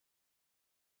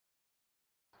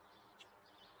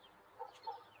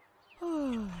Good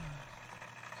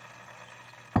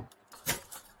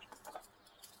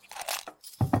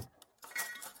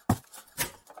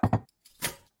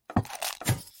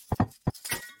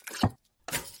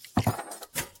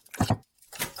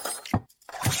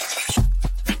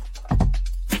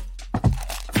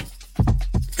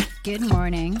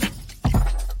morning.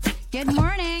 Good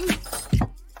morning.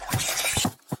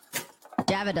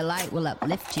 Java Delight will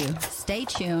uplift you. Stay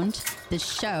tuned. The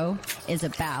show is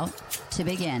about to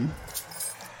begin.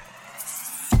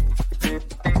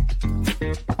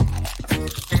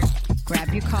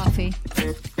 Grab your coffee.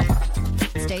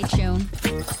 Stay tuned.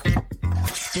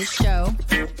 This show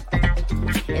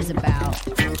is about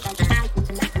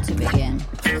to begin.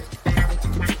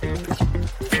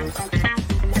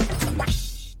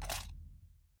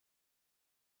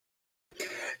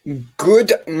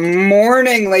 Good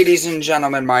morning, ladies and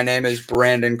gentlemen. My name is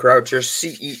Brandon Croucher,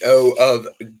 CEO of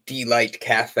Delight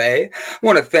Cafe. I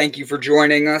want to thank you for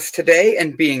joining us today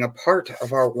and being a part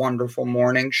of our wonderful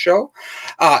morning show.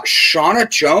 Shauna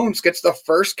Jones gets the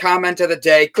first comment of the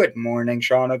day. Good morning,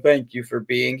 Shauna. Thank you for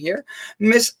being here.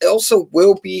 Miss Ilsa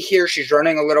will be here. She's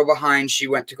running a little behind. She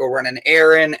went to go run an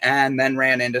errand and then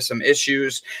ran into some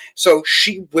issues. So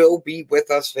she will be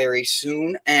with us very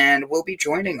soon and will be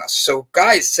joining us. So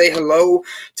guys, say hello,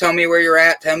 tell me where you're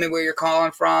at, tell me where you're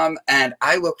calling from, and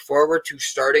I look forward to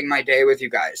starting my day with you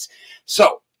guys.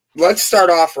 So let's start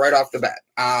off right off the bat.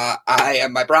 I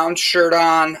have my Browns shirt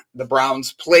on. The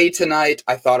Browns play tonight.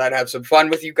 I thought I'd have some fun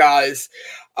with you guys.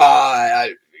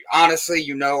 Honestly,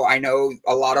 I know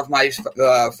a lot of my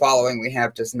following we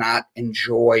have does not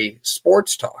enjoy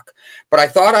sports talk, but I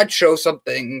thought I'd show some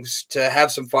things to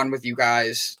have some fun with you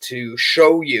guys, to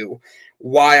show you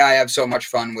why I have so much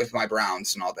fun with my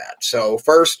Browns and all that. So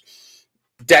first,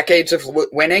 decades of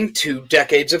winning, 2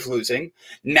 decades of losing.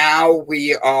 Now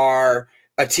we are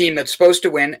a team that's supposed to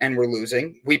win and we're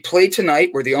losing. We play tonight.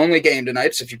 We're the only game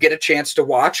tonight. So if you get a chance to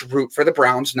watch, root for the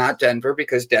Browns, not Denver,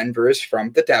 because Denver is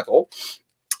from the devil.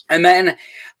 And then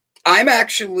I'm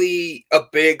actually a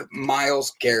big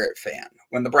Myles Garrett fan.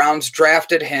 When the Browns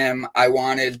drafted him, I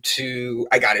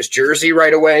got his jersey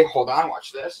right away. Hold on,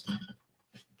 watch this.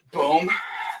 Boom.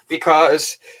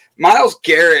 Because Myles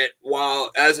Garrett,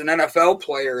 while as an NFL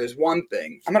player is one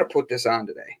thing, I'm going to put this on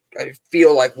today. I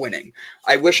feel like winning.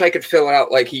 I wish I could fill it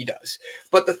out like he does.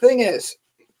 But the thing is,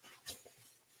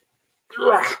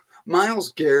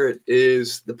 Myles Garrett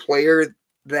is the player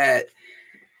that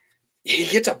he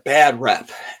gets a bad rep,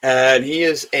 and he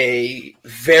is a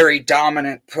very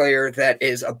dominant player that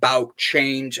is about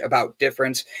change, about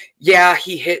difference. Yeah,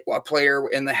 he hit a player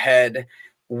in the head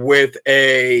with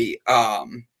their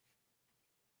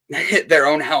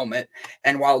own helmet.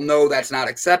 And while no, that's not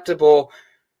acceptable,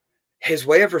 his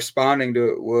way of responding to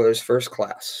it was first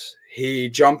class. He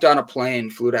jumped on a plane,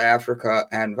 flew to Africa,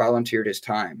 and volunteered his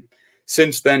time.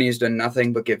 Since then, he's done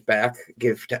nothing but give back,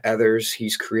 give to others.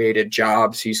 He's created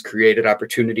jobs. He's created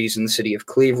opportunities in the city of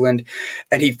Cleveland,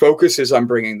 and he focuses on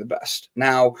bringing the best.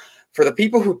 Now, for the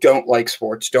people who don't like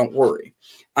sports, don't worry.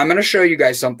 I'm going to show you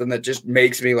guys something that just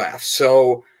makes me laugh.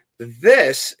 So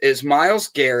this is Myles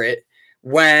Garrett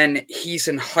when he's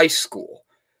in high school.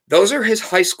 Those are his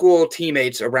high school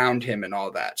teammates around him and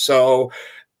all that. So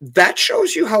that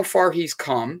shows you how far he's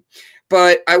come.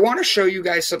 But I want to show you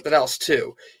guys something else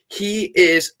too. He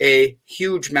is a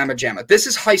huge mamma jamma. This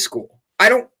is high school.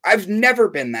 I've never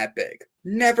been that big.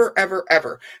 Never, ever,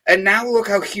 ever. And now look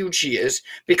how huge he is,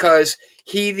 because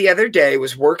he the other day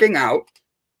was working out.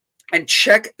 And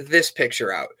check this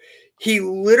picture out. He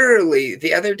literally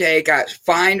the other day got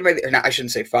fined I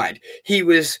shouldn't say fined. He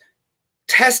was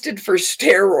tested for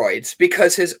steroids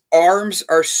because his arms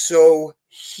are so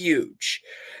huge.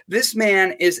 This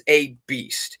man is a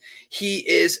beast. He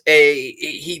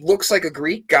looks like a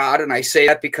Greek god, and I say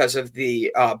that because of the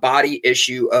body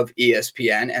issue of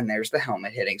ESPN, and there's the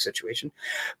helmet hitting situation.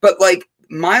 But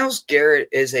Myles Garrett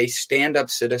is a stand-up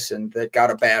citizen that got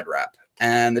a bad rep.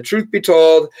 And the truth be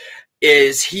told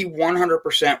is he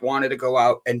 100% wanted to go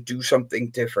out and do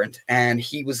something different. And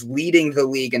he was leading the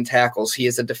league in tackles. He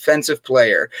is a defensive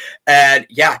player. And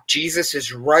yeah, Jesus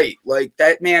is right.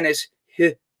 That man is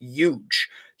huge.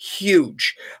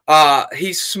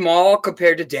 He's small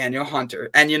compared to Daniel Hunter.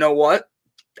 And you know what?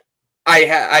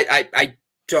 I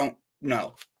don't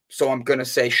know. So I'm going to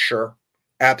say sure.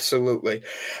 Absolutely.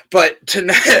 But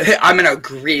I'm going to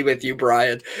agree with you,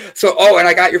 Brian. So, and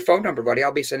I got your phone number, buddy.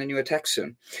 I'll be sending you a text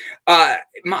soon. I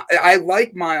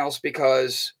like Myles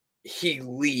because he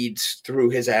leads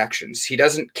through his actions. He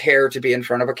doesn't care to be in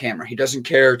front of a camera. He doesn't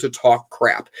care to talk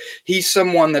crap. He's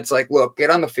someone that's like, look,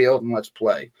 get on the field and let's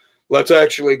play. Let's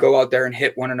actually go out there and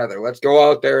hit one another. Let's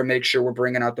go out there and make sure we're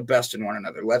bringing out the best in one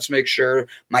another. Let's make sure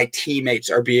my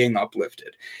teammates are being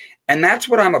uplifted. And that's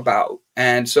what I'm about.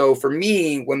 And so for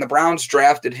me, when the Browns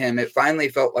drafted him, it finally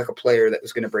felt like a player that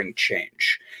was going to bring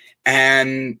change.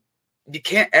 And you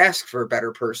can't ask for a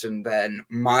better person than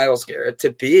Myles Garrett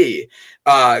to be.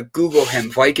 Google him,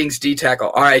 Vikings D tackle.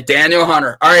 All right, Danielle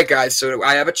Hunter. All right, guys, so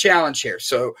I have a challenge here.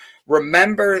 So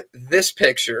remember this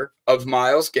picture of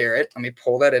Myles Garrett. Let me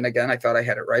pull that in again. I thought I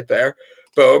had it right there.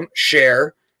 Boom,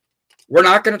 share. We're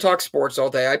not going to talk sports all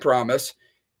day, I promise.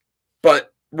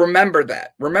 But remember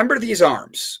that. Remember these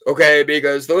arms, okay?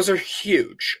 Because those are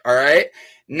huge, all right?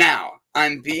 Now,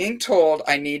 I'm being told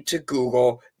I need to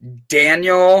Google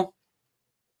Danielle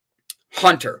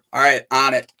Hunter. All right,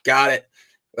 on it. Got it.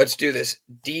 Let's do this.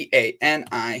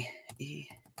 D-A-N-I-E.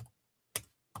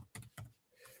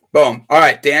 Boom. All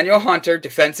right, Danielle Hunter,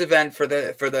 defensive end for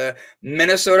the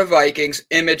Minnesota Vikings.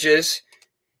 Images.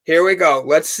 Here we go.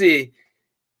 Let's see.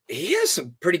 He has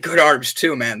some pretty good arms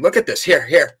too, man. Look at this.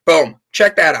 Here. Boom.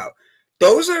 Check that out.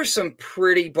 Those are some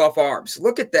pretty buff arms.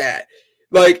 Look at that.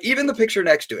 Like, even the picture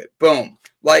next to it. Boom.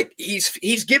 Like,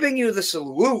 he's giving you the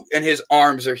salute, and his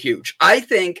arms are huge. I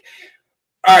think,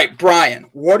 all right, Brian,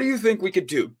 what do you think we could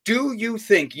do? Do you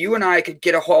think you and I could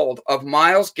get a hold of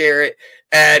Myles Garrett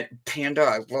and Panda?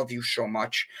 I love you so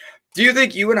much. Do you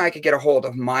think you and I could get a hold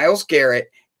of Myles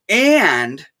Garrett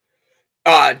and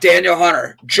Danielle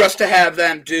Hunter just to have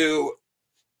them do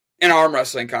an arm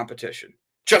wrestling competition?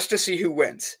 Just to see who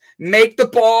wins. Make the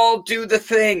ball do the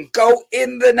thing. Go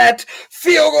in the net.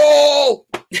 Field goal.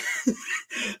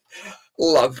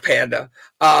 Love Panda.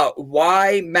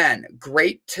 Why men?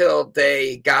 Great till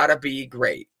they gotta be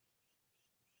great.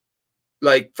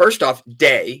 Like, first off,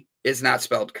 day is not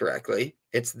spelled correctly.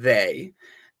 It's they.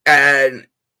 And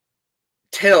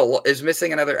till is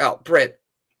missing another L. Britt,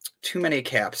 too many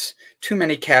caps. Too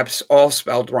many caps, all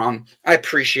spelled wrong. I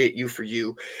appreciate you for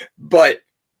you. But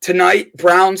tonight,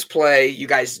 Browns play. You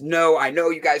guys know, I know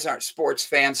you guys aren't sports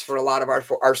fans for a lot of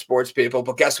our sports people,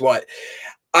 but guess what?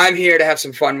 I'm here to have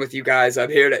some fun with you guys. I'm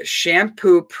here to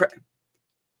shampoo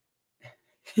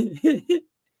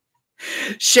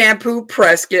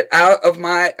Prescott out of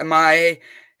my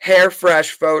hair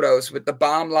fresh photos with the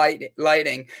bomb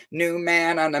lighting. New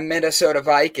man on the Minnesota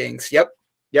Vikings. Yep.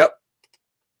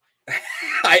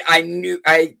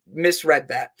 I misread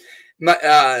that.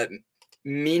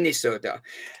 Minnesota.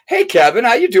 Hey, Kevin,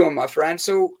 how you doing, my friend?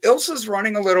 So Ilsa's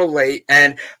running a little late,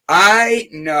 and I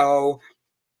know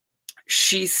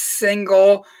she's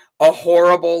single.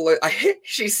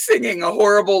 She's singing a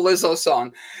horrible Lizzo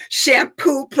song.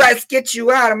 Shampoo press, get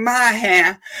you out of my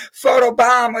hand. Photo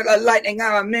bomb with a lightning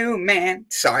of a new man.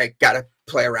 Sorry, gotta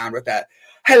play around with that.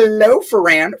 Hello,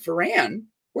 Ferran.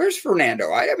 Where's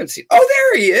Fernando? I haven't seen. Oh,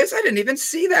 there he is. I didn't even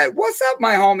see that. What's up,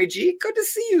 my homie G? Good to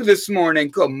see you this morning.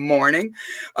 Good morning.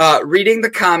 Reading the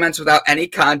comments without any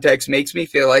context makes me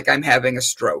feel like I'm having a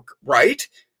stroke. Right?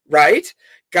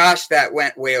 Gosh, that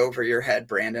went way over your head,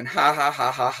 Brandon.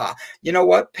 Ha. You know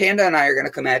what? Panda and I are going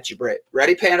to come at you, Britt.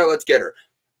 Ready, Panda? Let's get her.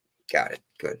 Got it.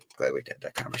 Good. Glad we did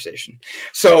that conversation.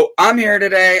 So I'm here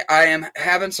today. I am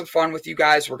having some fun with you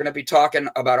guys. We're going to be talking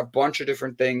about a bunch of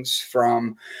different things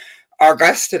from our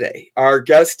guest today. Our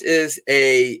guest is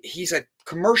he's a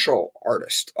commercial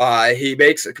artist. He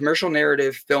makes a commercial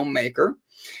narrative filmmaker.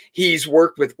 He's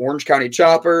worked with Orange County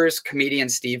Choppers, comedian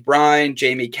Steve Bryan,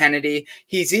 Jamie Kennedy.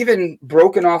 He's even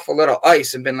broken off a little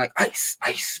ice and been like,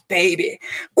 ice, baby.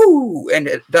 Ooh, and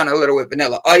done a little with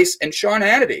Vanilla Ice and Sean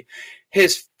Hannity.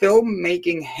 His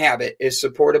filmmaking habit is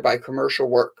supported by commercial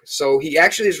work. So he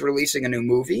actually is releasing a new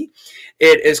movie.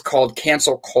 It is called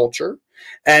Cancel Culture.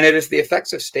 And it is the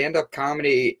effects of stand-up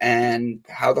comedy and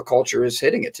how the culture is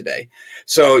hitting it today.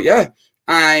 So, yeah,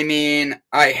 I mean,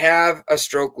 I have a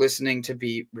stroke listening to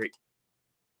Beat.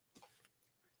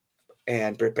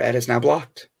 And Britt Bad is now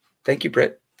blocked. Thank you,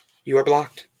 Britt. You are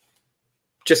blocked.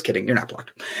 Just kidding. You're not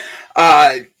blocked.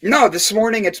 No, this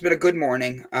morning it's been a good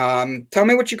morning. Tell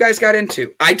me what you guys got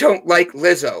into. I don't like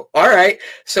Lizzo. All right.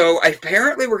 So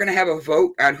apparently we're going to have a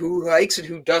vote on who likes and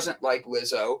who doesn't like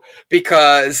Lizzo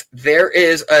because there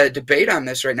is a debate on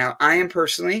this right now. I am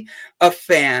personally a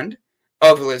fan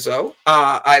of Lizzo.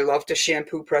 I love to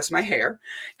shampoo press my hair,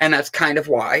 and that's kind of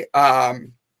why.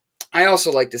 I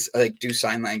also like to do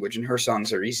sign language, and her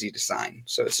songs are easy to sign.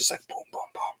 So it's just like boom, boom,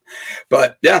 boom.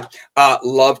 But yeah,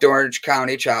 loved Orange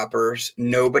County Choppers.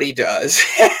 Nobody does.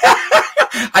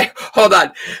 Hold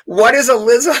on. What is a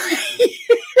Lizzo?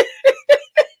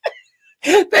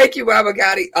 Thank you, Baba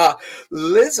Gotti.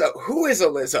 Lizzo. Who is a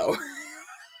Lizzo?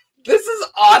 This is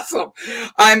awesome.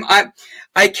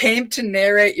 I came to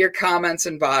narrate your comments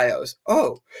and bios.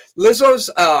 Oh, Lizzo's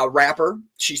a rapper.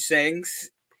 She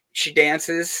sings, she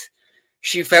dances,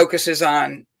 she focuses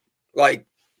on like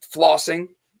flossing.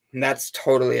 And that's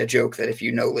totally a joke that if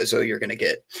you know Lizzo, you're going to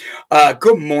get.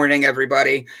 Good morning,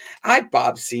 everybody. Hi,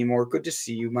 Bob Seymour. Good to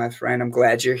see you, my friend. I'm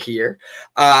glad you're here.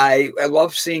 I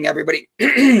love seeing everybody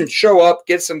show up,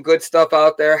 get some good stuff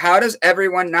out there. How does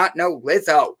everyone not know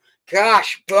Lizzo?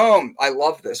 Gosh, boom. I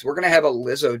love this. We're going to have a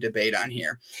Lizzo debate on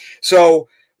here. So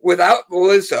without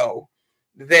Lizzo,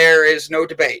 there is no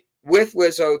debate. With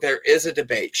Lizzo, there is a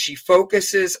debate. She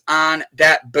focuses on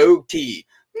that booty.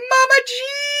 Mama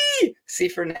G! See,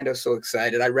 Fernando's so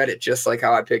excited. I read it just like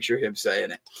how I picture him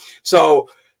saying it. So,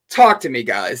 talk to me,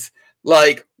 guys.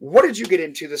 Like, what did you get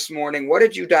into this morning? What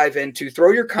did you dive into?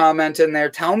 Throw your comment in there.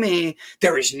 Tell me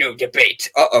there is no debate.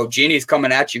 Uh-oh, Jeannie's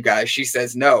coming at you guys. She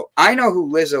says no. I know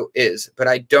who Lizzo is, but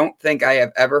I don't think I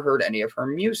have ever heard any of her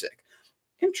music.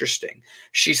 Interesting.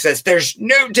 She says there's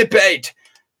no debate.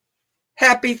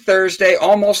 Happy Thursday,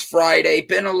 almost Friday,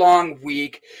 been a long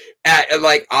week.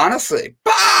 Honestly,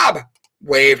 Bob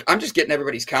waved. I'm just getting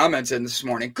everybody's comments in this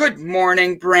morning. Good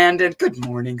morning, Brandon. Good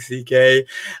morning, CK.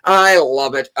 I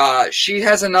love it. She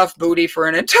has enough booty for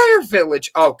an entire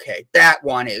village. Okay, that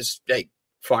one is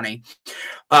funny.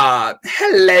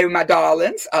 Hello, my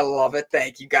darlings. I love it.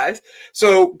 Thank you, guys.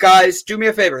 So, guys, do me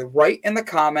a favor. Write in the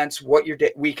comments what your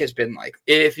week has been like.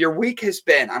 If your week has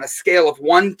been on a scale of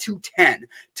 1 to 10,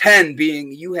 10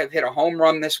 being you have hit a home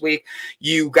run this week,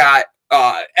 you got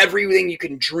everything you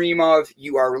can dream of,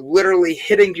 you are literally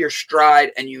hitting your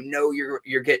stride, and you know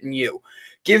you're getting you.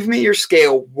 Give me your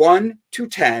scale 1 to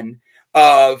 10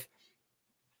 of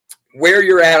where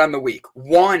you're at on the week.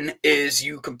 1 is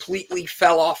you completely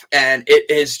fell off and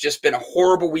it has just been a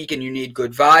horrible week and you need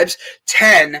good vibes.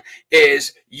 10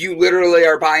 is you literally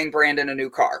are buying Brandon a new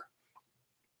car.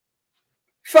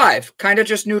 5, kind of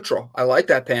just neutral. I like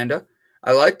that, Panda.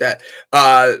 I like that.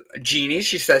 Jeannie,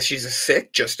 she says she's a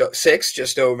 6,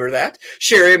 just over that.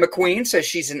 Sherry McQueen says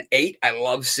she's an 8. I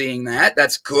love seeing that.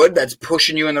 That's good. That's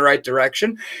pushing you in the right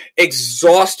direction.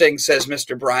 Exhausting, says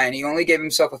Mr. Brian. He only gave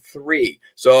himself a 3.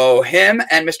 So him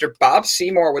and Mr. Bob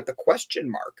Seymour with the question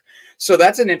mark. So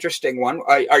that's an interesting one.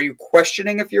 Are you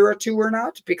questioning if you're a 2 or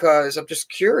not? Because I'm just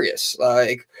curious.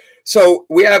 So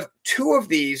we have 2 of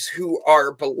these who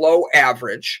are below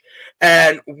average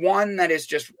and 1 that is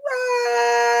just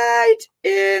right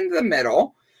in the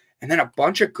middle, and then a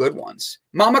bunch of good ones.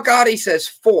 Mama Gotti says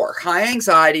 4, high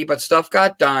anxiety, but stuff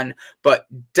got done, but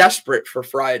desperate for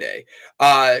Friday.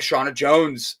 Shauna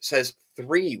Jones says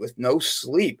 3 with no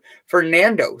sleep.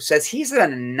 Fernando says he's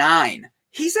at a 9.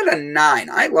 He's at a 9.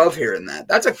 I love hearing that.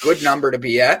 That's a good number to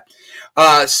be at.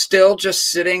 Still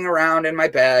just sitting around in my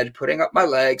bed, putting up my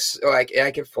legs so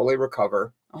I can fully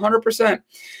recover. 100%.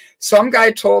 Some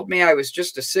guy told me I was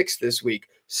just a 6 this week.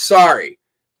 Sorry,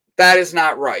 that is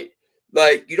not right.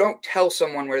 Like, you don't tell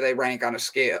someone where they rank on a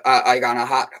scale, like on a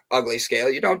hot, ugly scale.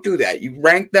 You don't do that. You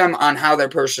rank them on how their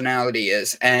personality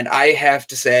is. And I have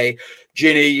to say,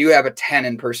 Ginny, you have a 10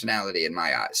 in personality in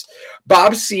my eyes.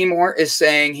 Bob Seymour is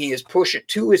saying he is pushing.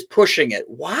 2 is pushing it.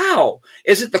 Wow.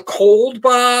 Is it the cold,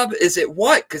 Bob? Is it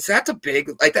what? Because that's a big,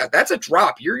 like that. That's a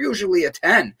drop. You're usually a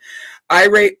 10. I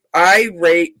rate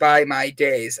by my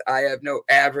days. I have no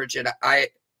average, and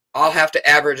I'll have to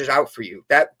average it out for you.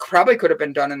 That probably could have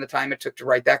been done in the time it took to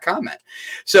write that comment.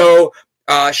 So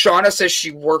Shauna says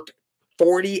she worked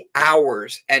 40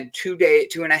 hours and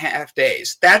 2.5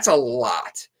 days. That's a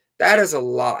lot. That is a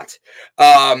lot.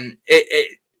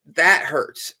 That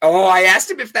hurts. Oh, I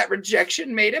asked him if that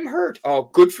rejection made him hurt. Oh,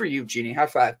 good for you, Jeannie. High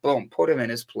five. Boom. Put him in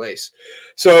his place.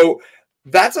 So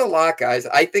that's a lot, guys.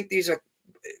 I think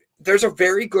there's a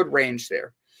very good range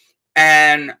there.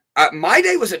 And my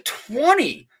day was a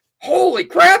 20. Holy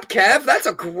crap, Kev. That's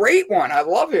a great one. I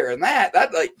love hearing that.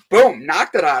 That, like, boom,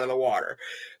 knocked it out of the water.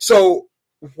 So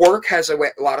work has a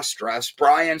lot of stress.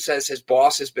 Brian says his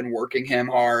boss has been working him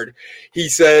hard. He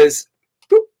says,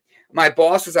 my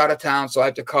boss is out of town, so I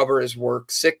have to cover his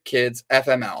work, sick kids,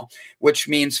 FML, which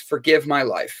means forgive my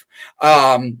life.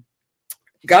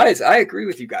 Guys, I agree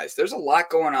with you guys. There's a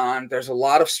lot going on. There's a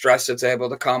lot of stress that's able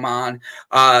to come on.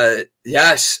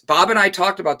 Yes, Bob and I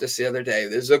talked about this the other day.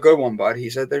 This is a good one, bud. He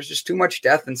said there's just too much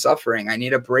death and suffering. I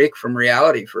need a break from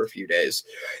reality for a few days.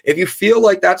 If you feel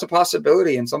like that's a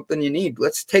possibility and something you need,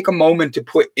 let's take a moment to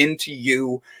put into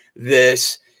you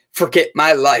this forget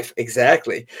my life.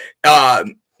 Exactly.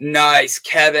 Nice.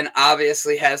 Kevin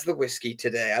obviously has the whiskey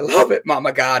today. I love it,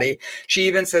 Mama Gotti. She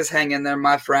even says, hang in there,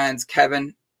 my friends.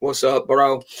 Kevin, what's up,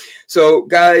 bro? So,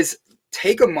 guys,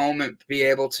 take a moment to be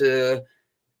able to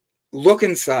look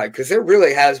inside, because there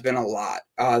really has been a lot.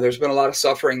 There's been a lot of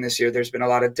suffering this year. There's been a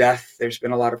lot of death. There's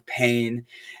been a lot of pain.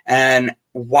 And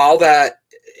while that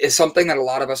is something that a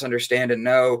lot of us understand and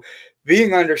know,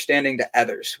 being understanding to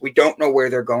others, we don't know where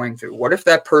they're going through. What if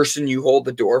that person you hold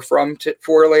the door for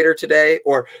later today,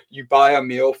 or you buy a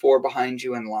meal for behind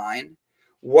you in line,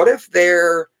 what if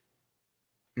their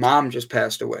mom just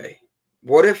passed away?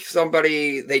 What if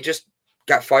they just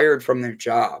got fired from their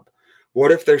job?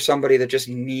 What if there's somebody that just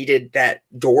needed that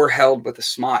door held with a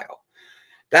smile?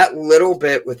 That little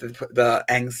bit with the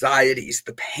anxieties,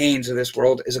 the pains of this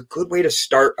world is a good way to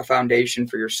start a foundation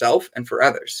for yourself and for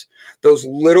others. Those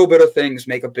little bit of things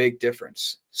make a big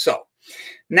difference. So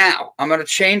now I'm going to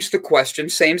change the question,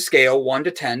 same scale, 1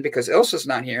 to 10, because Ilsa's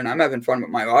not here and I'm having fun with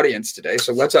my audience today.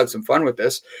 So let's have some fun with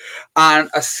this. On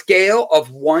a scale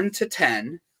of 1 to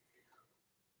 10,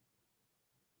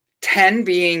 10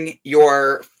 being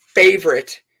your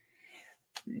favorite,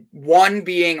 1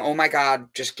 being, oh my God,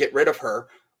 just get rid of her.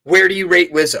 Where do you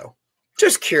rate Lizzo?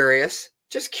 Just curious.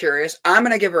 I'm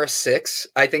going to give her a 6.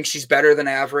 I think she's better than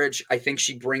average. I think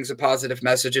she brings a positive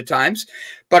message at times.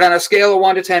 But on a scale of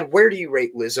 1 to 10, where do you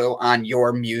rate Lizzo on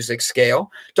your music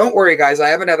scale? Don't worry, guys. I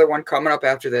have another one coming up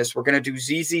after this. We're going to do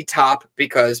ZZ Top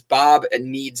because Bob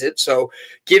needs it. So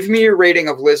give me your rating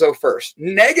of Lizzo first.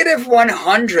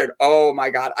 -100. Oh,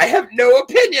 my God. I have no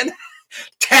opinion.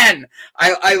 10.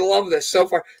 I love this so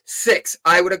far. 6.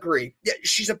 I would agree. Yeah,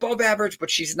 she's above average,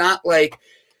 but she's not like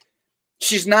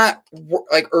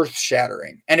earth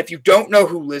shattering. And if you don't know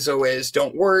who Lizzo is,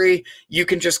 don't worry. You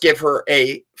can just give her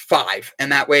a 5, and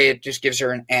that way it just gives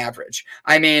her an average.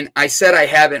 I mean, I said I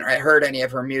haven't heard any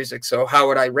of her music, so how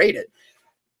would I rate it?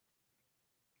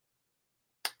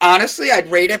 Honestly,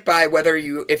 I'd rate it by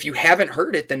if you haven't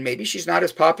heard it, then maybe she's not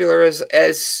as popular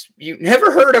as you never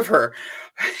heard of her.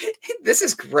 This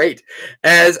is great.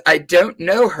 As I don't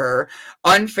know her,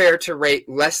 unfair to rate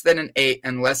less than an 8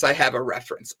 unless I have a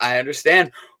reference. I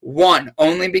understand. 1,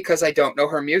 only because I don't know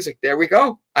her music. There we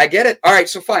go. I get it. All right,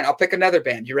 so fine. I'll pick another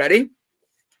band. You ready?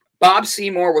 Bob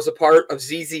Seymour was a part of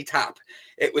ZZ Top.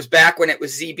 It was back when it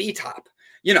was ZB Top.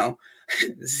 You know,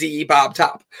 Z Bob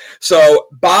Top. So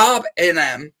Bob and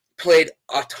them played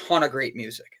a ton of great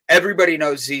music. Everybody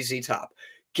knows ZZ Top.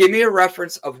 Give me a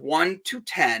reference of 1 to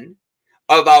 10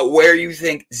 about where you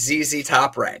think ZZ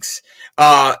Top ranks.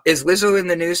 Is Lizzo in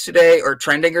the news today or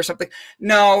trending or something?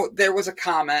 No, there was a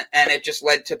comment and it just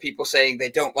led to people saying they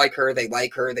don't like her, they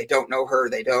like her, they don't know her,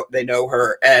 they know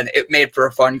her, and it made for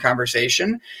a fun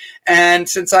conversation. And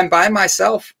since I'm by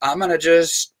myself, I'm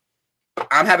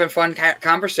having fun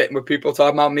conversating with people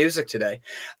talking about music today.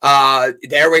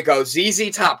 There we go.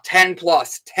 ZZ Top, 10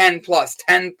 plus,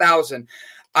 10,000.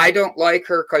 I don't like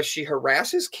her because she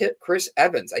harasses Chris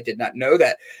Evans. I did not know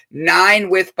that. 9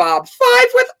 with Bob, 5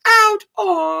 without.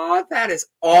 Oh, that is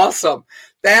awesome.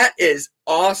 That is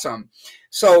awesome.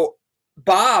 So,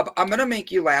 Bob, I'm going to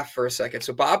make you laugh for a second.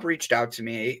 So, Bob reached out to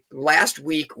me. Last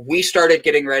week, we started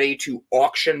getting ready to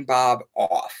auction Bob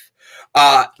off.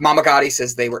 Mama Gotti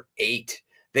says they were 8.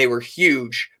 They were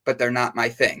huge, but they're not my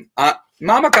thing.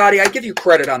 Mama Gotti, I give you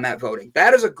credit on that voting.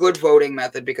 That is a good voting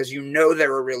method because you know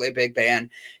they're a really big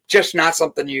band, just not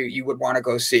something you would want to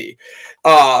go see.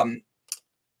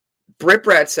 Brit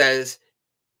Brad says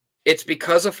it's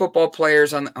because of football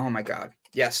players on. Oh my God.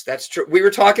 Yes, that's true. We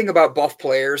were talking about buff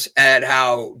players and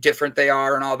how different they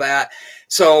are and all that.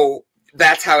 So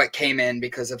that's how it came in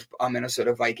because of a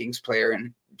Minnesota Vikings player,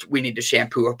 and we need to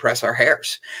shampoo or press our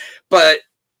hairs. But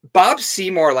Bob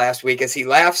Seymour last week, as he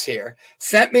laughs here,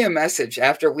 sent me a message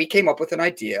after we came up with an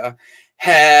idea.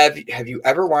 Have you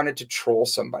ever wanted to troll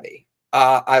somebody?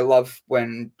 I love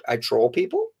when I troll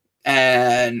people,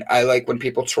 and I like when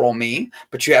people troll me,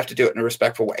 but you have to do it in a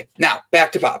respectful way. Now,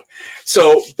 back to Bob.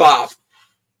 So, Bob,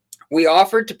 we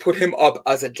offered to put him up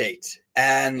as a date,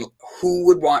 and who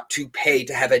would want to pay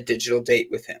to have a digital date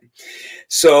with him?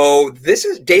 So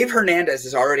Dave Hernandez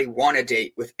has already won a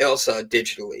date with Ilsa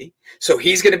digitally. So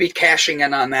he's going to be cashing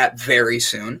in on that very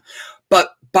soon.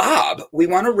 But Bob, we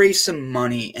want to raise some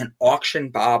money and auction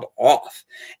Bob off.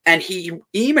 And he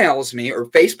emails me or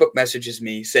Facebook messages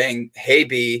me saying, hey,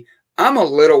 B, I'm a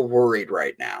little worried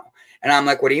right now. And I'm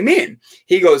like, what do you mean?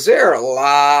 He goes, there are a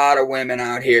lot of women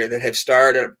out here that have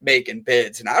started making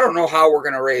bids. And I don't know how we're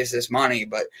going to raise this money,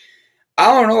 but I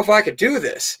don't know if I could do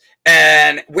this.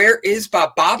 And where is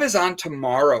Bob? Bob is on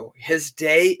tomorrow. His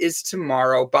day is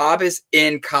tomorrow. Bob is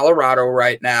in Colorado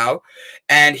right now.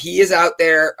 And he is out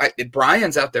there.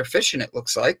 Brian's out there fishing, it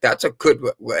looks like. That's a good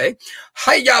way.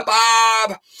 Hiya,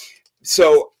 Bob.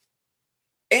 So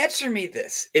answer me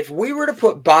this. If we were to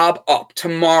put Bob up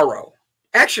tomorrow,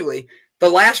 actually, the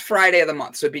last Friday of the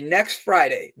month. So it'd be next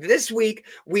Friday. This week,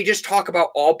 we just talk about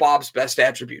all Bob's best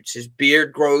attributes. His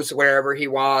beard grows wherever he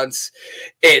wants.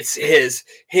 He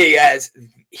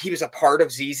was a part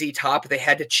of ZZ Top. They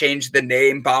had to change the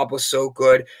name. Bob was so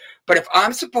good. But if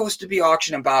I'm supposed to be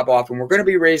auctioning Bob off and we're going to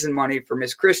be raising money for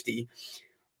Miss Christie,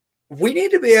 we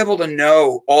need to be able to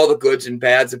know all the goods and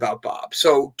bads about Bob.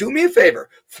 So do me a favor,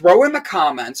 throw in the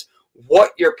comments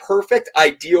what your perfect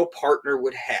ideal partner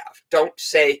would have. Don't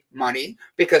say money,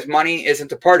 because money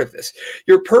isn't a part of this.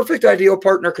 Your perfect ideal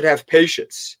partner could have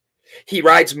patience. He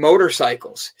rides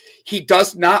motorcycles. He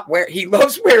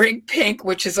loves wearing pink,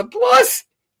 which is a plus.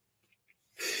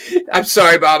 I'm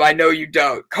sorry, Bob. I know you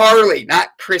don't. Carly,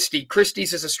 not Christy.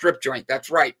 Christie's is a strip joint. That's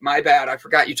right. My bad. I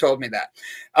forgot you told me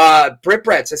that. Britt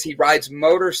Brett says he rides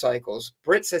motorcycles.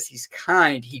 Britt says he's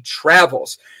kind. He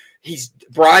travels.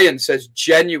 Brian says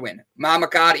genuine. Mama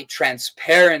Gotti,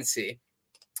 transparency.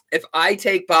 If I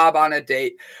take Bob on a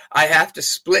date, I have to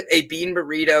split a bean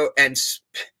burrito and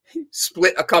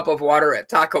split a cup of water at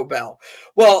Taco Bell.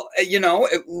 Well, at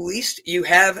least you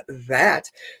have that.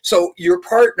 So your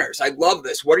partners, I love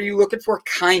this. What are you looking for?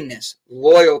 Kindness,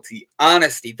 loyalty,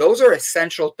 honesty. Those are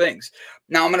essential things.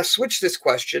 Now I'm going to switch this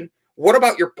question. What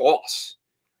about your boss?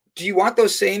 Do you want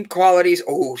those same qualities?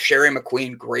 Oh, Sherry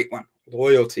McQueen, great one.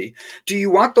 Loyalty. Do you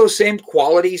want those same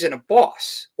qualities in a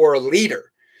boss or a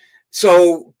leader?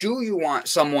 So do you want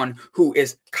someone who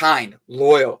is kind,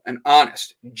 loyal, and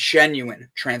honest, genuine,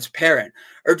 transparent?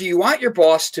 Or do you want your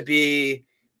boss to be,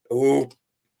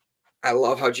 I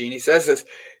love how Jeannie says this,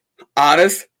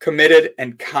 honest, committed,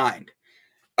 and kind?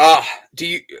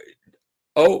 In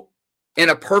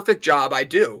a perfect job, I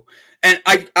do. And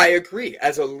I agree.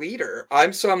 As a leader,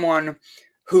 I'm someone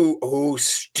who,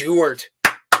 Stuart,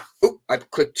 I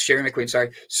clicked Sherry McQueen,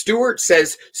 sorry. Stuart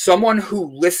says someone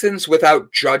who listens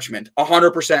without judgment.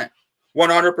 100%.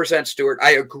 100%, Stuart.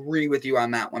 I agree with you on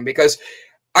that one, because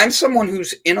I'm someone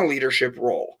who's in a leadership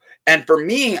role. And for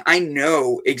me, I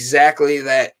know exactly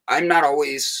that I'm not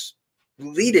always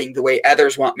leading the way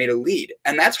others want me to lead.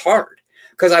 And that's hard,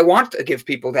 because I want to give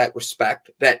people that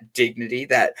respect, that dignity,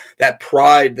 that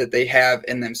pride that they have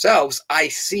in themselves. I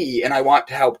see, and I want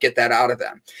to help get that out of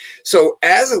them. So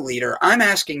as a leader, I'm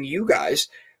asking you guys,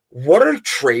 what are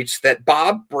traits that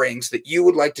Bob brings that you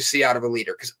would like to see out of a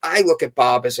leader? Because I look at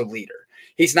Bob as a leader.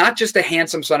 He's not just a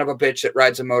handsome son of a bitch that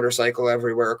rides a motorcycle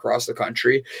everywhere across the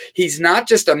country. He's not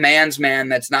just a man's man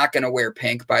that's not going to wear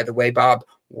pink. By the way, Bob,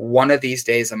 one of these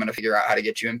days I'm going to figure out how to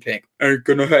get you in pink. Ain't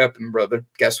going to happen, brother.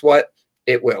 Guess what?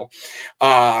 It will.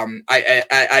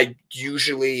 I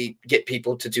usually get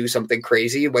people to do something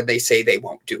crazy when they say they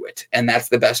won't do it. And that's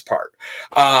the best part.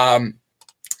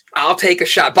 I'll take a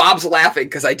shot. Bob's laughing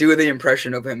because I do the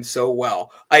impression of him so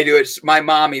well. I do it. My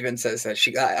mom even says that.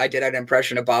 I did an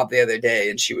impression of Bob the other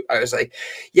day, and I was like,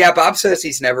 yeah, Bob says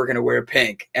he's never going to wear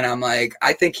pink. And I'm like,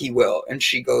 I think he will. And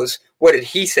she goes, what did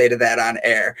he say to that on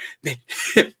air?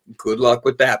 Good luck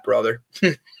with that, brother.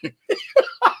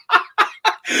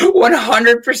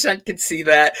 100% could see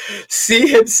that. See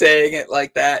him saying it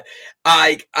like that.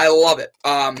 I love it.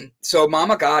 So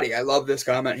Mama Gotti, I love this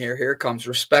comment here. Here it comes.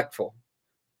 Respectful,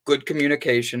 good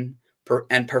communication,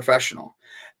 and professional.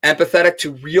 Empathetic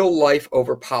to real life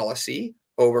over policy.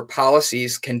 Over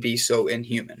policies can be so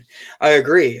inhuman. I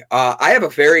agree. I have a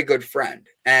very good friend,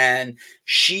 and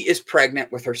she is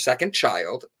pregnant with her second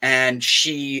child, and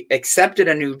she accepted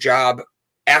a new job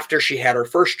after she had her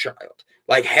first child.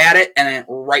 Like had it and then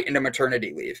right into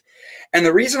maternity leave. And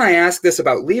the reason I ask this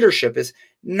about leadership is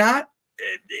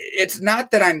it's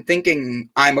not that I'm thinking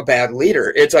I'm a bad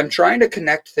leader. I'm trying to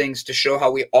connect things to show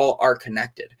how we all are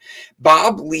connected.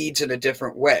 Bob leads in a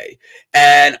different way,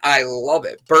 and I love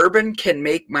it. Bourbon can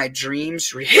make my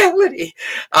dreams reality.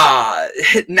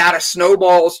 Not a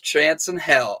snowball's chance in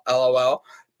hell, LOL.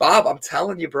 Bob, I'm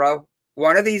telling you, bro.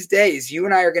 One of these days, you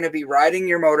and I are going to be riding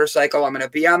your motorcycle. I'm going to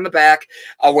be on the back.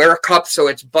 I'll wear a cup so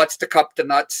it's butts to cup to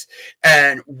nuts.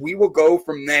 And we will go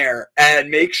from there and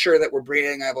make sure that we're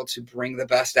being able to bring the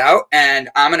best out. And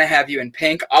I'm going to have you in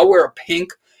pink. I'll wear a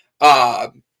pink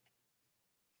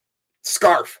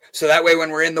scarf. So that way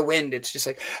when we're in the wind, it's just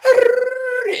like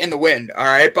in the wind. All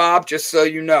right, Bob, just so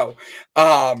you know.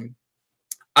 I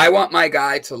want my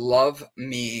guy to love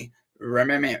me.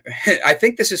 Remember, I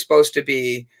think this is supposed to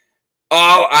be...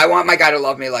 Oh, I want my guy to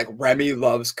love me like Remy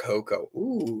loves Coco.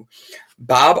 Ooh.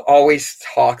 Bob always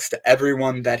talks to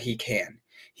everyone that he can.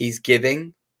 He's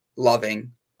giving,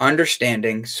 loving,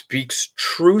 understanding, speaks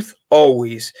truth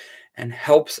always, and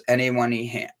helps anyone he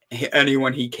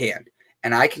can.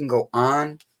 And I can go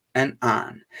on and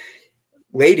on.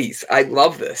 Ladies, I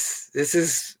love this. This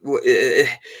is...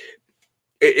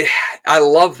 I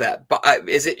love that. But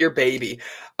is it your baby?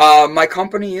 My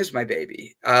company is my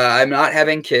baby. I'm not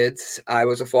having kids. I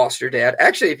was a foster dad.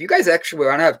 Actually, if you guys actually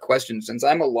want to have questions, since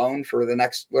I'm alone for the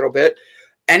next little bit,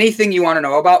 anything you want to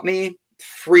know about me,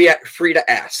 free to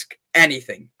ask.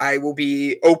 Anything. I will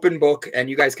be open book, and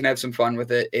you guys can have some fun with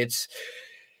it. It's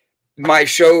my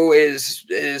show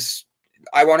is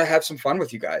I want to have some fun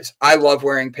with you guys. I love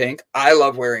wearing pink. I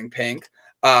love wearing pink.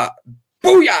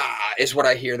 Booyah is what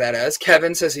I hear that as.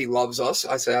 Kevin says he loves us.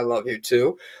 I say I love you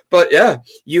too. But yeah,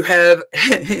 you have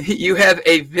you have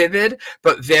a vivid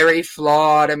but very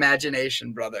flawed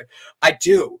imagination, brother. I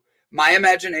do. My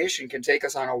imagination can take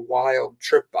us on a wild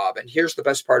trip, Bob. And here's the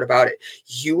best part about it.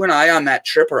 You and I on that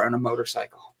trip are on a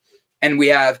motorcycle. And we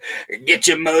have get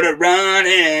your motor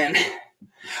running.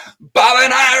 Bob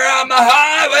and I are on the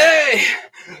highway,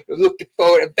 looking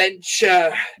for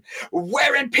adventure,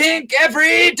 wearing pink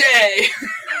every day.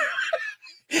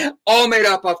 All made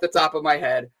up off the top of my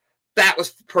head. That was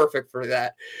perfect for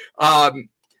that. The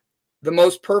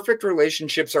most perfect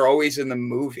relationships are always in the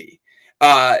movie.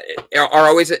 Are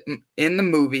always in the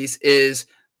movies is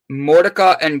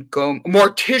Morticia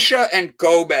and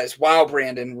Gomez. Wow,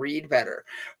 Brandon, read better.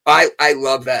 I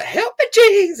love that. Help me,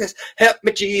 Jesus. Help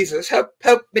me, Jesus. Help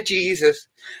me, Jesus.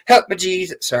 Help me,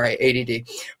 Jesus. Sorry, ADD.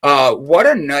 What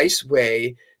a nice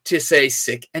way to say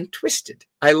sick and twisted.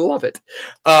 I love it.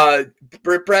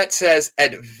 Brett says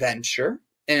adventure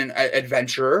and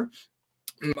adventurer,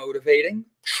 motivating,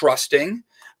 trusting.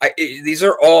 These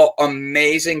are all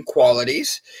amazing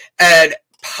qualities, and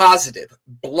positive,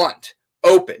 blunt,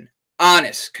 open,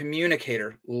 honest,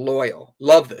 communicator, loyal.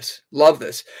 Love this. Love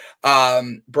this.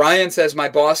 Brian says, my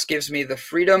boss gives me the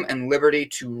freedom and liberty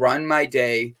to run my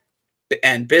day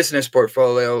and business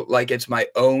portfolio like it's my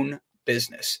own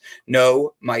business.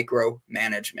 No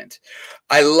micromanagement.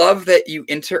 I love that you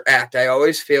interact. I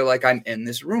always feel like I'm in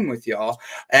this room with y'all,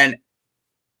 and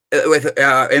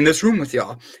in this room with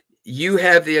y'all. You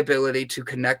have the ability to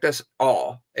connect us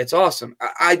all. It's awesome.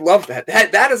 I love that.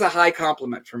 That is a high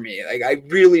compliment for me. Like, I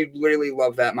really, really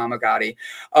love that, Mama Gotti.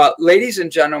 Ladies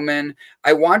and gentlemen,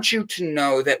 I want you to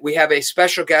know that we have a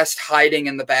special guest hiding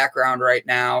in the background right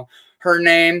now. Her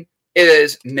name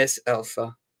is Miss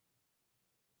Elsa.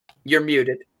 You're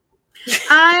muted.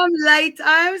 I am late.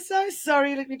 I am so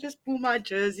sorry. Let me just pull my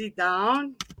jersey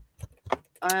down.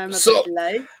 I am a bit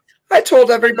late. I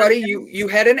told everybody you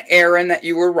had an errand that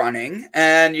you were running,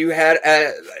 and you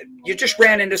just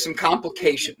ran into some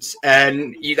complications,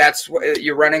 and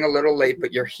you're running a little late,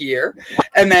 but you're here.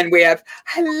 And then we have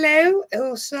hello,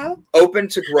 Elsa, open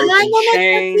to growth and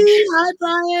change. Hi,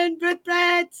 Brian,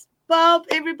 Brett, Bob,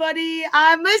 everybody.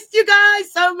 I missed you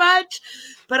guys so much,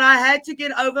 but I had to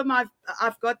get over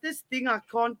I've got this thing. I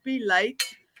can't be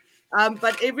late.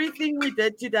 But everything we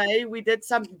did today, we did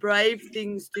some brave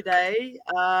things today.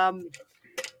 And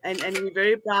we're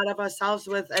very proud of ourselves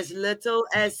with as little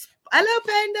as, hello,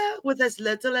 Panda, with as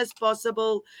little as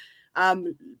possible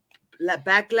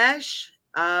backlash.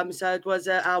 So it was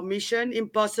our mission.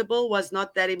 Impossible was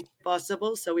not that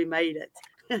impossible, so we made it.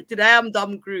 Today I'm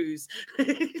Tom Cruise.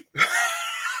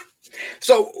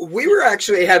 So we were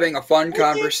actually having a fun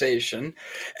conversation,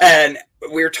 and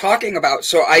we were talking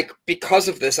about, because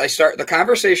of this, the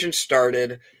conversation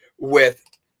started with,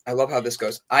 I love how this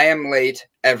goes. I am late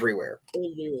everywhere,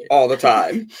 all the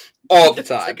time, all the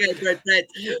time. Okay,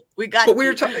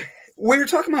 we were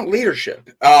talking about leadership.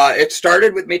 It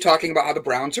started with me talking about how the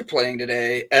Browns are playing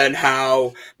today and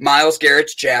how Myles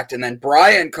Garrett's jacked. And then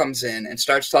Brian comes in and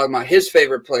starts talking about his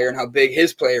favorite player and how big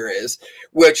his player is,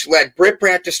 which led Britt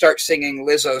Bratt to start singing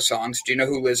Lizzo songs. Do you know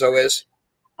who Lizzo is?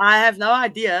 I have no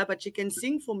idea, but she can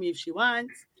sing for me if she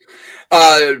wants.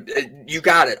 You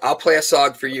got it. I'll play a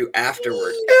song for you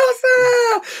afterwards.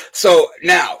 Elsa! So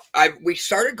now we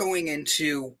started going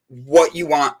into what you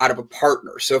want out of a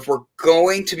partner. So if we're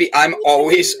going to be, I'm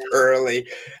always early.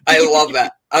 I love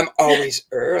that. I'm always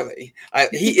early.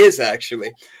 He is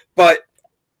actually, but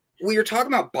we were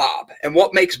talking about Bob and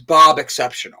what makes Bob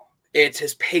exceptional. It's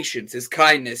his patience, his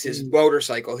kindness, his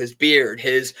motorcycle, his beard,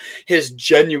 his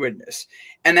genuineness.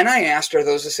 And then I asked, are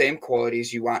those the same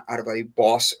qualities you want out of a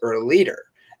boss or a leader?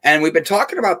 And we've been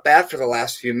talking about that for the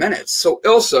last few minutes. So,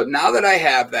 Ilsa, now that I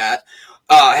have that,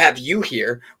 have you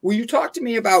here, will you talk to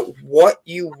me about what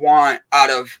you want out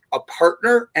of a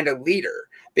partner and a leader?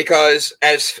 Because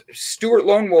as Stuart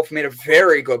Lone Wolf made a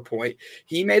very good point,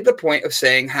 he made the point of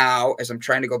saying how, as I'm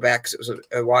trying to go back because it was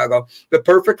a while ago, the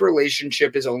perfect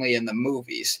relationship is only in the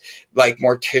movies, like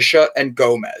Morticia and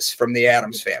Gomez from the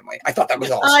Addams Family. I thought that was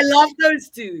awesome. I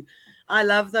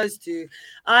love those two.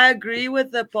 I agree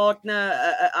with the partner.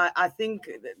 I think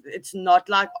it's not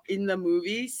like in the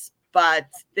movies. but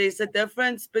there's a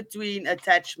difference between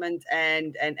attachment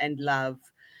and love.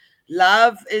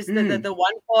 Love is the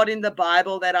one part in the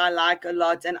Bible that I like a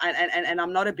lot, and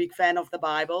I'm not a big fan of the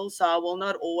Bible, so I will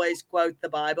not always quote the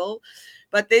Bible.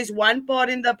 But there's one part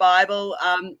in the Bible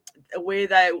where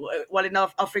they, well, in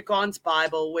Afrikaans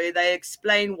Bible, where they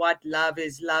explain what love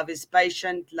is. Love is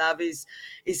patient. Love is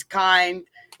kind.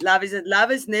 Love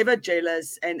is never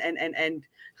jealous. And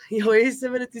here's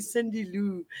similar to Cindy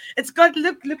Lou. It's got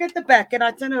look at the back. Can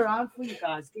I turn around for you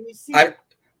guys? Can you see it?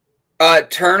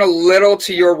 Turn a little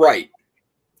to your right.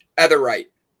 Other right.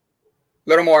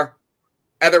 Little more.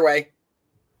 Other way.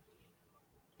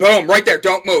 Boom, right there.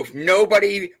 Don't move.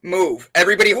 Nobody move.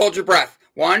 Everybody hold your breath.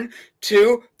 1,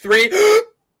 2, 3.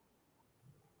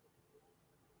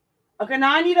 Okay,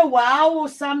 now I need a wow or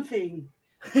something.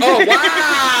 Oh,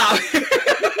 wow.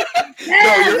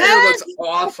 No, your hair looks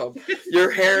awesome.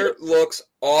 Your hair looks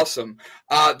awesome.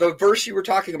 The verse you were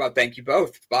talking about, thank you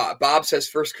both. Bob says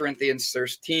 1 Corinthians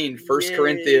 13, 1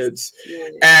 Corinthians.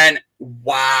 Yes. And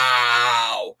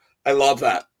wow. I love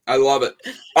that. I love it.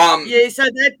 Yeah, so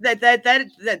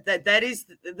that is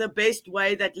the best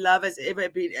way that love has ever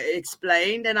been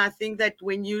explained. And I think that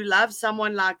when you love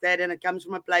someone like that, and it comes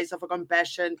from a place of a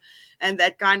compassion and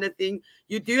that kind of thing,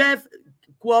 you do have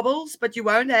squabbles, but you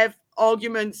won't have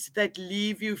arguments that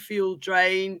leave you feel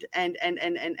drained and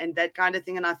that kind of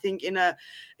thing. And I think in a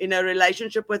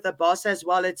relationship with a boss as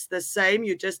well, it's the same.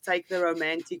 You just take the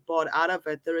romantic part out of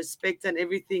it. The respect and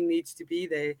everything needs to be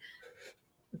there.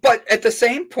 But at the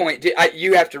same point,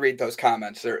 you have to read those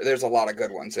comments. There's a lot of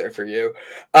good ones there for you,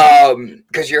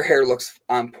 because your hair looks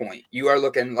on point. You are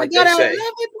looking like they say. I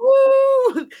love it.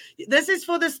 Woo! This is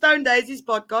for the Stone Daisies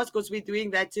podcast, because we're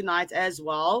doing that tonight as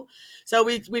well. So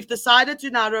we've decided to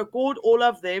now record all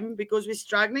of them because we're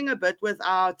struggling a bit with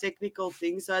our technical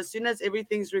things. So as soon as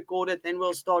everything's recorded, then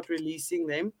we'll start releasing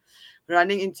them.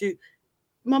 Running into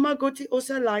Mama Gotti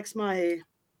also likes my hair.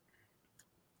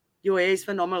 Your hair is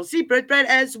phenomenal. See, Brad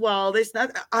as well. There's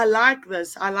not. I like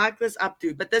this. I like this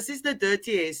updo. But this is the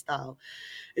dirty hairstyle.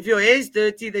 If your hair is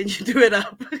dirty, then you do it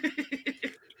up.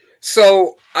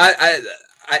 So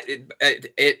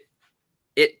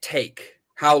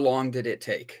how long did it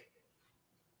take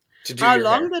to do How your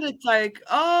long hair? did it take?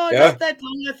 Oh, not that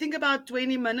long. I think about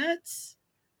 20 minutes.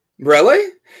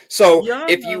 Really? So Yeah.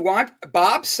 if you want,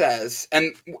 Bob says,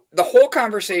 and the whole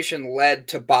conversation led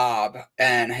to Bob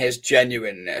and his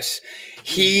genuineness.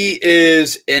 He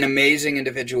is an amazing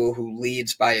individual who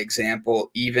leads by example,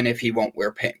 even if he won't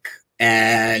wear pink.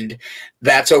 And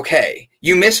that's okay.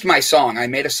 You missed my song. I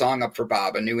made a song up for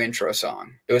Bob, a new intro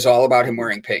song. It was all about him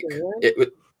wearing pink.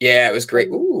 It was great.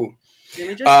 Ooh. Let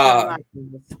me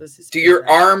just this do your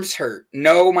arms hurt?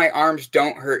 No, my arms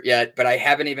don't hurt yet, but I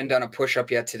haven't even done a push-up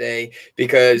yet today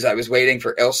because I was waiting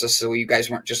for Ilsa, so you guys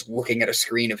weren't just looking at a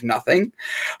screen of nothing.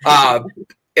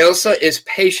 Ilsa is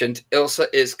patient. Ilsa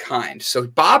is kind. So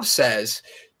Bob says,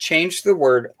 change the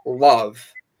word love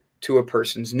to a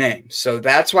person's name. So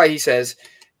that's why he says,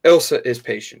 Ilsa is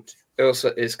patient.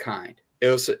 Ilsa is kind.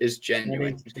 Ilsa is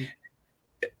genuine.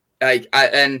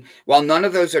 And while none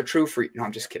of those are true for you, no,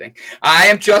 I'm just kidding. I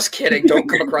am just kidding. Don't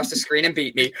come across the screen and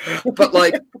beat me. But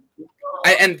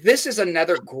and this is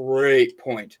another great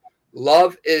point.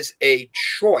 Love is a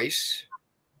choice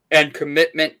and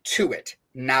commitment to it,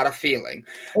 not a feeling.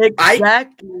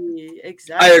 Exactly.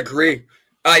 I agree.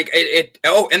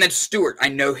 And then Stuart, I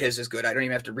know his is good. I don't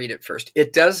even have to read it first.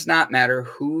 It does not matter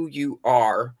who you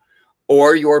are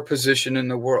or your position in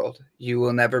the world. You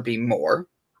will never be more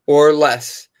or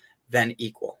less than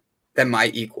my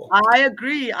equal. I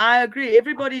agree.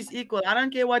 Everybody's equal. I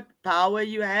don't care what power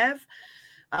you have,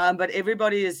 but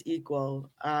everybody is equal.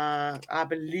 I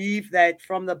believe that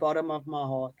from the bottom of my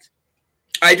heart.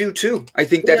 I do too. I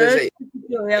think that is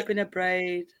your hair up in a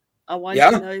braid. I want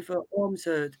to know if her arms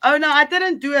hurt. Oh no, I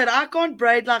didn't do it. I can't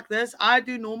braid like this. I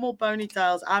do normal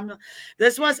ponytails.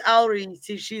 This was Elrie.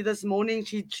 See, she this morning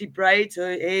she braids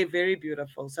her hair very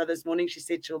beautiful. So this morning she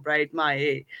said she'll braid my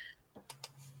hair.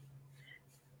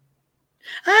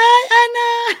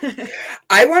 Hi, Anna.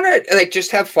 I want to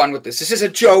just have fun with this. This is a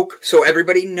joke, so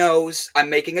everybody knows I'm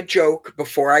making a joke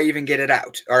before I even get it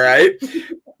out. All right.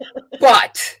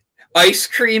 But ice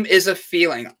cream is a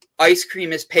feeling. Ice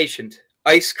cream is patient.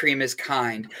 Ice cream is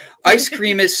kind. Ice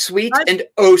cream is sweet and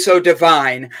oh so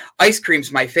divine. Ice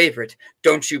cream's my favorite.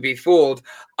 Don't you be fooled.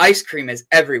 Ice cream is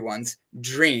everyone's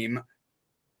dream.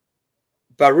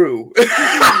 Baru.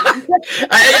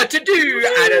 I have to do.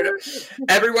 I don't know.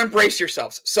 Everyone brace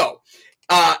yourselves. So,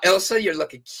 Ilsa, you're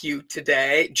looking cute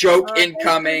today. Joke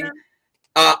incoming.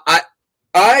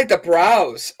 The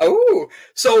brows. Oh,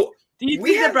 so do you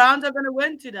think the Browns are going to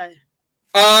win today?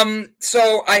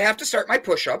 So I have to start my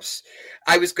push-ups.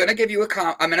 I was gonna give you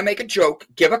I'm gonna make a joke,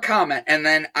 give a comment, and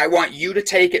then I want you to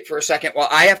take it for a second while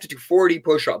I have to do 40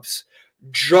 push-ups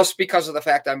just because of the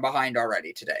fact I'm behind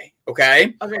already today.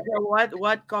 Okay? Okay, so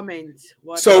what comments?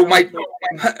 So my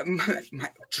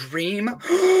dream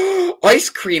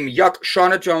ice cream. Yuck.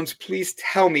 Shauna Jones, please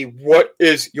tell me, what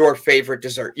is your favorite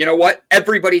dessert? You know what?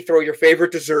 Everybody throw your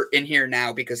favorite dessert in here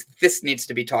now because this needs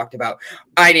to be talked about.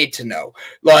 I need to know.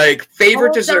 Like,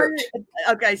 favorite dessert.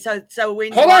 Okay, so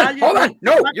when Hold on.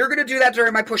 No, you're gonna do that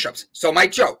during my push-ups. So my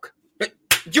joke.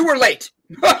 You were late.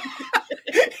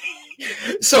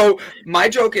 So my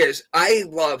joke is, I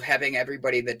love having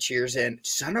everybody that cheers in.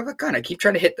 Son of a gun, I keep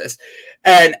trying to hit this.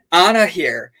 And Anna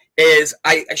here is,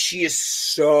 she is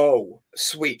so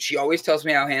sweet. She always tells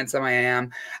me how handsome I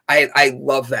am. I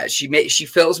love that. She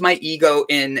fills my ego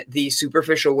in the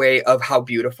superficial way of how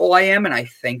beautiful I am, and I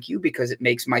thank you because it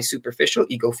makes my superficial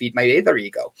ego feed my other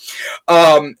ego.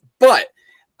 But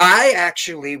I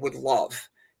actually would love.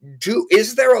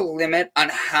 Is there a limit on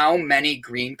how many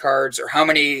green cards or how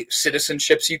many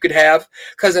citizenships you could have?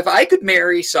 Because if I could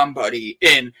marry somebody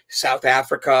in South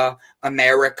Africa,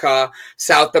 America,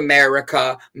 South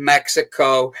America,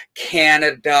 Mexico,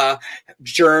 Canada,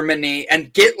 Germany,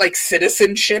 and get like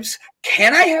citizenships,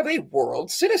 can I have a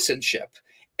world citizenship?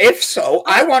 If so,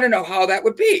 I want to know how that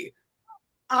would be.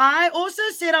 I also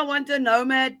said I want a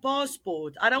nomad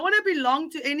passport. I don't want to belong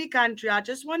to any country. I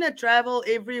just want to travel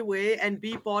everywhere and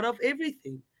be part of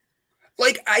everything.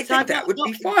 Like, I think that would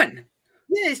be fun.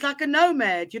 Yeah, it's like a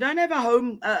nomad. You don't have a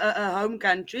home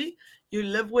country. You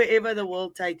live wherever the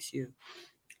world takes you.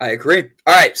 I agree.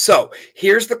 All right, so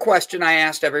here's the question I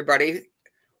asked everybody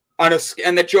and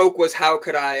the joke was, how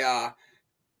could I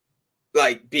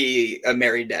be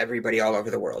married to everybody all over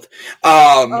the world,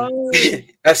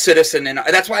 a citizen, and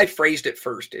that's why I phrased it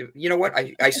first. You know what?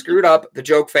 I screwed up. The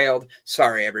joke failed.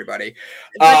 Sorry, everybody.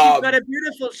 But you've got a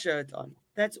beautiful shirt on.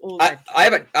 That's all. I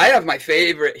have my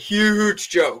favorite huge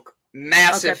joke.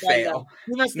 Massive fail.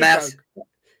 Massive.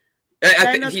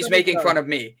 I think he's making fun of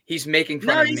me. He's making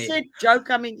fun of me. No, he said joke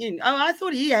coming in. Oh, I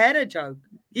thought he had a joke.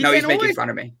 He's making fun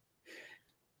of me.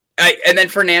 And then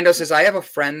Fernando says, I have a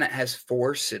friend that has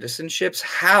 4 citizenships.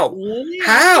 How? Really?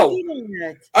 How?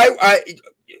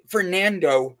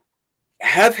 Fernando,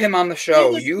 have him on the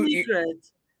show. LOL,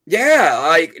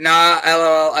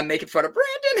 I'm making fun of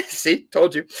Brandon. See,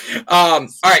 told you. All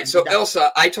right, so Ilsa,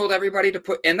 I told everybody to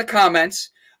put in the comments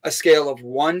a scale of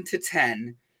 1 to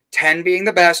 10, 10 being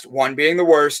the best, 1 being the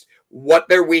worst, what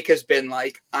their week has been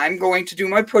like. I'm going to do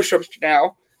my push-ups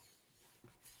now.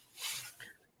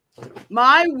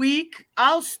 My week,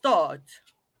 I'll start.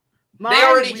 They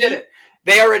already did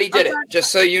it.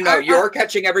 Just so you know, you're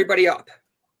catching everybody up.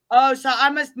 Oh, so I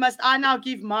must I now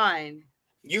give mine?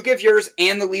 You give yours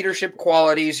and the leadership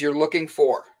qualities you're looking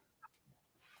for.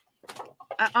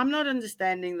 I'm not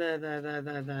understanding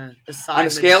the sign. On a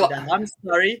scale, I'm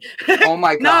sorry. Oh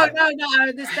my God. No, I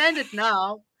understand it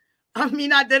now. I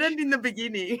mean, I didn't in the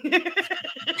beginning.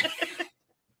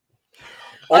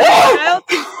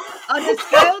 On a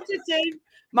scale to 10,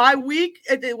 my week,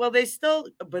 there's still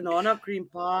banana cream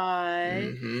pie.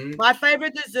 Mm-hmm. My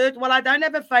favorite dessert, I don't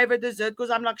have a favorite dessert because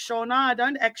I'm like Shauna. I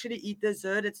don't actually eat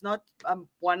dessert. It's not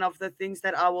one of the things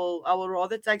that I will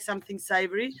rather take something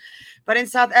savory. But in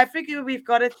South Africa, we've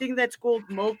got a thing that's called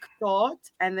milk tart,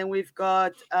 and then we've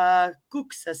got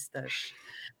Cook Sisters.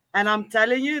 And I'm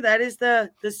telling you, that is the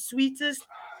sweetest,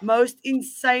 most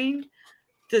insane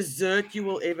dessert you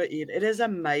will ever eat. It is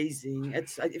amazing.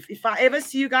 It's if I ever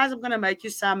see you guys, I'm gonna make you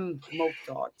some milk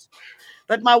tarts.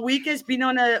 But my week has been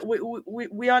on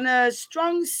we're on a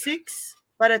strong 6,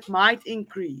 but it might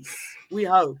increase. We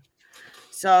hope.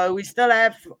 So we still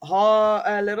have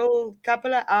a little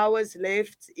couple of hours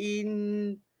left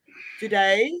in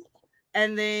today,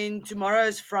 and then tomorrow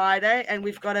is Friday, and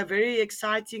we've got a very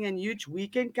exciting and huge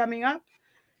weekend coming up.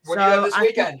 What do you have this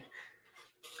weekend?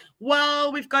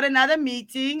 Well, we've got another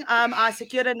meeting. I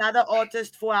secured another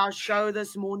artist for our show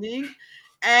this morning,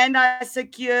 and I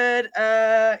secured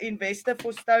an investor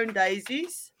for Stone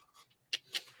Daisies.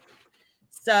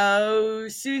 So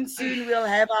soon we'll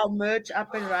have our merch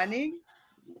up and running,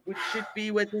 which should be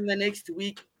within the next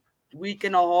week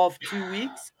and a half, 2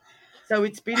 weeks. So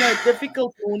it's been a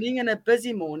difficult morning and a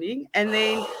busy morning. And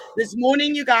then this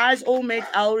morning, you guys all met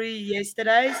Ellery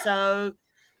yesterday. So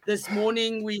this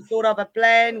morning, we thought of a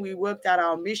plan. We worked out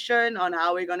our mission on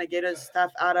how we're going to get her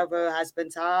stuff out of her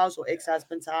husband's house or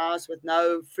ex-husband's house with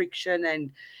no friction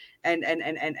and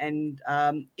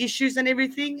issues and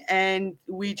everything. And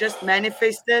we just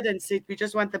manifested and said we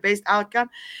just want the best outcome.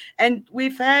 And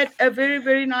we've had a very,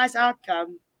 very nice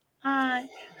outcome. Hi.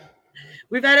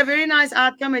 We've had a very nice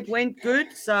outcome. It went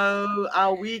good. So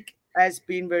our week has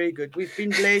been very good. We've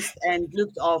been blessed and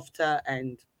looked after.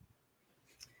 And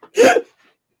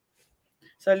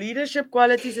so leadership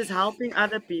qualities is helping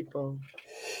other people.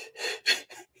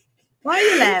 Why are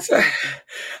you laughing?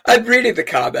 I'm reading the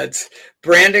comments.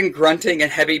 Brandon grunting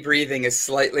and heavy breathing is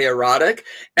slightly erotic.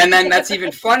 And then that's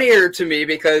even funnier to me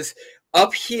because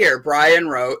up here, Brian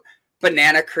wrote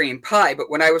banana cream pie.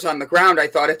 But when I was on the ground, I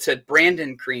thought it said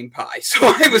Brandon cream pie. So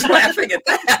I was laughing at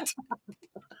that.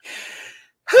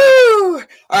 All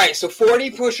right, so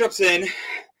 40 push-ups in.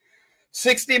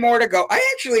 60 more to go. I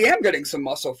actually am getting some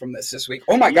muscle from this week.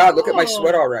 Oh my God, look at my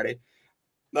sweat already.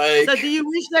 Like, so do you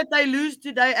wish that they lose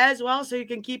today as well so you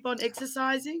can keep on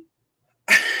exercising?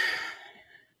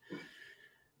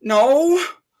 No.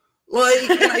 Like,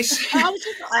 and I was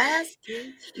just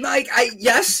asking. Like,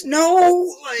 yes,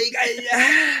 no.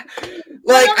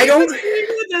 Like, I don't.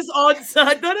 This answer.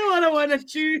 I don't know what I want to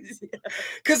choose.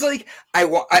 Because, like, I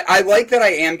like that I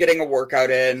am getting a workout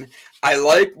in. I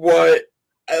like what.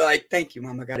 I like. Thank you,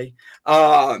 Mama Gotti.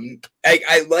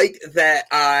 I like that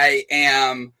I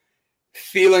am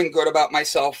feeling good about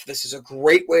myself. This is a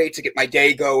great way to get my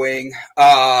day going.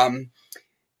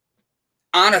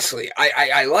 Honestly,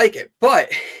 I like it, but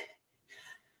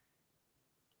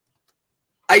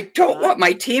I don't want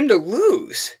my team to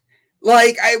lose.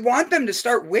 Like, I want them to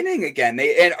start winning again.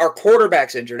 And our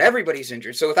quarterback's injured. Everybody's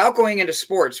injured. So without going into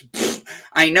sports,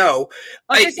 I know.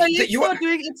 Okay, so you are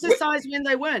doing exercise when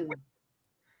they win.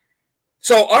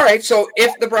 So, all right. So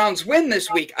if the Browns win this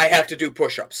week, I have to do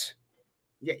push-ups.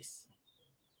 Yes.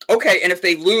 Okay. And if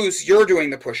they lose, you're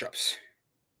doing the push-ups.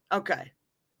 Okay.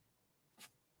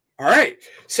 All right.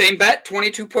 Same bet.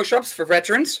 22 push-ups for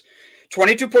veterans.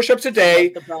 22 push-ups a day.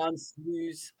 The Browns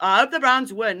lose. I hope the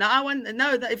Browns win. Now I want to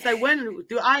know that if they win,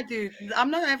 I'm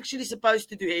not actually supposed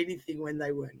to do anything when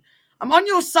they win. I'm on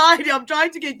your side. I'm trying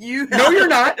to get you. No, you're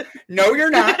not. No, you're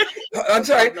not. I'm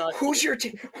sorry. Who's your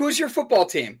Who's your football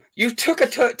team? You took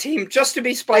a team just to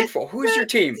be spiteful. Who's your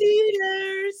team?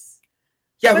 Steelers.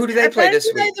 Yeah, who do they play this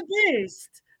week? They're the best.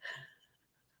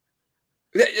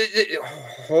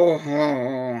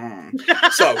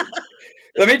 So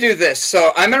let me do this.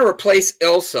 So I'm going to replace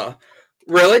Ilsa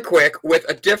really quick with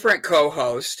a different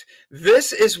co-host.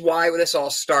 This is why this all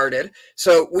started.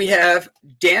 So we have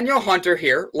Daniel Hunter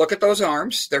here. Look at those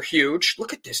arms. They're huge.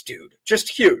 Look at this dude. Just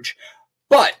huge.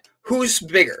 But who's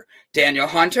bigger, Daniel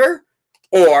Hunter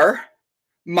or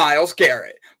Myles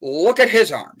Garrett? Look at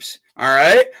his arms. All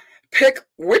right. Pick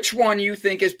which one you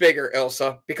think is bigger,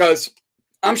 Ilsa, because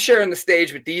I'm sharing the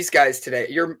stage with these guys today.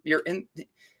 You're in.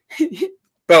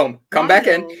 Boom. Come back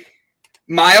in.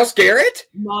 Myles Garrett?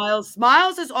 Myles'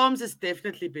 arms is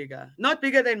definitely bigger. Not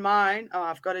bigger than mine. Oh,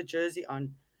 I've got a jersey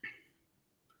on.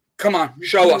 Come on.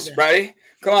 Show us. Ready?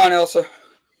 Come on, Ilsa.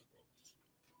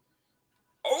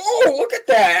 Oh, look at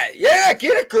that. Yeah,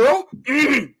 get it, girl.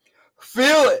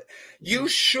 Feel it. You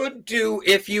should do,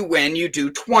 if you win, you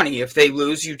do 20. If they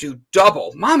lose, you do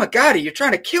double. Mama Gotti, you're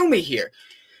trying to kill me here.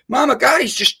 Mama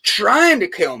Gotti's just trying to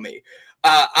kill me.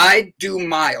 I do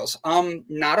Myles.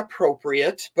 Not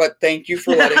appropriate, but thank you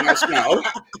for letting us know.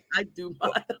 I do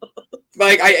Myles.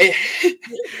 Like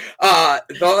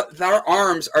their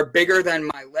arms are bigger than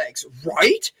my legs,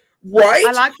 right? Right?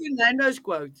 I like Fernando's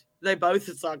quote. They both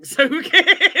suck, so who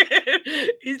cares?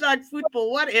 He's like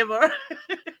football, whatever.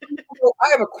 Well, I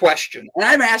have a question, and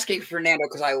I'm asking Fernando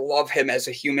because I love him as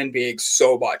a human being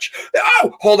so much.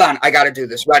 Oh, hold on. I got to do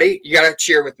this. Ready? You got to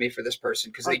cheer with me for this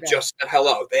person because they just said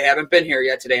hello. They haven't been here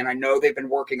yet today, and I know they've been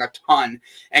working a ton,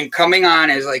 and coming on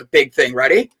is like a big thing.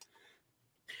 Ready?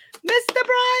 Mr.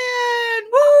 Brian!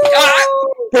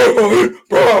 Woo!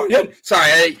 Brian!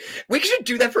 Sorry, we should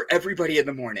do that for everybody in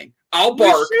the morning. I'll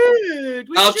bark. We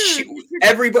should.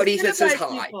 Everybody that says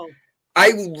hi. People.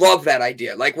 I love that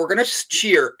idea. Like, we're going to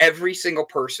cheer every single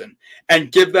person and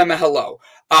give them a hello.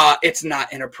 It's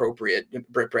not inappropriate,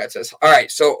 Brett says. All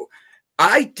right, so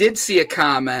I did see a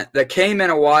comment that came in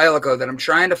a while ago that I'm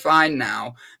trying to find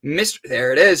now.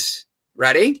 There it is.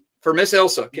 Ready? For Miss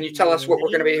Ilsa, can you tell us what we're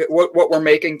going to be, what we're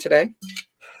making today?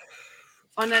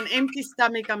 On an empty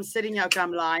stomach, I'm sitting here. Okay,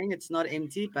 I'm lying. It's not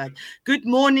empty, but good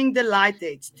morning,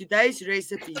 delighted. Today's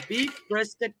recipe, beef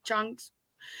brisket chunks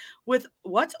with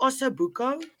what's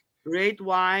ossobuco, red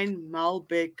wine,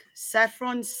 Malbec,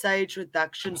 saffron sage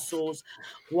reduction sauce,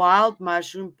 wild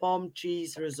mushroom palm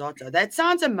cheese risotto. That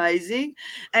sounds amazing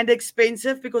and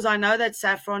expensive because I know that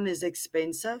saffron is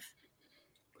expensive.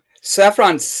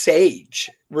 Saffron sage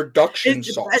reduction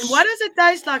sauce. And what does it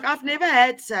taste like? I've never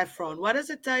had saffron. What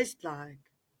does it taste like?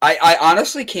 I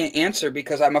honestly can't answer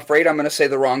because I'm afraid I'm going to say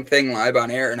the wrong thing live on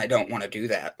air, and I don't want to do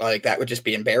that. Like, that would just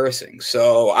be embarrassing.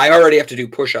 So I already have to do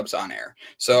push-ups on air.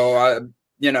 So, I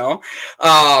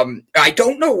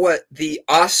don't know what the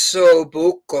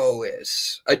ossobuco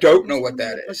is. I don't know what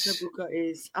that is. Ossobuco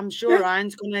is. I'm sure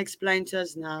Ryan's going to explain to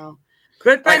us now.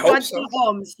 Brit, what's your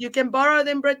arms? You can borrow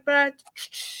them, Brit.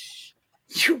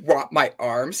 You want my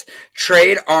arms?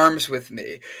 Trade arms with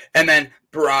me. And then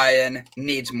Brian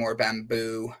needs more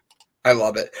bamboo. I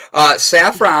love it.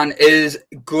 Saffron is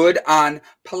good on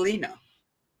Paella.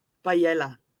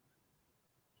 Paella.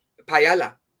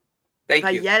 Thank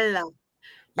you. Paella.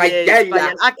 Yes,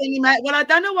 paella. I can imagine. Well, I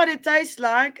don't know what it tastes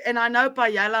like, and I know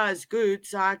paella is good,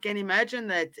 so I can imagine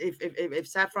that if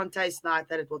saffron tastes nice,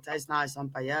 that it will taste nice on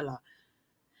paella.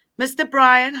 Mr.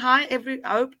 Brian, hi.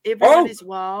 Hope everyone is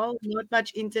well. Not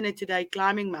much internet today.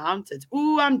 Climbing mountains.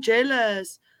 Ooh, I'm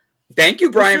jealous. Thank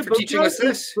you, Brian, for teaching us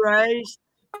this. Braised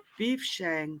beef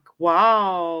shank.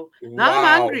 Wow. Now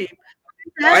I'm hungry.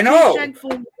 I know. Beef shank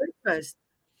for breakfast.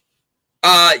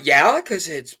 Yeah, because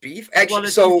it's beef. Actually,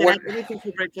 you can have anything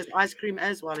for breakfast, ice cream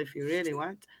as well if you really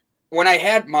want. When I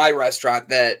had my restaurant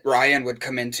that Ryan would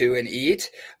come into and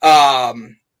eat,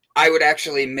 I would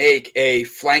actually make a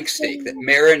flank steak that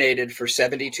marinated for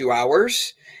 72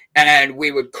 hours, and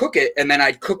we would cook it, and then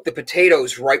I'd cook the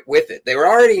potatoes right with it. They were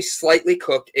already slightly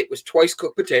cooked. It was twice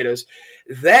cooked potatoes.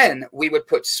 Then we would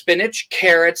put spinach,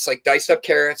 carrots, like diced up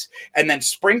carrots, and then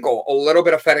sprinkle a little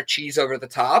bit of feta cheese over the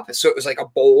top. So it was like a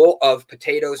bowl of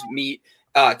potatoes, meat,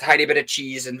 tiny bit of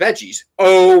cheese, and veggies.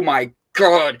 Oh my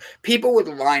God, people would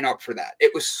line up for that.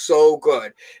 It was so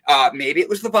good. Maybe it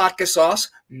was the vodka sauce.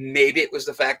 Maybe it was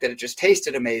the fact that it just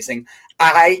tasted amazing.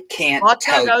 I can't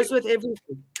tell you. Vodka goes with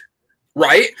everything.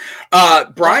 Right?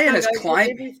 Brian is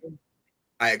climbing.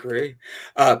 I agree.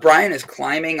 Brian is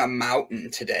climbing a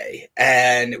mountain today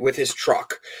and with his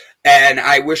truck. And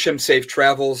I wish him safe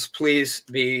travels. Please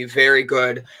be very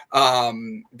good.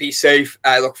 Be safe.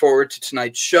 I look forward to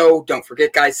tonight's show. Don't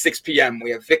forget, guys, 6 p.m. We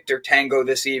have Victor Tango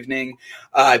this evening.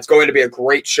 It's going to be a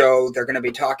great show. They're going to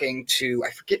be talking to,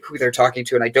 I forget who they're talking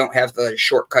to, and I don't have the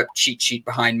shortcut cheat sheet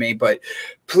behind me, but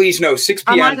please know 6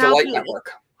 p.m. Delight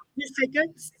Network. 2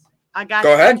 seconds. I got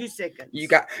Go ahead. 2 seconds. You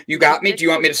got me. Do you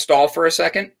want me to stall for a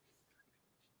second?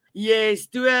 Yes,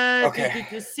 do a okay.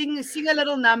 Sing a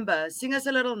little number. Sing us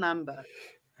a little number.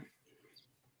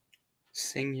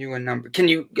 Sing you a number. Can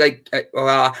you sing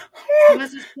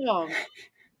us a song?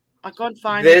 I can't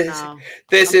find it now.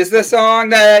 This is the song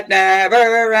that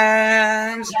never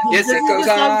ends. Yes, it goes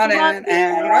on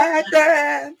and right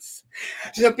dance.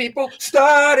 Some people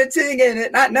started singing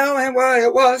it, not knowing what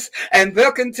it was, and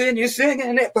they'll continue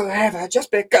singing it forever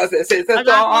just because this is the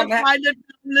song. I'll find it.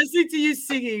 Listen to you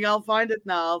singing. I'll find it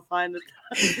now. I'll find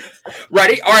it.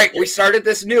 Ready? All right. We started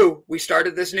this new.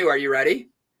 Are you ready?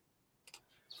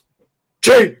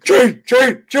 Chain.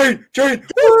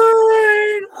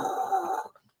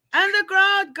 And the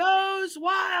crowd goes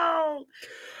wild.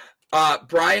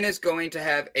 Brian is going to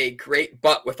have a great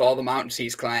butt with all the mountains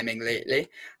he's climbing lately.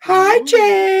 Hi,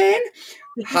 Jane.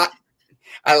 Hi.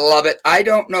 I love it. I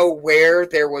don't know where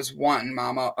there was one,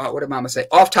 Mama. What did Mama say?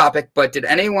 Off topic, but did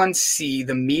anyone see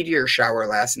the meteor shower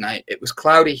last night? It was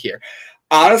cloudy here.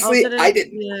 Honestly, I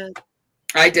didn't. Yeah.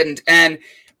 I didn't. And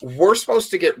we're supposed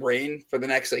to get rain for the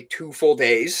next 2 full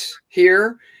days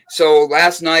here. So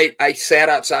last night I sat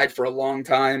outside for a long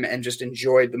time and just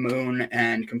enjoyed the moon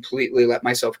and completely let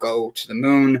myself go to the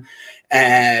moon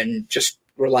and just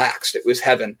relaxed. It was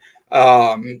heaven.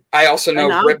 I also know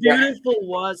how beautiful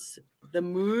was the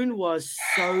moon. Was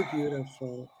so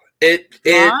beautiful. It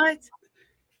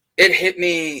hit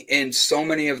me in so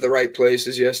many of the right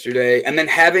places yesterday. And then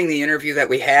having the interview that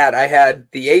we had, I had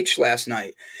the H last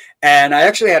night, and I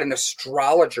actually had an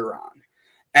astrologer on.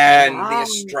 And wow.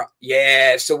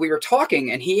 So we were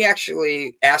talking, and he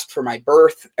actually asked for my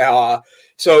birth.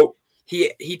 So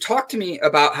he talked to me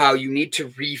about how you need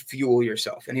to refuel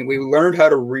yourself, and we learned how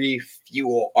to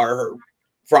refuel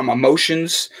from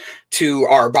emotions to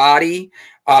our body,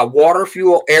 water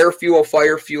fuel, air fuel,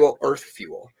 fire fuel, earth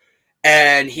fuel.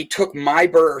 And he took my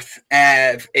birth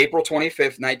of April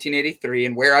 25th, 1983,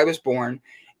 and where I was born,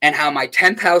 and how my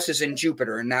 10th house is in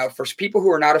Jupiter. And now for people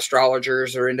who are not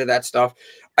astrologers or into that stuff,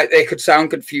 it could sound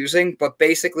confusing, but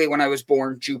basically when I was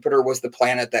born, Jupiter was the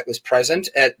planet that was present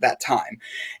at that time.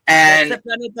 And that's the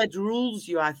planet that rules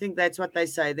you. I think that's what they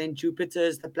say. Then Jupiter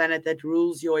is the planet that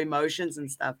rules your emotions and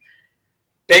stuff.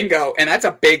 Bingo. And that's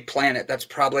a big planet. That's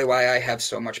probably why I have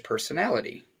so much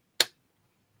personality.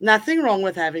 Nothing wrong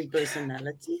with having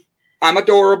personality. I'm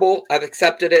adorable. I've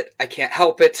accepted it. I can't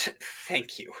help it.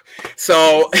 Thank you.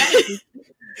 So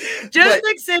Just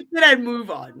accept it and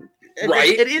move on.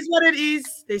 Right? It is what it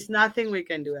is. There's nothing we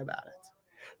can do about it.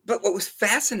 But what was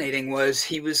fascinating was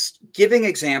he was giving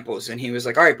examples, and he was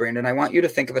like, all right, Brandon, I want you to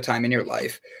think of a time in your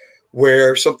life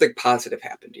where something positive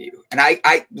happened to you. And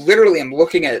I literally am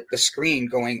looking at the screen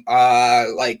going,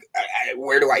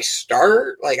 where do I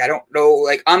start? Like, I don't know,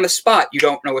 like on the spot, you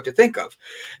don't know what to think of.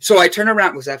 So I turn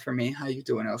around. Was that for me? How you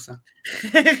doing, Elsa?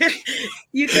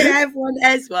 You can have one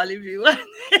as well if you want.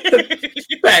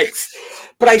 Thanks.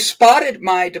 But I spotted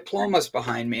my diplomas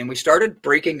behind me, and we started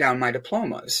breaking down my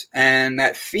diplomas and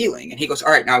that feeling. And he goes,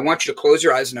 all right, now I want you to close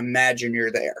your eyes and imagine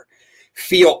you're there.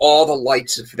 Feel all the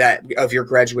lights of your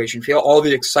graduation. Feel all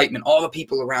the excitement, all the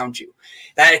people around you.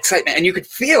 That excitement. And you could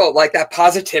feel like that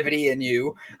positivity in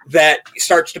you that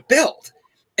starts to build.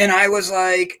 And I was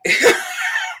like,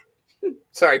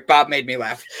 sorry, Bob made me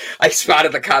laugh. I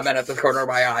spotted the comment at the corner of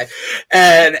my eye.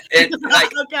 And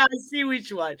like, okay, I see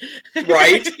which one.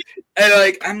 Right?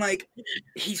 And I'm like,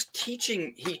 he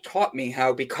taught me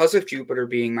how, because of Jupiter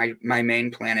being my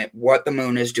main planet, what the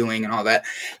moon is doing and all that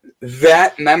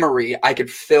memory I could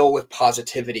fill with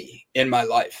positivity in my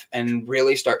life and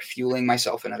really start fueling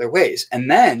myself in other ways.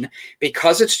 And then,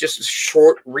 because it's just a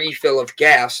short refill of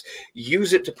gas,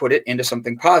 use it to put it into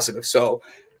something positive. So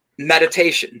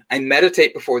meditation. I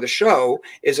meditate before the show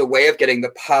is a way of getting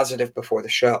the positive before the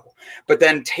show. But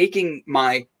then taking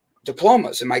my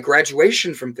diplomas and my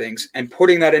graduation from things and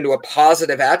putting that into a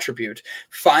positive attribute,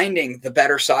 finding the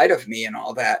better side of me and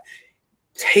all that,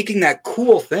 taking that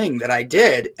cool thing that I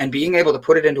did and being able to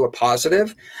put it into a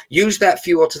positive, use that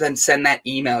fuel to then send that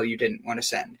email you didn't want to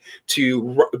send,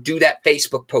 to do that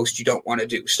Facebook post you don't want to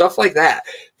do, stuff like that.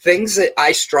 Things that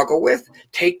I struggle with,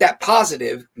 take that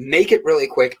positive, make it really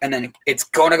quick, and then it's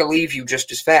going to leave you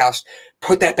just as fast.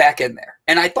 Put that back in there.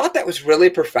 And I thought that was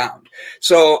really profound.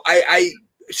 So I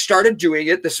started doing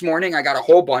it this morning. I got a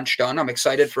whole bunch done. I'm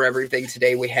excited for everything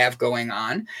today we have going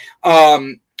on.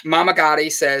 Mama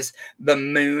Gotti says the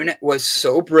moon was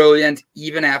so brilliant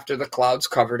even after the clouds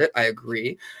covered it. I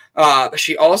agree.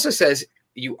 She also says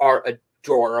you are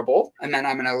adorable. And then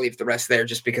I'm going to leave the rest there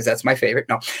just because that's my favorite.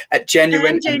 No,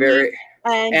 genuine and very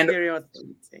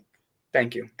authentic.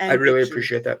 Thank you. And I really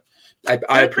appreciate that.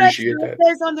 I appreciate that.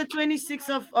 It's on the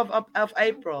 26th of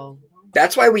April.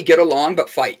 That's why we get along but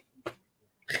fight.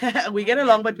 We get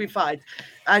along, but we fight.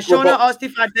 Shauna asked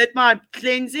if I did my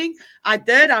cleansing. I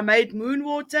did. I made moon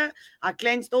water. I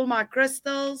cleansed all my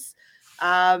crystals.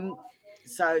 So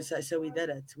we did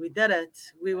it. We did it.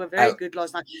 We were very good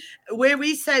last night. Where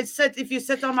we said sit, if you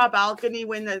sit on my balcony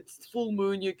when it's full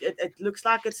moon, it looks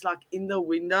like it's like in the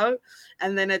window,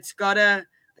 and then it's got a.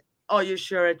 Oh, you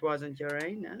sure it wasn't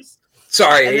Uranus?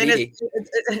 Sorry, and then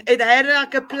it had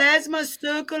like a plasma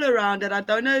circle around it. I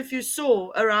don't know if you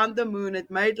saw around the moon.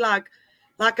 It made like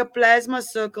a plasma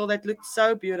circle that looked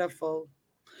so beautiful.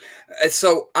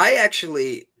 So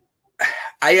whenever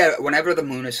the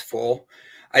moon is full,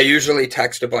 I usually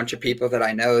text a bunch of people that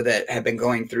I know that have been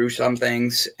going through some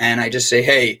things, and I just say,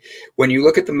 hey, when you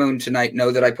look at the moon tonight,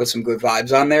 know that I put some good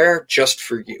vibes on there just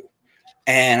for you.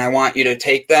 And I want you to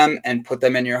take them and put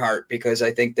them in your heart, because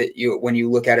I think that when you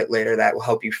look at it later, that will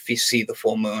help you see the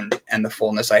full moon and the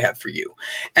fullness I have for you.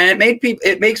 And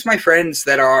it makes my friends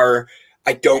that I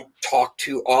don't talk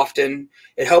to often,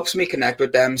 it helps me connect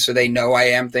with them so they know I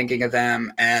am thinking of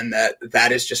them, and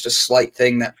that is just a slight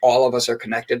thing that all of us are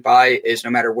connected by, is no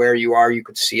matter where you are, you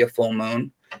could see a full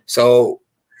moon. So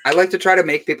I like to try to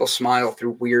make people smile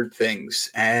through weird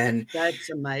things. And that's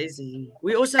amazing.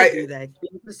 We also do that. We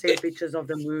also send pictures of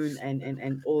the moon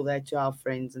and all that to our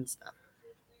friends and stuff.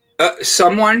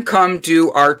 Someone come do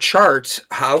our charts.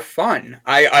 How fun.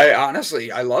 I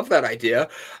honestly, I love that idea.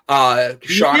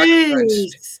 Shauna,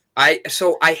 yes. I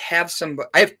have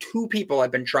two people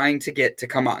I've been trying to get to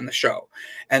come on the show,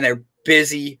 and they're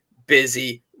busy.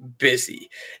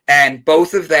 And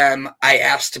both of them I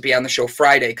asked to be on the show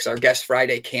Friday because our guest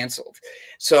Friday canceled.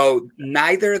 So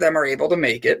neither of them are able to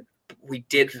make it. We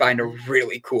did find a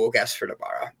really cool guest for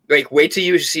tomorrow. Like, wait till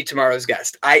you see tomorrow's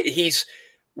guest. He's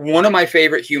one of my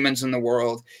favorite humans in the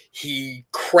world. He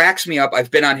cracks me up.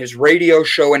 I've been on his radio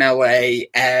show in LA,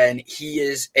 and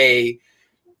he's a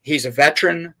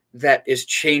veteran that is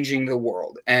changing the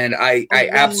world. And I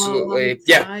absolutely,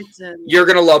 you're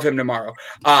going to love him tomorrow.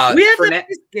 We have the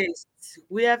best guests.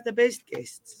 We have the best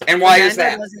guests. And why is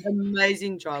that? Fernando does an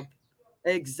amazing job.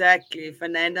 Exactly.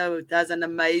 Fernando does an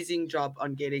amazing job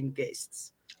on getting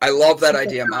guests. I love that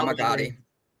idea, Mama Gotti.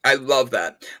 I love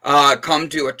that. Come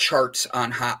do a charts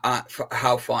on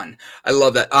how fun. I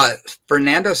love that.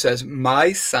 Fernando says,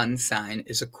 my sun sign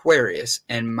is Aquarius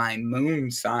and my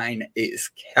moon sign is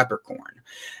Capricorn.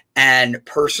 And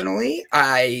personally,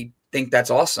 I think that's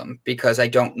awesome because I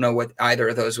don't know what either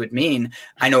of those would mean.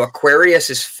 I know Aquarius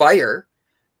is fire.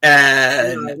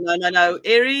 And No.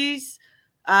 Aries,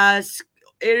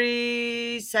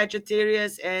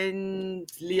 Sagittarius, and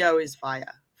Leo is fire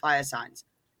signs.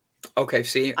 Okay,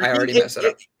 see, I already messed it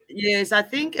up. Yes, I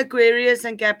think Aquarius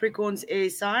and Capricorn's air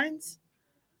signs.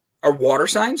 Are water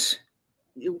signs?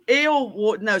 Air or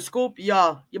water? No, Scorpio.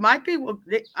 Yeah, you might be.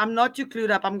 I'm not too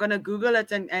clued up. I'm gonna Google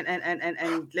it and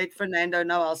let Fernando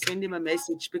know. I'll send him a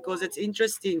message because it's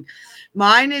interesting.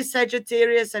 Mine is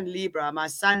Sagittarius and Libra. My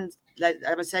son,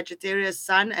 I'm a Sagittarius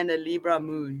sun and a Libra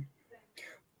moon.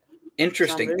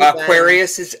 Interesting.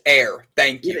 Aquarius is air.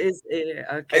 Thank you. It is air.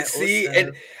 Okay. See,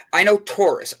 I know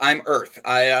Taurus. I'm earth.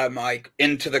 I am like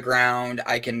into the ground.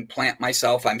 I can plant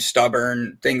myself. I'm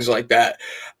stubborn. Things like that.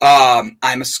 I'm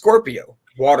a Scorpio.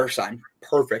 Water sign.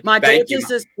 Perfect. My daughter's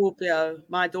a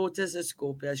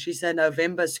Scorpio. She's a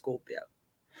November Scorpio.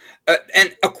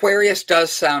 And Aquarius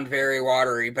does sound very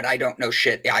watery, but I don't know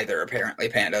shit either, apparently,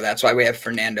 Panda. That's why we have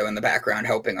Fernando in the background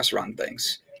helping us run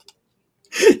things.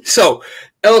 So,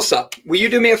 Ilsa, will you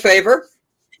do me a favor?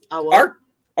 I will.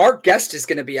 Our guest is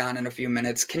going to be on in a few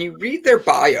minutes. Can you read their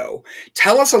bio?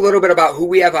 Tell us a little bit about who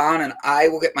we have on, and I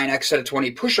will get my next set of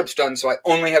 20 push-ups done, so I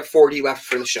only have 40 left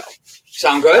for the show.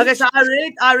 Sound good? Okay, so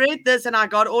I read this, and I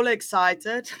got all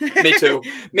excited. Me too.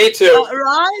 Me too.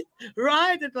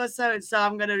 Right. It was so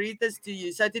I'm going to read this to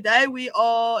you. So today we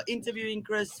are interviewing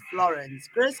Chris Florence.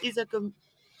 Chris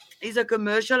is a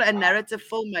commercial and narrative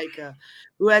filmmaker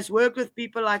who has worked with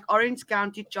people like Orange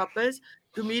County Choppers,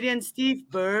 comedian Steve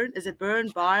Byrne,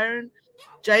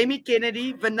 Jamie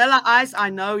Kennedy, Vanilla Ice, I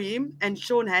know him, and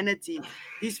Sean Hannity.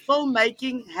 His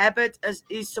filmmaking habit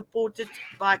is supported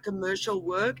by commercial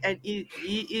work, and he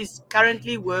is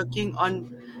currently working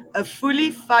on a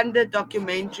fully funded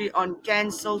documentary on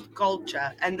cancelled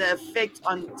culture and the effect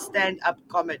on stand-up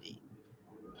comedy.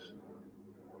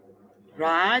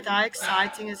 Right? How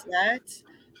exciting is that?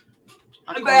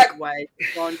 I can't wait.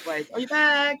 Are you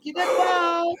back? You did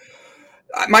well.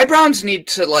 My Browns need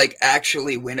to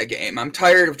actually win a game. I'm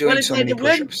tired of doing so many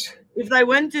push-ups. If they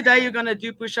win today, you're going to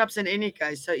do push-ups in any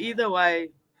case. So either way.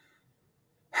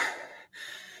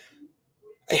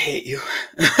 I hate you.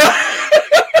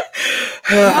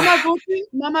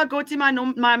 Mama Goti,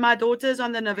 my daughter's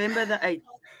on the November the 8th.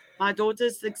 My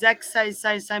daughter's the exact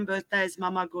same birthday as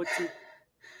Mama Goti.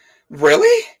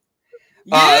 Really?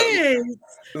 Yes.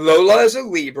 Lola is a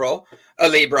Libra.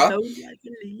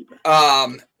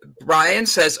 Brian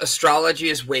says astrology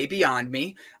is way beyond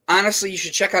me. Honestly, you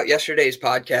should check out yesterday's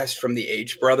podcast from the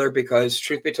Age Brother because,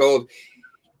 truth be told,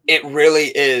 it really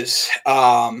is.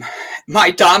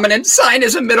 My dominant sign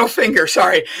is a middle finger.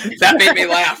 Sorry, that made me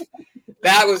laugh.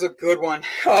 That was a good one.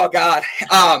 Oh God.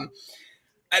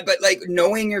 But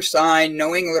knowing your sign,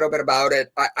 knowing a little bit about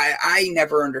it, I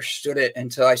never understood it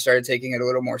until I started taking it a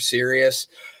little more serious.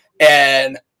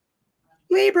 And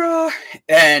Libra.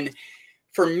 And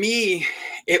for me,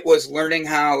 it was learning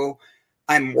how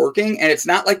I'm working. And it's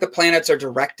not like the planets are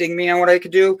directing me on what I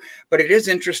could do, but it is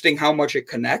interesting how much it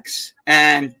connects.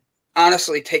 And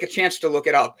honestly, take a chance to look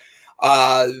it up.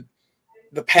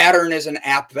 The Pattern is an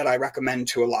app that I recommend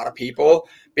to a lot of people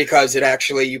because it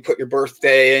actually, you put your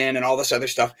birthday in and all this other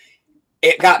stuff.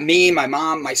 It got me, my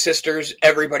mom, my sisters,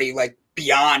 everybody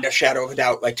beyond a shadow of a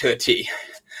doubt, to a T.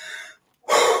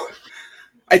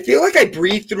 I feel like I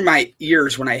breathe through my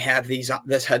ears when I have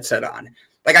this headset on.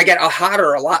 I get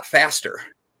hotter a lot faster.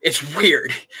 It's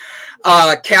weird.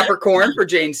 Capricorn for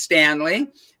Jane Stanley.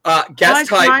 Guest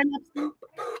type.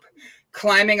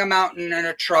 Climbing a mountain in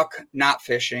a truck, not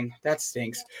fishing. That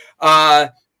stinks. I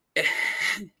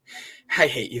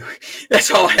hate you.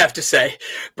 That's all I have to say.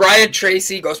 Brian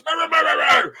Tracy goes,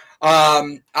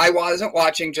 I wasn't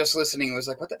watching, just listening. I was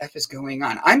like, what the F is going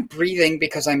on? I'm breathing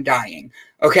because I'm dying.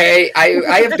 Okay.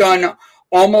 I have done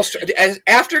almost,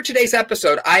 after today's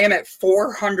episode, I am at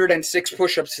 406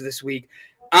 push-ups this week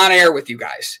on air with you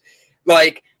guys.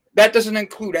 That doesn't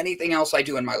include anything else I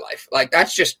do in my life.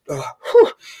 That's just,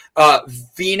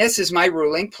 Venus is my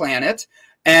ruling planet.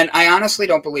 And I honestly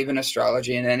don't believe in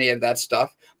astrology and any of that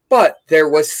stuff. But there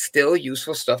was still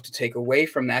useful stuff to take away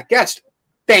from that guest.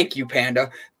 Thank you, Panda.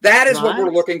 That is what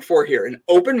we're looking for here. An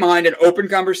open mind, an open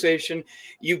conversation.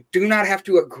 You do not have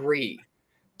to agree,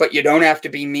 but you don't have to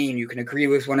be mean. You can agree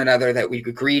with one another that we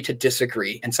agree to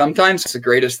disagree. And sometimes it's the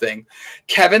greatest thing.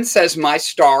 Kevin says, my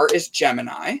star is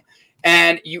Gemini.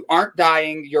 And you aren't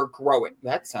dying, you're growing.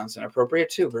 That sounds inappropriate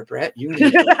too, Brett. You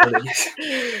need to Get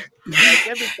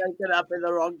me taken up in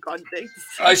the wrong context.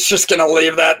 I was just going to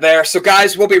leave that there. So,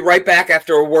 guys, we'll be right back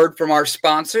after a word from our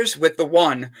sponsors with the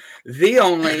one, the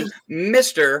only,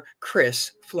 Mr.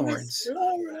 Chris Florence.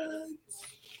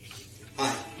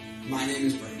 Hi, my name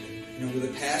is Brandon, and over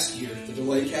the past year, the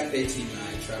Delight Cafe team and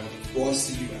I traveled across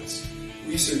the U.S.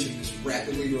 researching this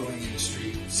rapidly growing industry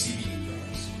of CBD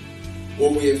products.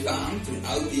 What we have found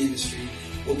throughout the industry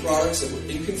were products that were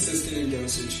inconsistent in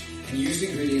dosage and used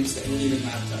ingredients that weren't even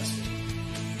lab tested.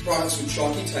 Products with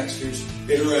chalky textures,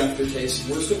 bitter aftertaste,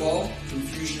 and worst of all,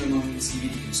 confusion among the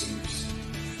CBD consumers.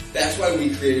 That's why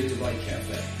we created Delight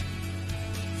Cafe.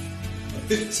 A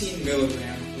 15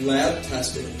 milligram,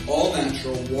 lab-tested,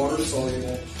 all-natural,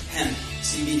 water-soluble hemp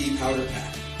CBD powder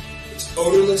pack. It's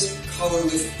odorless,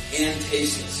 colorless, and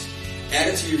tasteless.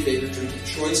 Add it to your favorite drink of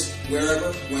choice,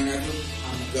 wherever, whenever,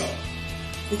 on the go.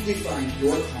 Quickly find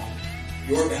your calm,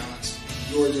 your balance, and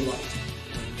your delight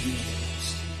when you need it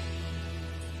most.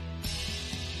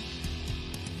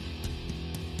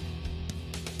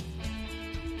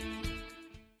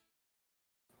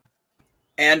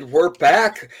 And we're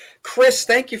back. Chris,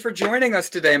 thank you for joining us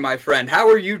today, my friend. How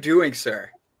are you doing, sir?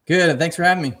 Good, and thanks for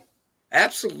having me.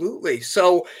 Absolutely.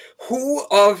 So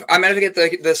I'm going to get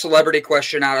the celebrity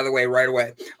question out of the way right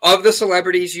away. Of the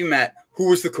celebrities you met, who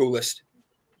was the coolest?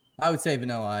 I would say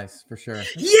Vanilla Ice, for sure.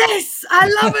 Yes, I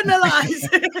love Vanilla Ice.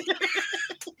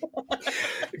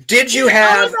 Did you I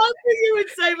have... was hoping you would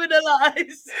say Vanilla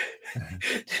Ice.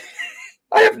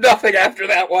 I have nothing after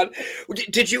that one.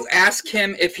 Did you ask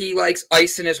him if he likes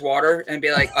ice in his water and be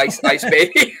like, ice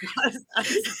baby?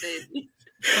 Ice baby.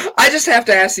 I just have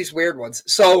to ask these weird ones.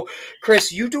 So,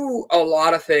 Chris, you do a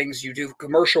lot of things. You do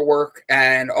commercial work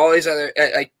and all these other,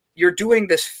 you're doing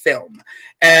this film.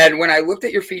 And when I looked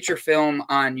at your feature film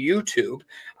on YouTube,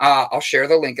 I'll share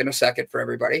the link in a second for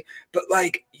everybody. But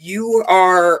like, you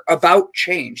are about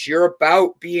change. You're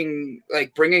about being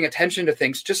like bringing attention to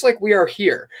things just like we are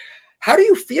here. How do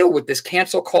you feel with this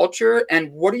cancel culture,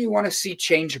 and what do you want to see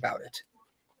change about it?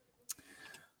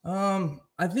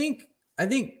 I think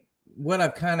what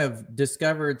I've kind of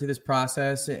discovered through this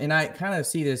process, and I kind of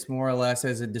see this more or less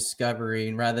as a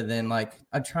discovery rather than like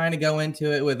I'm trying to go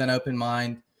into it with an open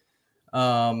mind.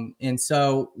 And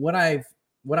so what I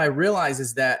realize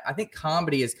is that I think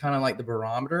comedy is kind of like the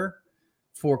barometer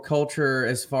for culture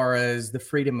as far as the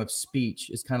freedom of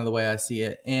speech is kind of the way I see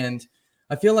it. And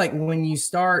I feel like when you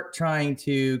start trying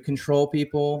to control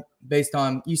people based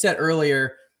on, you said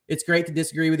earlier, it's great to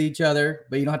disagree with each other,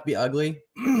 but you don't have to be ugly.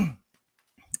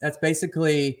 That's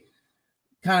basically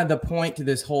kind of the point to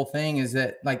this whole thing, is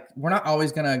that like, we're not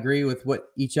always going to agree with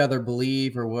what each other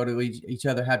believe or what each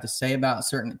other have to say about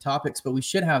certain topics, but we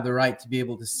should have the right to be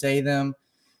able to say them,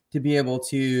 to be able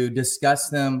to discuss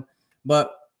them.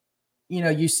 But,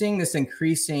 you're seeing this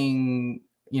increasing,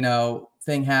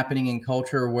 thing happening in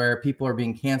culture where people are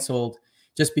being canceled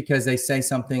just because they say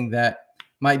something that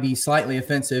might be slightly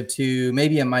offensive to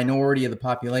maybe a minority of the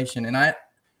population. And I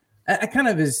kind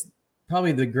of is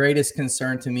probably the greatest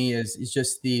concern to me is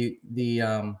just the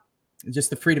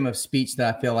freedom of speech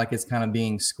that I feel like is kind of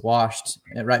being squashed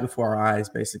right before our eyes,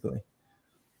 basically.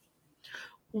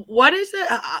 What is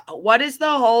the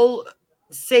whole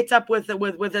setup with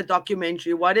the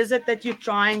documentary? What is it that you're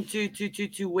trying to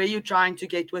where you're trying to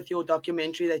get with your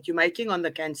documentary that you're making on the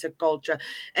cancer culture,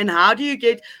 and how do you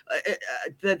get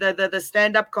the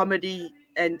stand-up comedy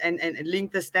and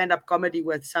link the stand-up comedy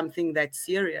with something that's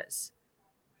serious?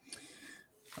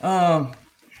 Yeah,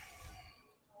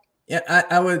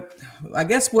 I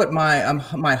guess what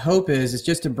my hope is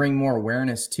just to bring more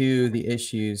awareness to the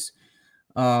issues.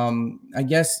 I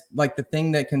guess like the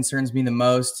thing that concerns me the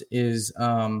most is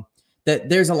that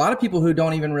there's a lot of people who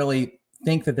don't even really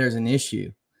think that there's an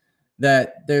issue,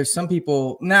 that there's some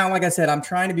people now, like I said, I'm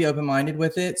trying to be open-minded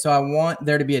with it. So I want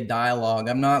there to be a dialogue.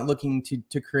 I'm not looking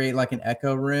to create like an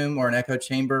echo room or an echo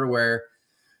chamber where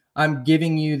I'm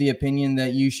giving you the opinion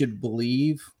that you should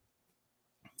believe.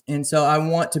 And so I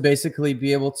want to basically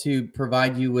be able to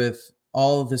provide you with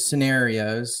all of the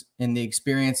scenarios and the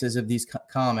experiences of these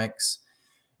comics,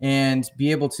 and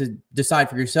be able to decide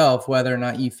for yourself whether or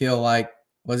not you feel like,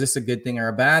 was this a good thing or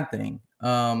a bad thing?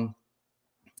 And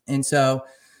so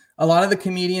a lot of the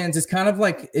comedians, it's kind of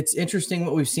like, it's interesting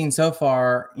what we've seen so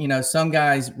far. Some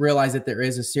guys realize that there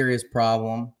is a serious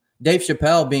problem. Dave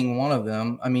Chappelle being one of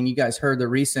them. I mean, you guys heard the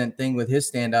recent thing with his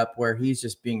stand-up where he's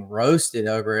just being roasted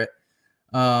over it.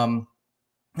 And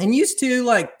used to,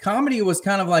 like, comedy was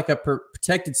kind of like a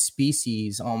protected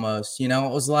species almost, it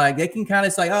was like, they can kind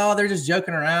of say, oh, they're just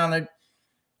joking around.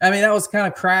 I mean, that was kind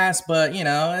of crass, but what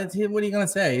are you going to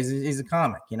say? He's a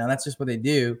comic, that's just what they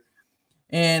do.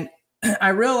 And I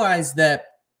realized that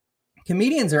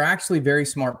comedians are actually very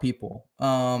smart people.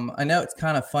 I know it's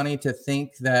kind of funny to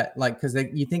think that, like, because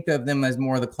you think of them as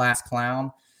more of the class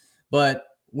clown, but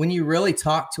when you really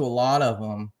talk to a lot of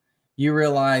them, you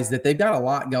realize that they've got a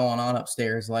lot going on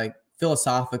upstairs, like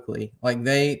philosophically. Like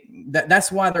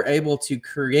that's why they're able to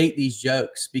create these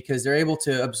jokes, because they're able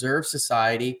to observe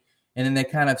society, and then they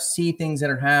kind of see things that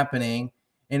are happening,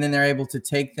 and then they're able to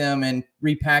take them and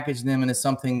repackage them into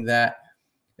something that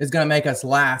is going to make us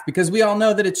laugh, because we all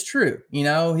know that it's true.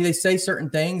 They say certain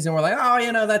things and we're like,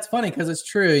 oh, that's funny because it's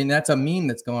true. And that's a meme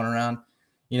that's going around,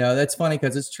 that's funny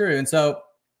because it's true. And so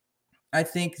I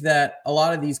think that a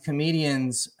lot of these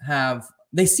comedians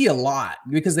they see a lot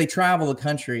because they travel the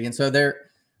country. And so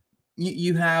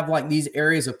you have like these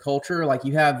areas of culture, like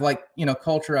you have like,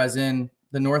 culture as in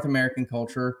the North American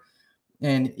culture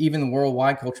and even the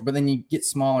worldwide culture, but then you get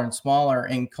smaller and smaller,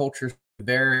 and cultures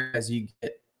vary as you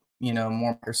get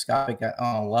more microscopic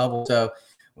on a level. So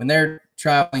when they're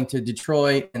traveling to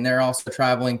Detroit and they're also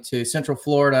traveling to Central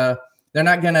Florida, they're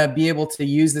not going to be able to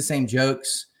use the same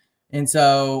jokes. And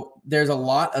so there's a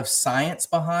lot of science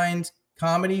behind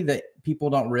comedy that people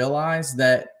don't realize,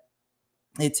 that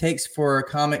it takes for a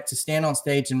comic to stand on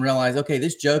stage and realize, okay,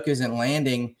 this joke isn't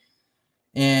landing.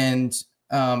 And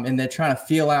they're trying to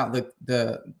feel out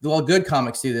the good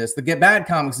comics do this. The bad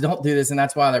comics don't do this, and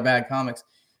that's why they're bad comics.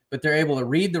 But they're able to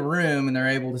read the room, and they're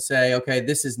able to say, okay,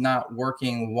 this is not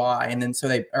working. Why? And then so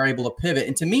they are able to pivot.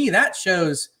 And to me, that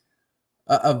shows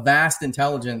a vast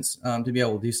intelligence to be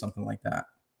able to do something like that.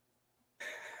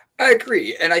 I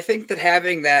agree. And I think that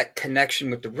having that connection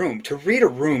with the room, to read a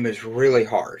room is really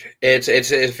hard. It's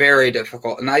very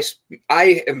difficult. And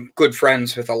I am good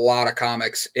friends with a lot of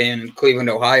comics in Cleveland,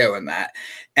 Ohio,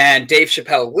 and Dave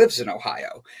Chappelle lives in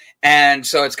Ohio. And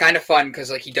so it's kind of fun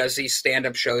because like he does these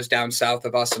stand-up shows down south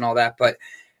of us and all that. But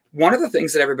one of the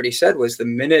things that everybody said was the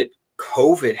minute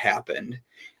COVID happened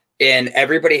and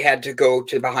everybody had to go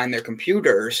to behind their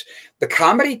computers, the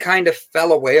comedy kind of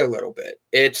fell away a little bit.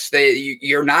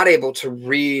 You're not able to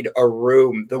read a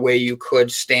room the way you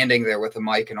could standing there with a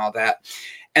mic and all that.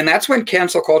 And that's when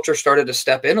cancel culture started to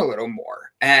step in a little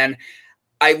more. And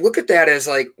I look at that as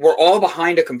like, we're all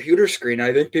behind a computer screen.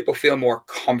 I think people feel more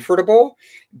comfortable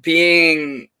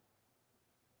being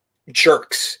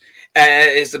jerks,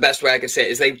 is the best way I could say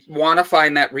it, is they want to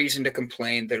find that reason to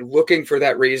complain. They're looking for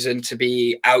that reason to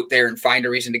be out there and find a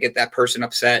reason to get that person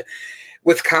upset.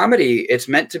 With comedy, it's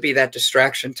meant to be that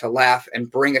distraction to laugh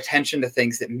and bring attention to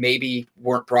things that maybe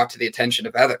weren't brought to the attention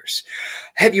of others.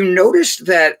 Have you noticed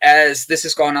that as this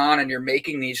has gone on and you're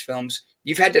making these films,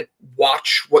 you've had to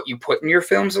watch what you put in your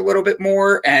films a little bit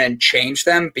more and change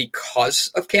them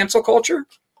because of cancel culture?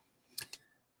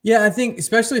 Yeah, I think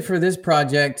especially for this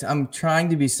project, I'm trying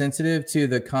to be sensitive to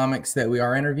the comics that we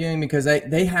are interviewing, because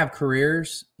they have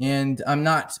careers, and I'm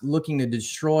not looking to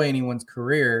destroy anyone's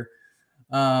career.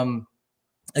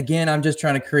 Again, I'm just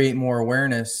trying to create more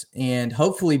awareness and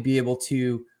hopefully be able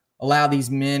to allow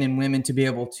these men and women to be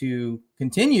able to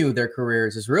continue their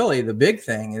careers is really the big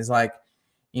thing. Is like,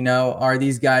 are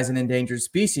these guys an endangered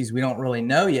species? We don't really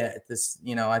know yet.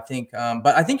 I think,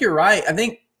 but I think you're right. I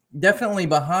think definitely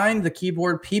behind the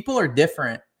keyboard, people are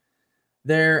different.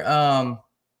 They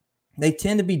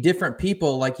tend to be different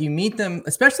people. Like you meet them,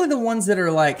 especially the ones that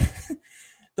are like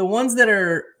the ones that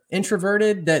are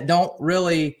introverted, that don't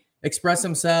really express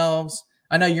themselves.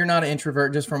 I know you're not an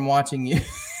introvert just from watching you,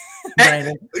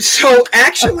 Brandon. So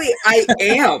actually I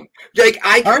am. Like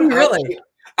Are you really?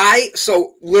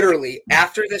 So literally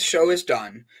after this show is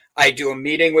done, I do a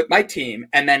meeting with my team,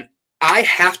 and then I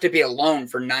have to be alone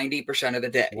for 90% of the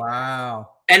day. Wow.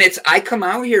 And I come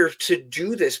out here to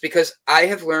do this because I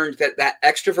have learned that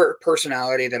extrovert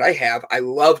personality that I have, I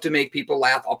love to make people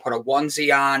laugh. I'll put a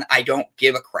onesie on. I don't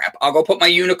give a crap. I'll go put my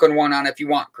unicorn one on if you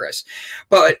want, Chris.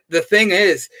 But the thing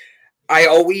is, I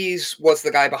always was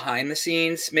the guy behind the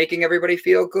scenes making everybody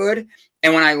feel good.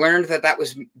 And when I learned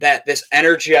that this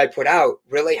energy I put out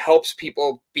really helps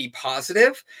people be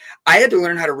positive, I had to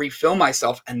learn how to refill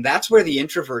myself. And that's where the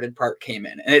introverted part came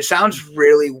in. And it sounds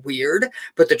really weird,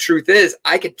 but the truth is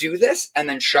I could do this and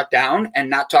then shut down and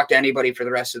not talk to anybody for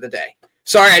the rest of the day.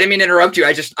 Sorry, I didn't mean to interrupt you.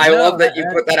 I love that you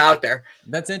put that out there.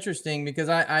 That's interesting, because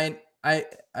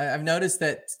I've noticed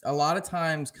that a lot of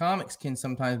times comics can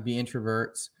sometimes be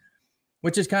introverts,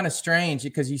 which is kind of strange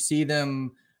because you see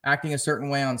them acting a certain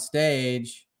way on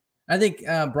stage. I think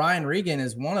Brian Regan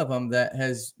is one of them that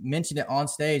has mentioned it on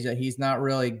stage that he's not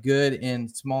really good in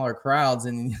smaller crowds.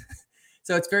 And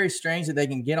so it's very strange that they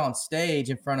can get on stage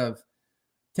in front of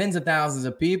tens of thousands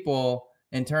of people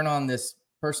and turn on this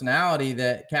personality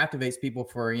that captivates people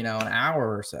for, an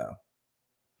hour or so.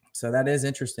 So that is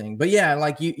interesting. But yeah,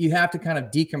 like you have to kind of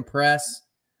decompress.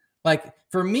 Like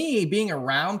for me, being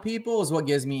around people is what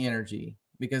gives me energy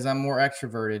because I'm more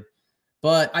extroverted.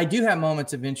 But I do have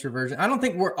moments of introversion. I don't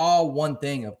think we're all one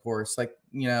thing, of course. Like,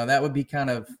 that would be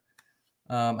kind of,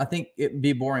 I think it'd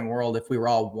be a boring world if we were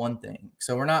all one thing.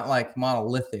 So we're not like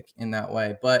monolithic in that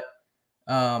way. But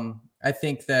I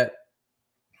think that,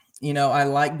 I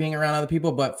like being around other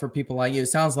people. But for people like you, it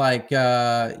sounds like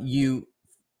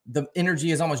the energy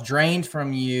is almost drained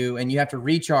from you and you have to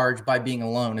recharge by being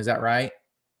alone. Is that right?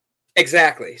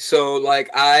 Exactly. So like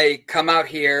I come out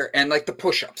here and like the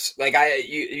push-ups, like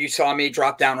you saw me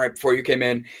drop down right before you came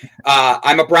in.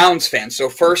 I'm a Browns fan. So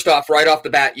first off, right off the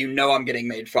bat, I'm getting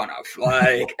made fun of.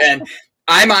 Like, and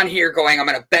I'm on here going, I'm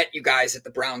going to bet you guys that the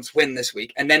Browns win this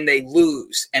week. And then they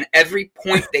lose. And every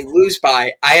point they lose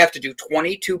by, I have to do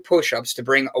 22 push-ups to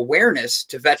bring awareness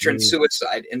to veteran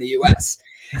suicide in the US.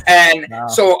 And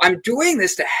so I'm doing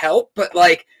this to help, but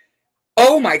like,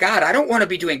 oh my God, I don't want to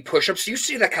be doing push-ups. You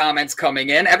see the comments coming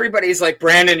in. Everybody's like,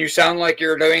 Brandon, you sound like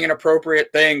you're doing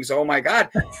inappropriate things. Oh my God.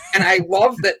 And I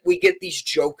love that we get these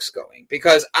jokes going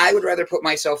because I would rather put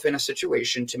myself in a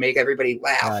situation to make everybody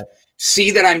laugh,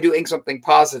 see that I'm doing something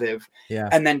positive,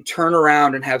 and then turn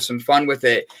around and have some fun with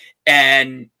it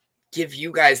and give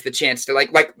you guys the chance to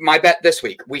like my bet this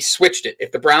week. We switched it.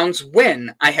 If the Browns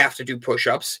win, I have to do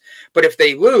push-ups. But if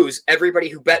they lose, everybody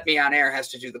who bet me on air has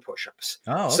to do the push-ups.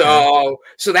 Oh, okay.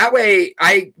 So that way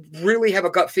I really have a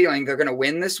gut feeling they're going to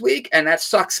win this week. And that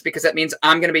sucks because that means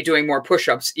I'm going to be doing more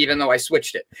push-ups, even though I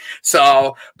switched it.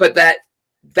 So, but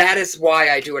that is why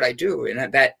I do what I do.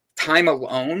 And that time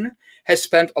alone has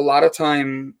spent a lot of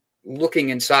time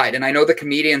looking inside. And I know the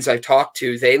comedians I've talked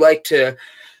to,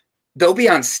 they'll be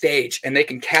on stage and they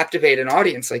can captivate an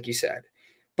audience, like you said.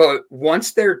 But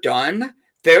once they're done,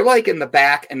 they're like in the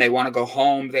back and they want to go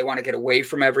home. They want to get away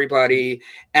from everybody.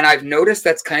 And I've noticed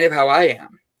that's kind of how I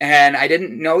am. And I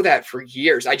didn't know that for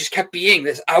years. I just kept being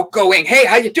this outgoing, hey,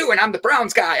 how you doing? I'm the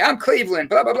Browns guy. I'm Cleveland,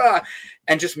 blah, blah, blah.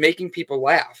 And just making people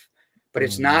laugh. But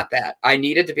it's not that. I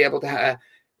needed to be able to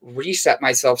reset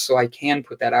myself so I can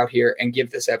put that out here and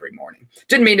give this every morning.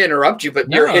 Didn't mean to interrupt you, but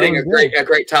you're hitting a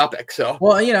great topic. So,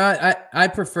 well, I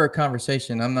prefer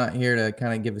conversation. I'm not here to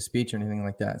kind of give a speech or anything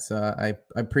like that. So I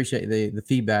appreciate the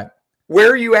feedback. Where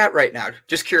are you at right now?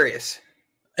 Just curious.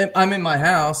 I'm in my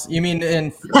house. You mean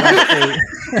in?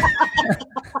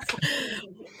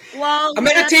 Well, I'm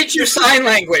going to teach you sign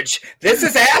language. This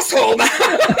is asshole now.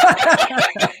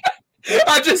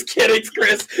 I'm just kidding,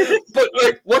 Chris. But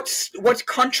like, what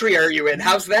country are you in?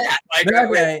 How's that? Like,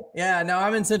 okay, yeah, no,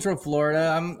 I'm in Central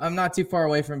Florida. I'm not too far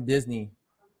away from Disney.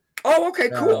 Oh,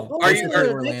 okay, cool. Are you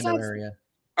Orlando area?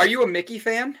 Are you a Mickey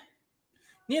fan?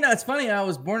 It's funny. I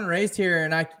was born and raised here,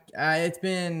 and I it's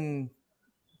been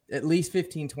at least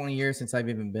 15, 20 years since I've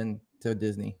even been to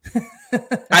Disney.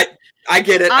 I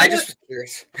get it. I just was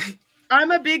curious.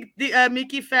 I'm a big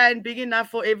Mickey fan, big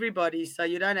enough for everybody, so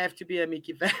you don't have to be a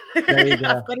Mickey fan. There you go.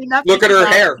 I've got enough. Look at her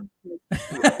hair.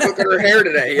 Look at her hair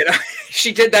today.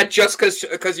 She did that just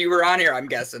because you were on here, I'm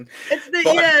guessing. It's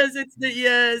the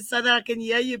ears, so that I can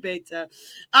hear you better.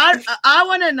 I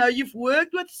want to know, you've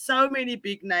worked with so many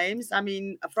big names. I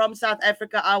mean, from South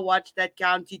Africa, I watched that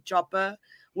County Chopper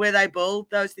where they build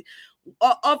those things.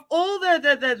 Of all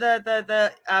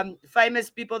the famous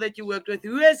people that you worked with,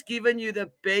 who has given you the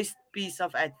best piece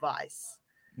of advice?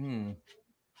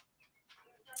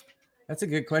 That's a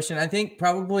good question. I think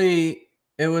probably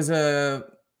it was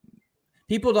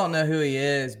people don't know who he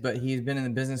is, but he's been in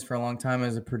the business for a long time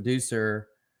as a producer.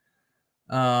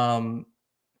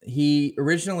 He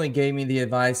originally gave me the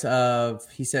advice of,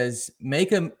 he says,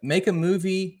 make a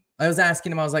movie. I was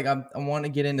asking him, I was like, I want to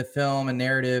get into film and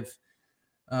narrative.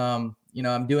 I'm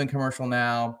doing commercial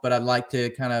now, but I'd like to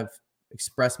kind of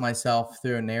express myself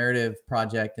through a narrative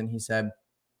project. And he said,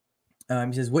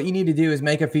 what you need to do is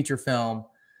make a feature film.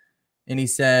 And he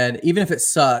said, even if it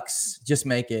sucks, just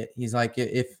make it. He's like,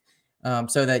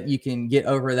 so that you can get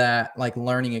over that like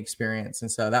learning experience.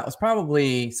 And so that was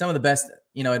probably some of the best,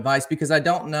 advice, because I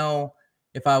don't know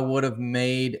if I would have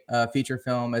made a feature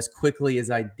film as quickly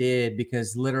as I did,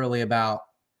 because literally about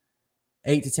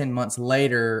 8 to 10 months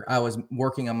later, I was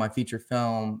working on my feature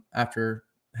film after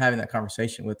having that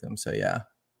conversation with him. So, yeah.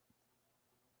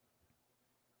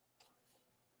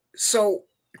 So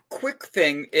quick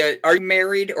thing. Are you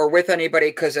married or with anybody?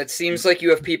 Because it seems like you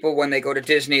have people when they go to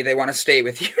Disney, they want to stay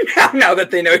with you now that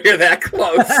they know you're that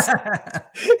close.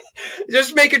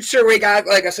 Just making sure we got,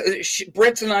 like,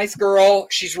 Britt's a nice girl.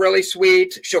 She's really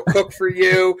sweet. She'll cook for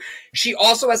you. She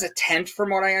also has a tent, from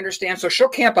what I understand. So she'll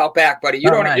camp out back, buddy. You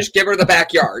don't just give her the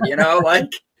backyard, you know? Like,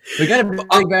 we got a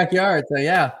big backyard, so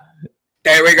yeah.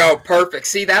 There we go. Perfect.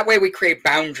 See, that way we create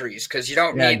boundaries because you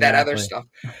don't need that other stuff.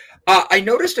 I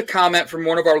noticed a comment from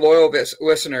one of our loyal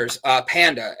listeners,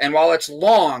 Panda, and while it's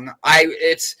long,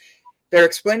 they're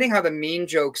explaining how the mean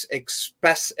jokes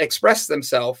express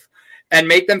themselves and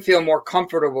make them feel more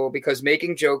comfortable because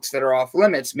making jokes that are off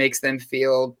limits makes them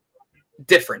feel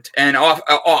different and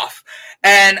off.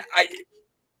 And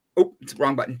it's the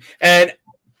wrong button. And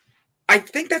I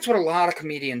think that's what a lot of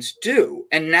comedians do.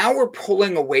 And now we're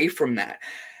pulling away from that.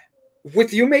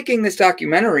 With you making this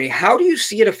documentary, how do you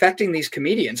see it affecting these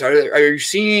comedians? Are you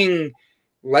seeing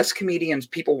less comedians,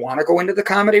 people want to go into the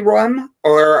comedy realm?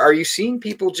 Or are you seeing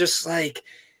people just like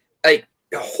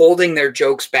holding their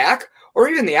jokes back? Or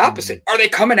even the opposite? Are they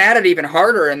coming at it even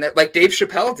harder? And like Dave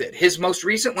Chappelle did, his most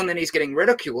recent one that he's getting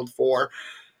ridiculed for,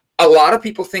 a lot of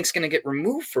people think is going to get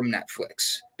removed from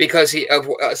Netflix because of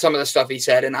some of the stuff he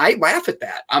said. And I laugh at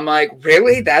that. I'm like,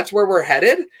 really? That's where we're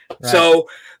headed? Right. So,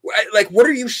 like, what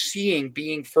are you seeing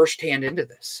being firsthand into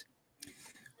this?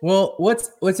 Well,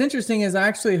 what's interesting is I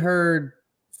actually heard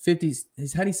 50,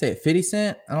 how do you say it? 50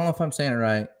 Cent? I don't know if I'm saying it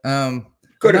right.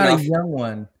 Good not enough. A young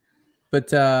one,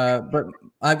 but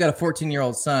I've got a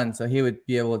 14-year-old son, so he would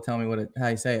be able to tell me how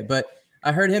you say it. But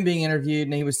I heard him being interviewed,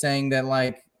 and he was saying that,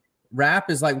 like,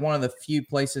 rap is like one of the few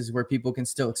places where people can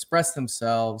still express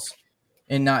themselves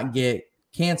and not get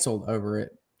canceled over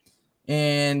it.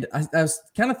 And I was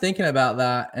kind of thinking about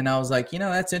that, and I was like,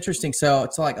 that's interesting. So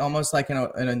it's like almost like in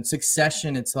a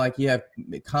succession. It's like you have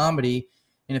comedy,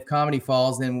 and if comedy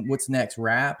falls, then what's next?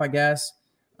 Rap, I guess.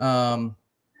 I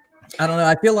don't know.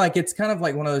 I feel like it's kind of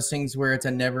like one of those things where it's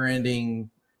a never-ending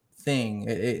thing.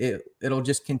 It'll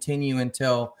just continue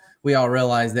until we all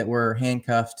realize that we're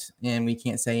handcuffed and we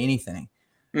can't say anything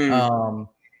to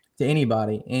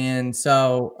anybody. And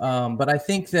so, but I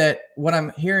think that what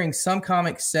I'm hearing some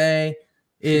comics say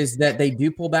is that they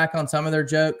do pull back on some of their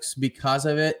jokes because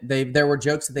of it. There were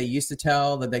jokes that they used to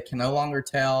tell that they can no longer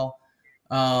tell.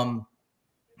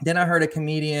 Then I heard a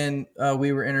comedian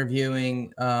we were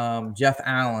interviewing, Jeff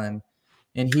Allen,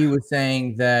 and he was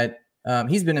saying that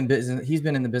he's been in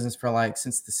the business for like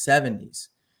since the 70s.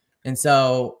 And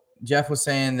so Jeff was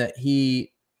saying that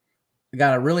he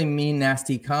got a really mean,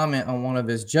 nasty comment on one of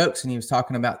his jokes, and he was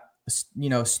talking about,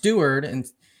 a steward and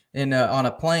on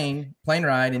a plane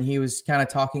ride, and he was kind of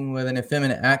talking with an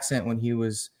effeminate accent when he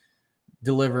was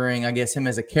delivering, I guess, him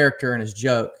as a character in his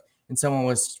joke. And someone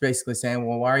was basically saying,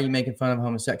 well, why are you making fun of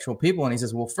homosexual people? And he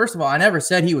says, well, first of all, I never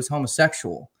said he was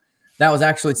homosexual. That was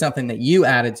actually something that you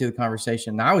added to the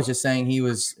conversation. I was just saying he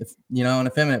was, an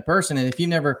effeminate person. And if you've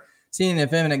never seen an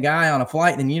effeminate guy on a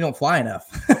flight, then you don't fly enough.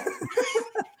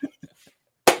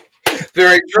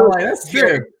 Very true. Like, that's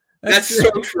true. That's so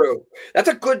true. That's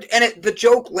a good, and the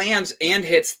joke lands and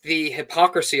hits the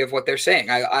hypocrisy of what they're saying.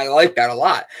 I like that a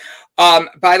lot.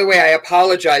 By the way, I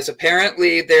apologize.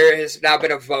 Apparently, there has now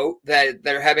been a vote that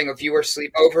they're having a viewer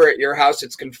sleep over at your house.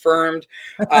 It's confirmed.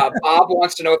 Bob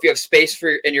wants to know if you have space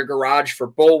in your garage for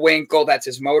Bullwinkle. That's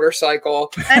his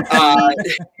motorcycle. And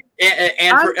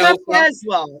for Elsa as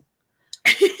well.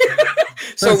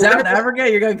 So South Africa,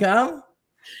 you're gonna come?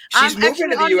 She's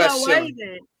moving to the U.S. soon.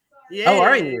 Yes. Oh,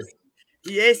 are you?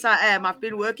 Yes, I am. I've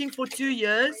been working for 2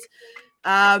 years.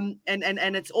 And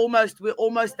we're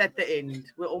almost at the end.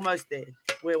 We're almost there.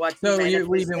 So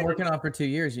we've been working on for 2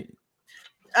 years.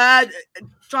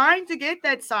 Trying to get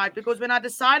that side, because when I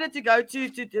decided to go to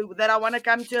that I want to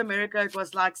come to America, it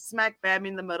was like smack bam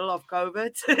in the middle of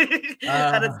COVID.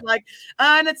 And it's like,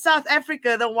 and it's South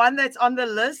Africa, the one that's on the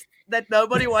list that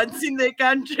nobody wants in their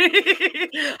country.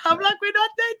 I'm like, we're not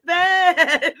that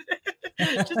bad.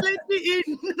 Just let me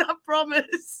in, I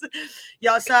promise.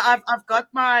 Yeah, so I've got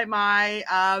my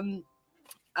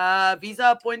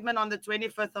visa appointment on the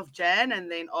 25th of Jan,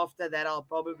 and then after that I'll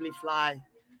probably fly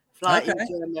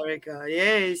into America.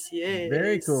 Yes.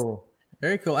 Very cool.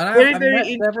 Very cool. And I've met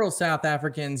several South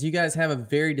Africans. You guys have a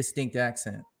very distinct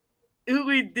accent.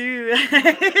 We do.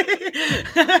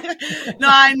 No,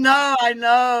 I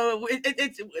know.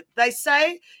 They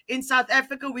say in South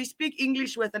Africa we speak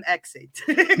English with an accent.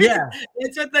 Yeah,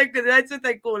 that's what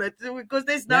they call it, because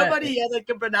there's nobody here that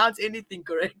can pronounce anything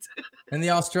correct. And the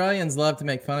Australians love to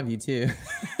make fun of you too.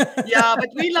 Yeah, but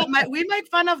we make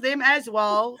fun of them as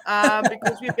well,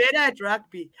 because we're better at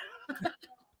rugby.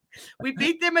 We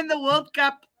beat them in the World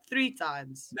Cup 3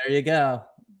 times. There you go.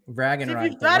 Bragging If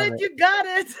rights. you got it, you got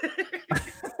it.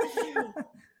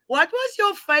 What was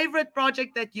your favorite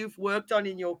project that you've worked on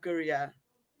in your career?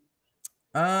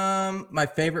 My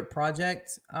favorite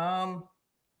project.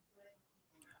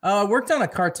 I worked on a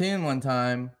cartoon one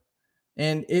time,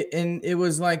 and it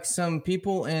was like some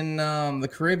people in the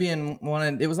Caribbean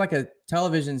wanted. It was like a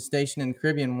television station in the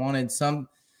Caribbean wanted some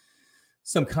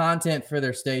content for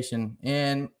their station,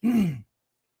 and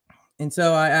and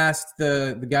so I asked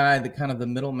the guy, the kind of the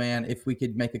middleman, if we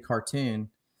could make a cartoon,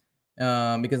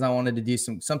 because I wanted to do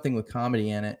something with comedy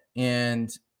in it, and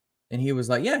he was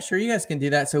like, yeah, sure, you guys can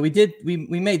do that. So we did. We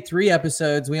made 3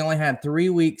 episodes. We only had 3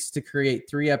 weeks to create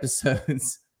 3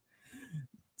 episodes.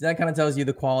 That kind of tells you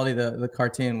the quality of the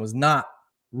cartoon was not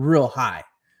real high.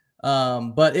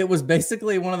 But it was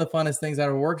basically one of the funnest things I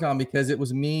ever worked on, because it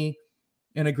was me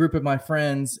and a group of my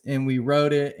friends, and we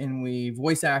wrote it and we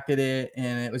voice acted it,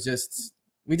 and it was just,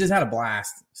 we just had a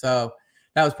blast. So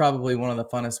that was probably one of the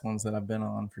funnest ones that I've been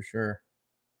on for sure.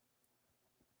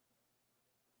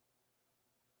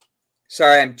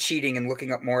 Sorry, I'm cheating and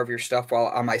looking up more of your stuff while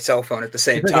on my cell phone at the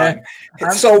same Okay.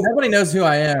 time. So nobody knows who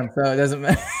I am, so it doesn't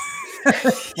matter.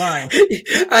 Fine.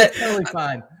 Totally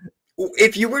fine.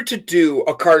 If you were to do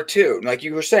a cartoon, like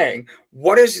you were saying,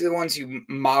 what is the ones you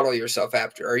model yourself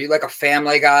after? Are you like a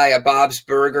Family Guy, a Bob's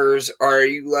Burgers? Or are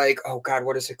you like, oh God,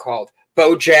 what is it called?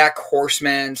 BoJack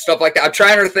Horseman, stuff like that. I'm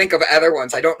trying to think of other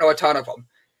ones. I don't know a ton of them.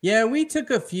 Yeah, we took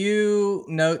a few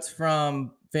notes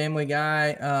from Family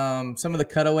Guy. Some of the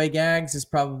cutaway gags is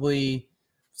probably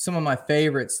some of my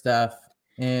favorite stuff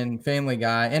in Family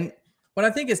Guy. And what I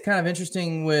think is kind of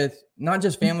interesting with not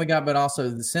just Family Guy, but also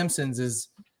The Simpsons, is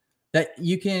that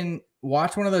you can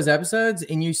watch one of those episodes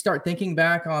and you start thinking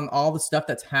back on all the stuff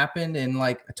that's happened in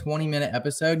like a 20-minute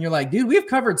episode. And you're like, dude, we've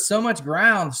covered so much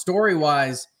ground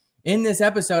story-wise in this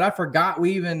episode. I forgot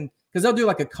we even, because they'll do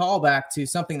like a callback to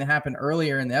something that happened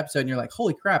earlier in the episode. And you're like,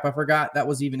 holy crap, I forgot that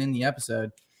was even in the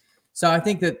episode. So I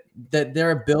think that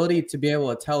their ability to be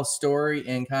able to tell a story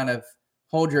and kind of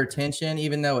hold your attention,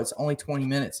 even though it's only 20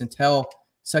 minutes, and tell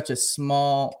such a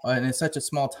small and in such a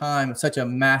small time, such a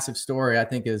massive story, I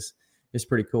think is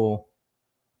pretty cool.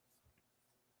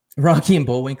 Rocky and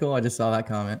Bullwinkle, I just saw that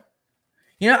comment.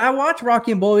 You know, I watched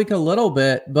Rocky and Bullwinkle a little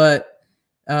bit, but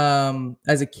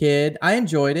as a kid, I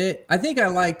enjoyed it. I think I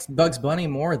liked Bugs Bunny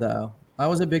more, though. I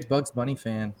was a big Bugs Bunny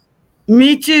fan.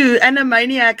 Me too.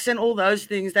 Animaniacs and all those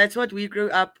things. That's what we grew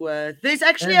up with. There's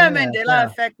actually a Mandela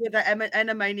effect with the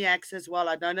Animaniacs as well.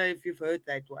 I don't know if you've heard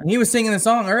that one. He was singing the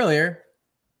song earlier,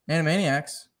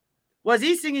 Animaniacs. Was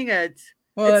he singing it?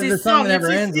 Well, the song that never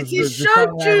ends is the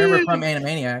song that I remember from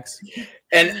Animaniacs.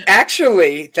 And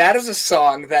actually, that is a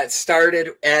song that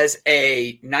started as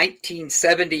a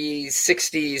 1970s,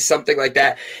 60s, something like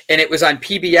that. And it was on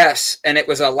PBS, and it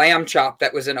was a lamb chop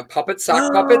that was in a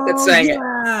sock puppet that sang it.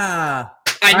 I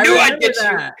knew I'd get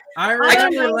you. I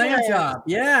remember Lamb Chop.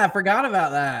 Yeah, I forgot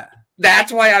about that.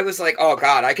 That's why I was like, oh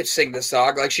God, I could sing this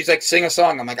song. Like, she's like, sing a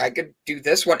song. I'm like, I could do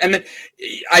this one. And then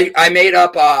I made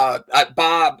up,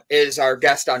 Bob is our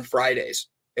guest on Fridays.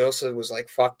 Ilsa was like,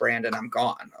 fuck Brandon, I'm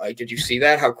gone. Like, did you see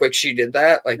that? How quick she did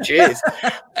that? Like, geez.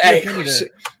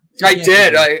 I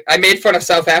did. I made fun of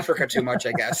South Africa too much,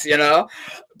 I guess, you know?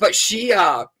 But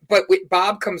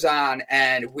Bob comes on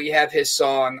and we have his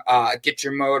song, Get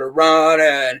Your Motor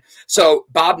Running. So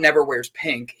Bob never wears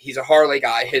pink. He's a Harley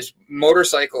guy. His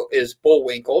motorcycle is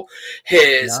Bullwinkle.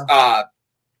 His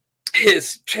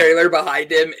trailer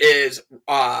behind him is,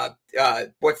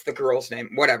 what's the girl's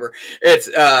name? Whatever. It's,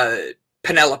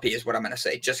 Penelope is what I'm going to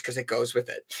say, just because it goes with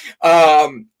it.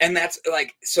 And that's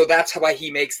like, so that's why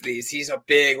he makes these. He's a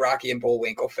big Rocky and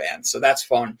Bullwinkle fan. So that's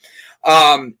fun.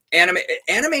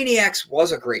 Animaniacs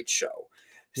was a great show.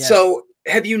 Yeah. So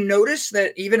have you noticed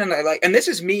that even in and this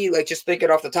is me, like, just thinking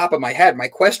off the top of my head, my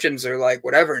questions are like,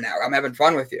 whatever now, I'm having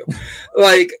fun with you.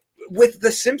 Like with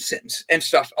The Simpsons and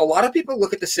stuff, a lot of people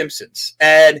look at The Simpsons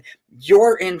and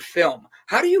you're in film.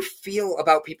 How do you feel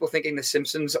about people thinking The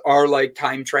Simpsons are like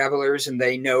time travelers and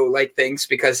they know like things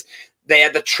because they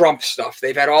had the Trump stuff?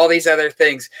 They've had all these other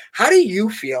things. How do you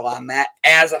feel on that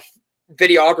as a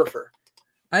videographer?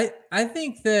 I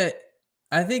think that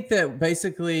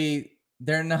basically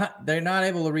they're not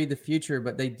able to read the future,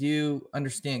 but they do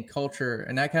understand culture.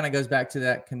 And that kind of goes back to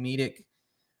that comedic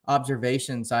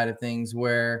observation side of things,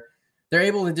 where they're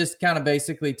able to just kind of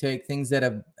basically take things that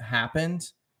have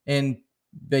happened and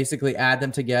basically add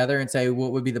them together and say,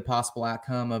 what would be the possible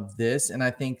outcome of this? And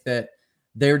I think that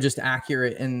they're just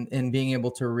accurate in being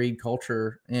able to read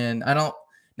culture. And I don't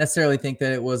necessarily think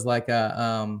that it was like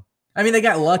a I mean, they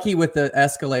got lucky with the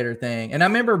escalator thing. And I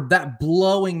remember that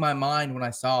blowing my mind when I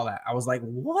saw that. I was like,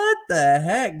 what the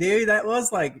heck, dude? That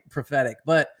was like prophetic.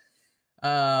 But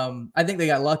I think they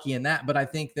got lucky in that. But I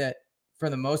think that for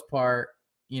the most part,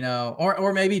 you know,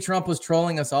 or maybe Trump was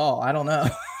trolling us all. I don't know.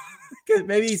 Because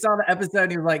maybe he saw the episode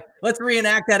and he was like, let's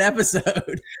reenact that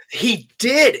episode. He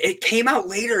did. It came out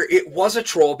later. It was a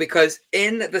troll because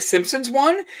in the Simpsons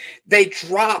one, they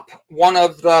drop one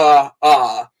of the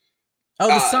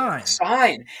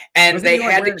sign. And Was they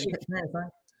had to keep.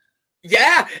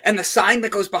 Yeah, and the sign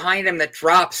that goes behind him that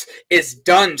drops is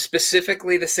done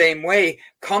specifically the same way.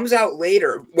 Comes out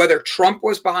later, whether Trump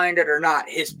was behind it or not.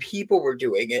 His people were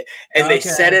doing it, and they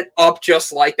set it up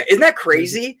just like that. Isn't that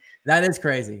crazy? That is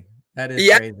crazy. That is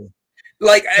crazy.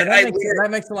 Like that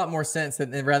makes a lot more sense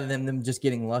rather than them just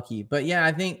getting lucky. But yeah,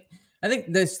 I think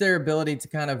that's their ability to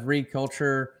kind of read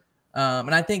culture.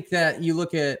 And I think that you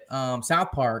look at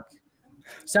South Park.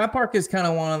 South Park is kind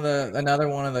of another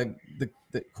one of the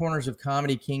corners of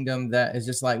comedy kingdom that is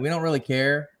just like, we don't really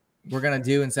care. We're gonna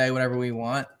do and say whatever we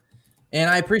want. And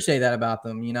I appreciate that about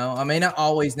them. You know, I may not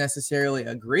always necessarily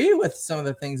agree with some of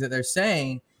the things that they're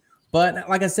saying. But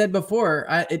like I said before,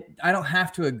 I don't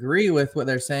have to agree with what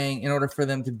they're saying in order for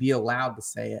them to be allowed to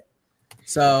say it.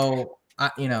 So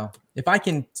if I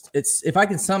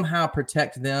can somehow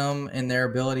protect them and their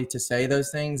ability to say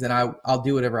those things, then I'll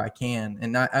do whatever I can.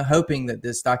 And I'm hoping that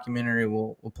this documentary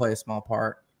will play a small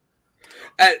part.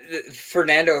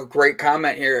 Fernando, great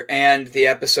comment here, and the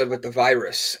episode with the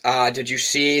virus. Did you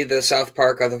see the South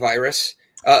Park of the virus,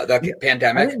 the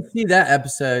pandemic? I didn't see that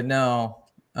episode. No.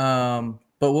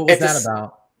 But what was that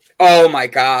about? Oh my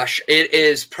gosh. It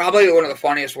is probably one of the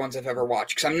funniest ones I've ever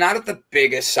watched because I'm not the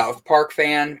biggest South Park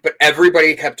fan, but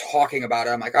everybody kept talking about it.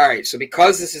 I'm like, all right, so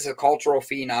because this is a cultural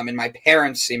phenom and my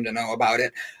parents seem to know about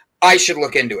it, I should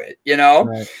look into it, you know?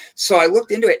 Right. So I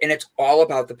looked into it and it's all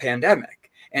about the pandemic.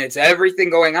 And it's everything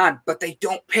going on, but they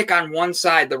don't pick on one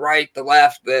side, the right, the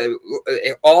left,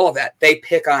 all of that. They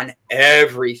pick on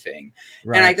everything.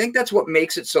 Right. And I think that's what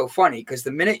makes it so funny, because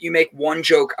the minute you make one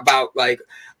joke about like,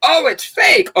 oh, it's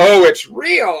fake, oh, it's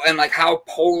real, and like how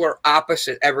polar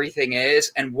opposite everything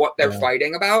is and what they're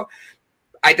fighting about,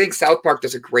 I think South Park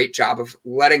does a great job of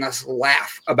letting us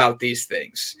laugh about these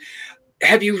things.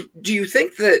 Do you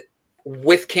think that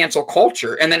with cancel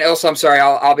culture, and then Elsa, I'm sorry,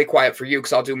 I'll be quiet for you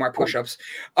because I'll do more push-ups.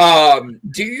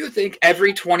 Do you think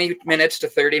every 20 minutes to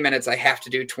 30 minutes I have to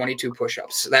do 22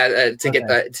 push-ups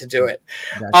to do it?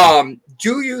 Gotcha.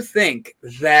 Do you think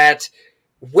that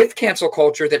with cancel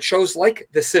culture, that shows like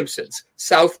The Simpsons,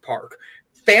 South Park,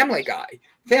 Family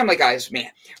Guys,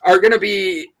 man, are going to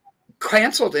be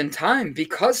canceled in time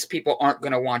because people aren't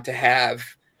going to want to have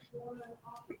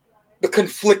the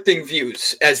conflicting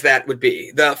views, as that would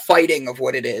be, the fighting of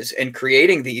what it is and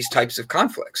creating these types of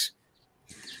conflicts?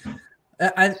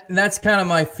 That's kind of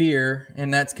my fear,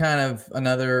 and that's kind of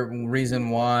another reason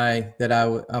why that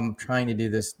I'm trying to do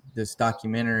this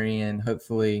documentary, and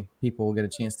hopefully people will get a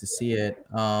chance to see it.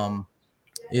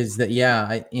 Is that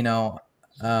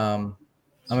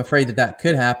I'm afraid that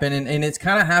could happen, and it's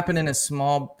kind of happened in a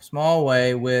small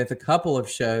way with a couple of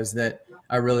shows that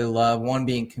I really love. One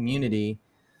being Community.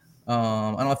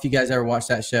 I don't know if you guys ever watched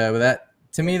that show, but that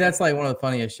to me, that's like one of the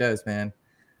funniest shows, man.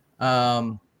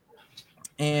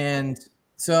 And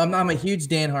so I'm a huge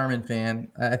Dan Harmon fan.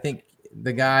 I think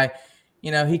the guy,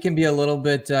 he can be a little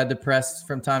bit depressed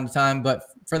from time to time, but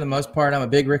for the most part, I'm a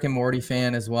big Rick and Morty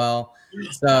fan as well.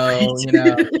 So,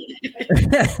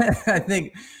 I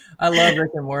think I love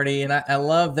Rick and Morty, and I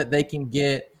love that they can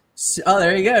get. Oh,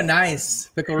 there you go. Nice.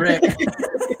 Pickle Rick.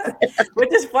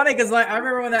 Which is funny because I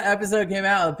remember when that episode came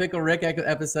out, the Pickle Rick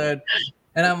episode,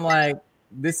 and I'm like,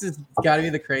 this has got to be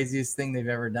the craziest thing they've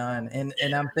ever done. And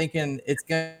I'm thinking it's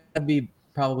going to be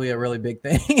probably a really big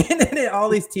thing. And then all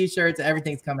these T-shirts,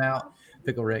 everything's come out.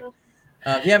 Pickle Rick.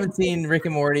 If you haven't seen Rick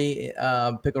and Morty,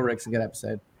 Pickle Rick's a good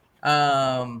episode.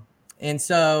 And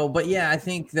so, but yeah, I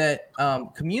think that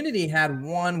Community had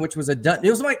one, which was it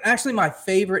was like actually my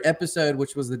favorite episode,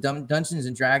 which was the Dungeons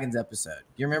and Dragons episode.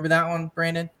 Do you remember that one,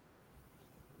 Brandon?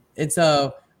 And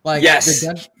so, like, yes.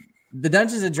 The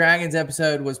Dungeons and Dragons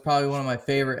episode was probably one of my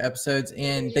favorite episodes,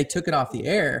 and they took it off the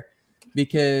air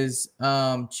because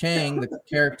Chang, the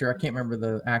character, I can't remember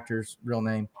the actor's real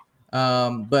name,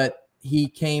 but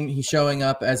he's showing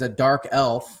up as a dark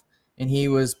elf, and he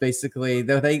was basically,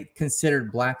 though they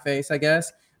considered blackface, I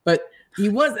guess, but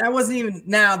that wasn't even,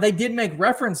 now they did make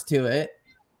reference to it,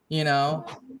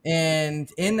 and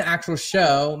in the actual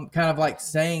show, kind of like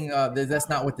saying that's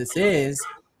not what this is.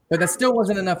 But that still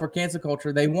wasn't enough for cancel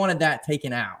culture. They wanted that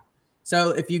taken out.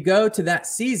 So if you go to that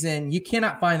season, you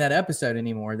cannot find that episode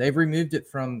anymore. They've removed it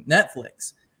from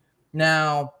Netflix.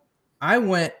 Now, I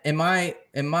went in my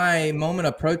moment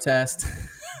of protest,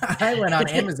 I went on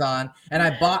Amazon and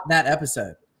I bought that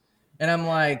episode. And I'm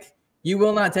like, you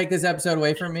will not take this episode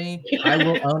away from me. I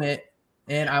will own it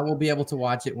and I will be able to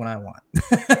watch it when I want.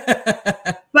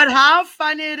 But how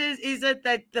funny is it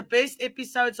that the best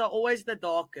episodes are always the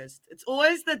darkest? It's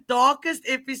always the darkest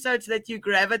episodes that you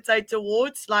gravitate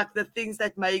towards, like the things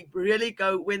that make really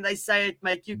go, when they say it,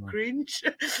 make you cringe.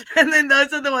 And then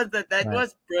those are the ones that right.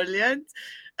 was brilliant.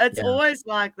 It's always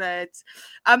like that.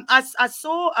 I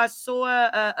saw I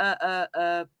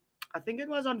think it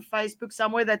was on Facebook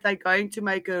somewhere that they're going to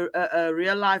make a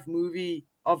real life movie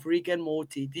of Rick and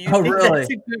Morty. Do you think really?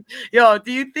 That's a good,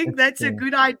 do you think that's a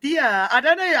good idea? I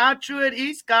don't know how true it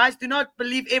is, guys. Do not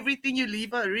believe everything you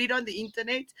read on the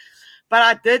internet. But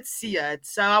I did see it.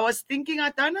 So I was thinking,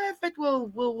 I don't know if it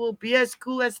will be as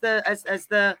cool as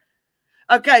the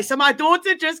okay, so my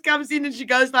daughter just comes in and she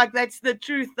goes like, that's the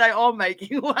truth. They are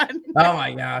making one. Oh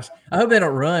my gosh. I hope they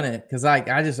don't run it because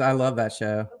I love that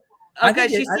show. Okay, I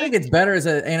think it's better as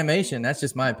an animation. That's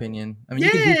just my opinion. I mean,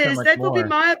 yes, you can do so much that more. will be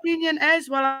my opinion as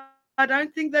well. I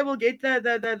don't think they will get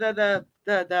the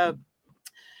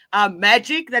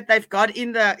magic that they've got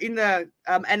in the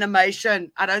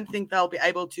animation. I don't think they'll be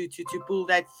able to pull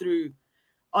that through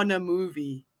on a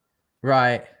movie.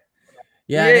 Right.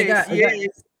 Yeah. Yes, they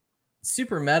got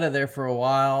super meta there for a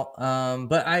while.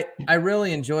 But I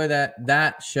really enjoy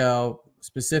that show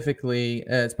specifically.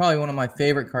 It's probably one of my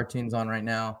favorite cartoons on right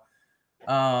now.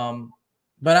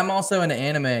 But I'm also into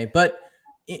anime. But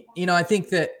I think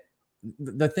that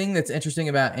the thing that's interesting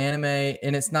about anime,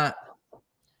 and it's not,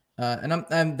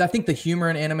 I think the humor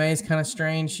in anime is kind of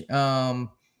strange.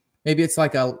 Maybe it's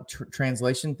like a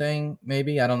translation thing.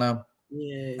 Maybe I don't know.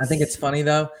 Yes. I think it's funny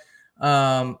though.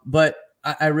 But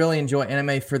I really enjoy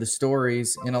anime for the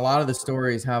stories, and a lot of the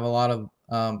stories have a lot of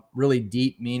really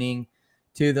deep meaning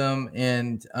to them,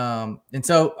 and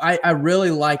so I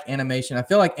really like animation. I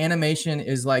feel like animation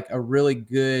is like a really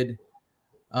good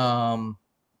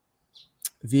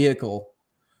vehicle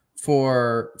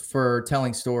for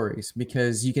telling stories,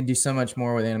 because you can do so much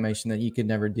more with animation that you could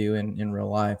never do in real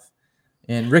life.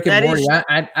 And Rick and Morty,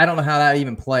 I don't know how that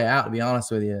even play out, to be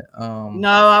honest with you. No,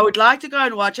 I would like to go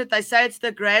and watch it. They say it's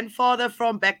the grandfather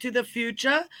from Back to the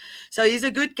Future, so he's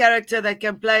a good character that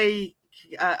can play.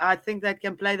 I think that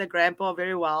can play the grandpa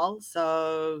very well.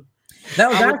 So that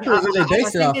was actually who they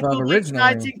based it off of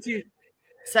originally.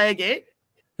 Say again.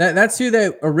 That's who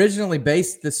they originally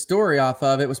based the story off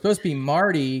of. It was supposed to be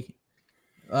Marty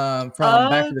from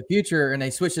Back to the Future, and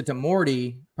they switched it to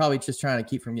Morty, probably just trying to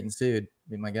keep from getting sued,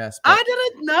 would be my guess. But, I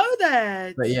didn't know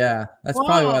that. But yeah, that's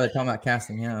probably why they're talking about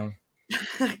casting him.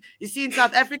 You see, in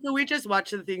South Africa, we just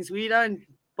watch the things. We don't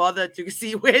bother to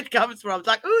see where it comes from. It's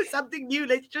like, oh, something new.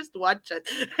 Let's just watch it.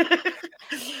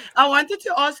 I wanted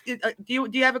to ask you,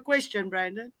 do you have a question,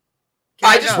 Brandon?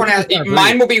 I just want to ask.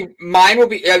 Mine will be.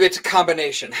 It's a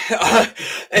combination.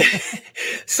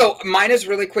 So mine is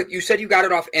really quick. You said you got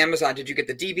it off Amazon. Did you get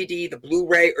the DVD, the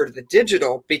Blu-ray, or the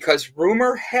digital? Because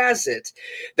rumor has it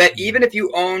that even if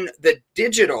you own the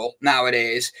digital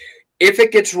nowadays, if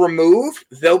it gets removed,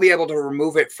 they'll be able to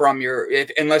remove it from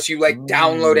unless you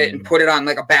download it and put it on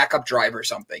like a backup drive or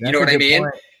something. You know what I mean?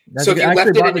 So if you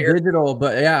left it in your digital,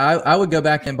 but yeah, I would go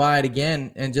back and buy it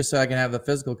again, and just so I can have the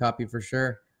physical copy for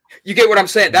sure. You get what I'm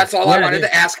saying? That's all I wanted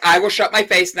to ask. I will shut my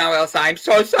face now, Elsa. I'm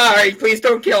so sorry. Please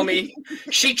don't kill me.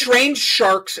 She trains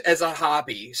sharks as a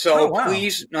hobby, so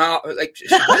please, no. Like, he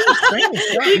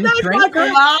knows like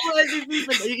wow,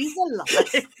 he's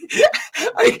alive.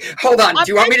 Hold on. Do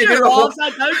you want me to do the whole?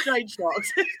 I don't train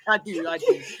sharks. I do.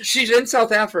 She's in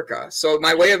South Africa, so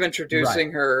my way of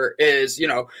introducing her is,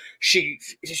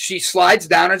 she slides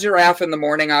down a giraffe in the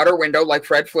morning out her window like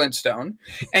Fred Flintstone,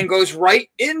 and goes right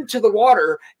into the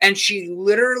water. And she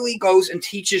literally goes and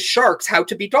teaches sharks how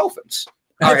to be dolphins.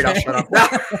 All right, I'll shut up now.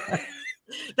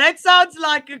 That sounds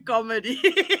like a comedy.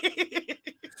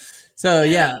 So,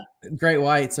 yeah, great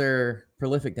whites are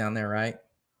prolific down there, right?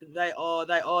 They are.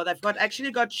 They've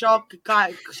actually got shark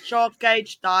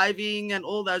cage diving and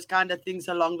all those kind of things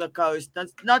along the coast.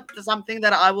 That's not something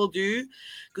that I will do,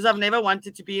 because I've never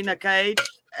wanted to be in a cage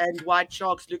and white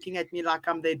sharks looking at me like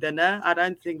I'm their dinner. I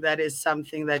don't think that is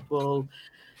something that will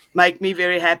make me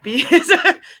very happy.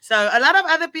 So a lot of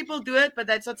other people do it, but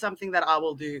that's not something that I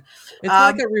will do. It's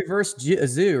like a reverse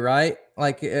zoo, right?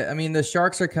 Like, I mean, the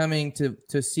sharks are coming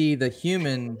to see the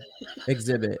human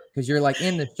exhibit, because you're like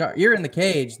you're in the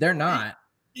cage. They're not.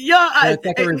 Yeah. So it's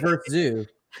like a reverse zoo.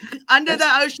 Under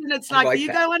the ocean, it's like, you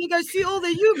don't want to go see all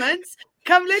the humans?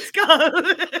 Come, let's go.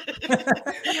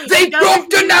 They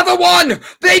dumped another one.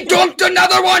 They dumped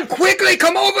another one. Quickly,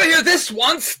 come over here. This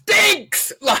one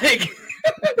stinks. Like,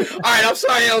 all right. I'm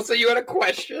sorry, Elsa. You had a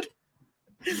question.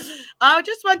 I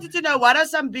just wanted to know what are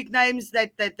some big names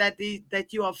that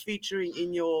you are featuring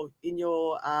in your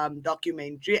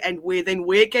documentary, and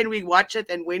where can we watch it,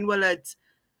 and when will it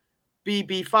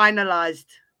be finalized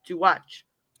to watch?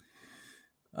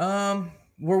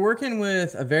 We're working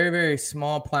with a very, very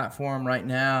small platform right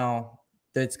now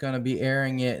that's going to be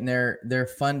airing it, and they're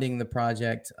funding the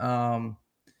project. I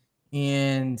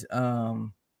think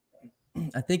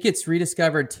it's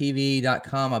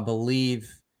rediscoveredtv.com, I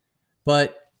believe.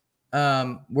 But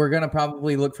we're going to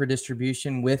probably look for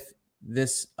distribution with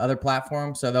this other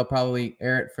platform. So they'll probably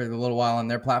air it for a little while on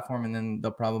their platform, and then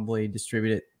they'll probably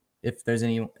distribute it if there's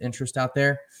any interest out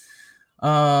there.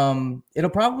 It'll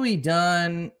probably be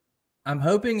done. I'm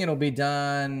hoping it'll be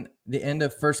done the end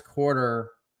of first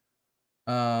quarter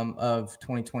of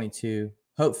 2022,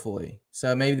 hopefully.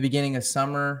 So maybe the beginning of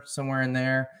summer, somewhere in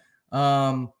there.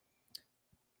 So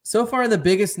far, the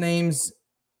biggest names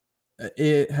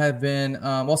it have been,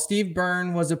 Steve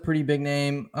Byrne was a pretty big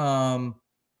name.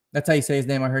 That's how you say his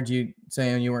name. I heard you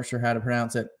saying you weren't sure how to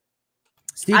pronounce it.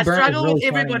 Steve I Byrne struggle really with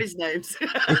everybody's names.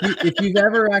 if you've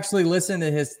ever actually listened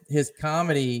to his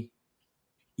comedy,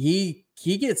 he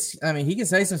can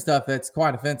say some stuff that's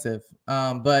quite offensive.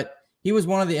 But he was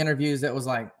one of the interviews that was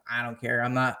like, I don't care.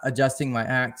 I'm not adjusting my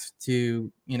act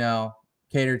to,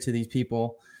 cater to these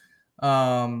people.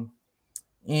 The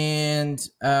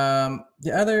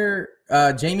other,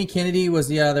 Jamie Kennedy was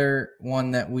the other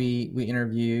one that we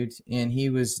interviewed, and he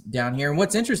was down here. And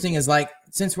what's interesting is, like,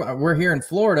 since we're here in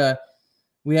Florida,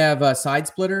 we have Side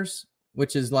Splitters,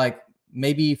 which is like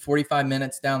maybe 45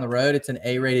 minutes down the road. It's an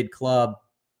A-rated club.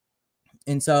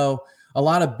 And so a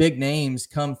lot of big names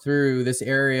come through this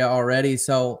area already.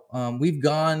 So we've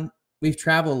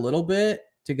traveled a little bit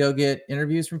to go get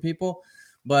interviews from people,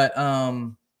 but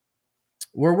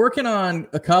we're working on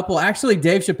a couple. Actually,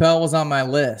 Dave Chappelle was on my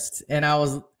list, and I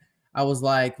was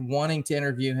like wanting to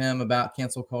interview him about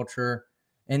cancel culture.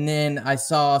 And then I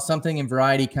saw something in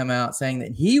Variety come out saying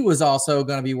that he was also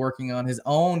going to be working on his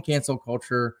own cancel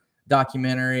culture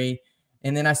documentary.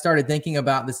 And then I started thinking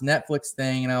about this Netflix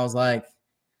thing, and I was like,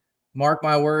 mark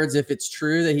my words, if it's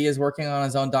true that he is working on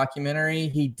his own documentary,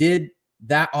 he did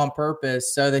that on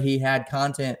purpose so that he had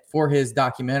content for his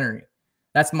documentary.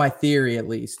 That's my theory, at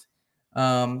least.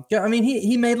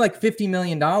 He made like $50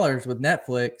 million with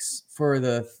Netflix for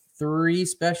the 3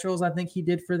 specials I think he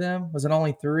did for them. Was it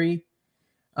only 3?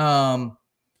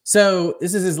 So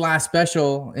this is his last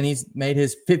special, and he's made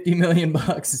his $50 million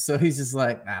bucks. So he's just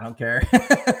like, I don't care.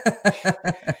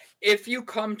 If you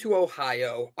come to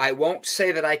Ohio, I won't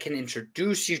say that I can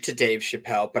introduce you to Dave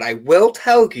Chappelle, but I will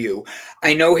tell you,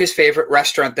 I know his favorite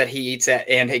restaurant that he eats at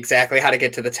and exactly how to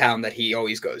get to the town that he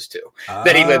always goes to,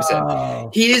 that he lives in.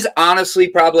 He is honestly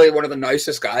probably one of the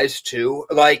nicest guys too.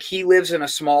 Like, he lives in a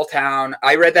small town.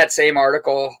 I read that same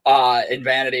article in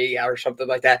Vanity or something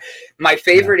like that. My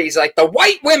favorite, he's like, the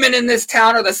white women in this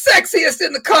town are the sexiest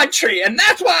in the country, and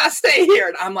that's why I stay here.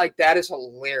 And I'm like, that is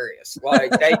hilarious. Like,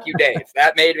 thank you, Dave.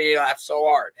 That made me laugh so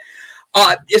hard.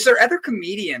 Is there other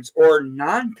comedians or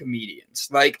non-comedians,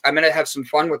 like, I'm going to have some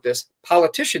fun with this,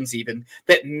 politicians even,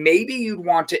 that maybe you'd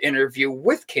want to interview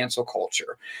with cancel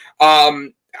culture?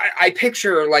 I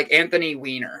picture like Anthony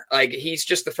Weiner. Like, he's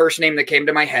just the first name that came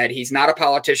to my head. He's not a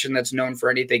politician that's known for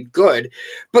anything good,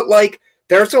 but like,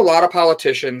 there's a lot of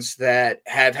politicians that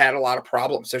have had a lot of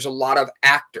problems. There's a lot of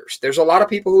actors. There's a lot of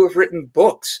people who have written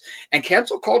books, and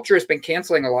cancel culture has been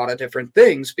canceling a lot of different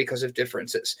things because of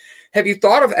differences. Have you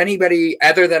thought of anybody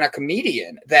other than a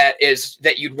comedian that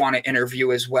you'd want to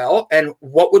interview as well? And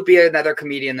what would be another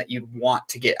comedian that you'd want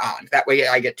to get on? That way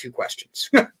I get 2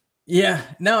 questions. Yeah,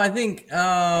 no, I think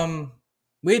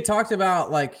we had talked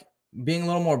about like being a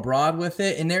little more broad with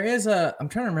it. And there is I'm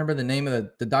trying to remember the name of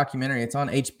the documentary. It's on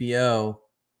HBO,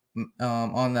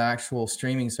 on the actual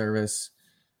streaming service.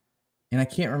 And I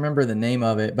can't remember the name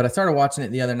of it, but I started watching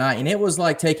it the other night, and it was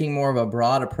like taking more of a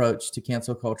broad approach to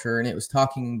cancel culture. And it was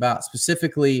talking about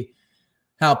specifically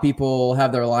how people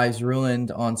have their lives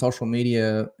ruined on social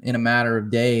media in a matter of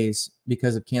days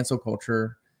because of cancel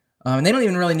culture. And they don't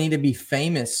even really need to be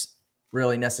famous,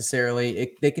 really,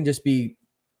 necessarily. They can just be,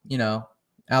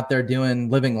 out there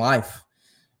living life.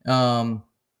 And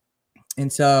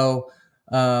so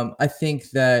I think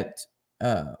that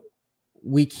at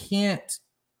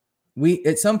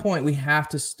some point we have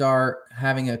to start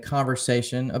having a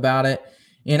conversation about it.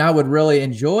 And I would really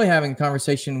enjoy having a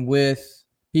conversation with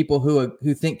people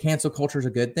who think cancel culture is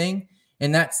a good thing.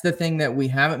 And that's the thing that we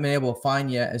haven't been able to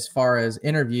find yet as far as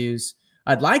interviews.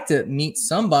 I'd like to meet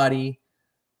somebody,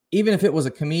 even if it was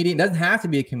a comedian. It doesn't have to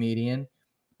be a comedian.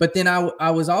 But then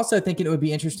I was also thinking it would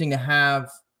be interesting to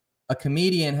have a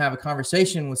comedian have a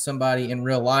conversation with somebody in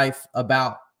real life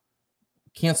about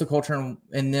cancel culture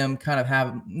and them kind of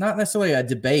have not necessarily a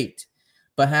debate,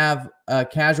 but have a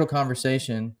casual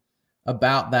conversation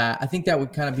about that. I think that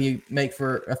would kind of make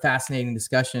for a fascinating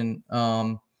discussion.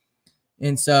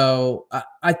 And so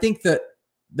I think that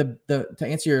to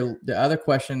answer the other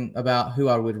question about who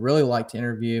I would really like to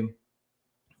interview,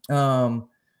 Joe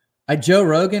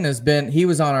Rogan he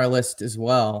was on our list as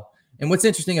well. And what's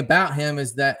interesting about him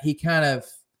is that he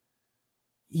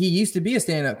used to be a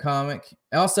stand-up comic,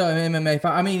 also an MMA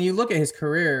fighter. I mean, you look at his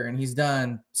career and he's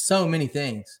done so many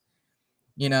things,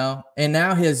 and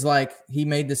now he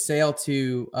made the sale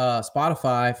to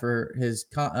Spotify for his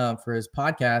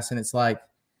podcast. And it's like,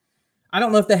 I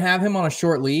don't know if they have him on a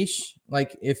short leash,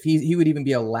 like if he would even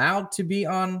be allowed to be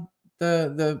on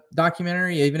the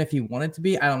documentary, even if he wanted to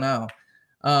be. I don't know.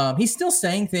 He's still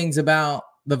saying things about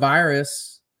the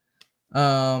virus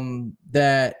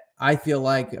that I feel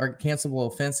like are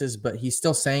cancelable offenses, but he's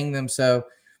still saying them. So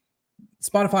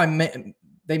Spotify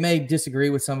they may disagree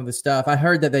with some of the stuff. I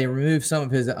heard that they removed some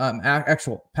of his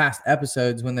actual past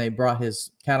episodes when they brought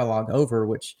his catalog over,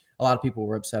 which a lot of people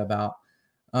were upset about.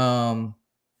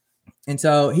 And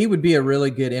so he would be a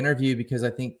really good interview because I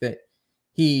think that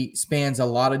he spans a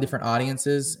lot of different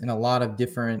audiences and a lot of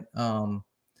different,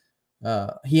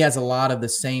 he has a lot of the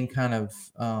same kind of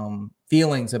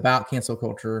feelings about cancel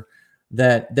culture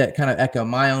that kind of echo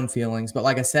my own feelings. But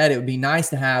like I said, it would be nice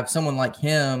to have someone like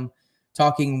him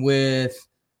talking with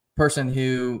a person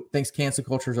who thinks cancel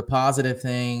culture is a positive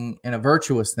thing and a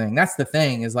virtuous thing. That's the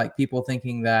thing, is like people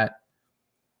thinking that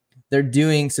they're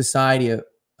doing society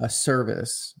a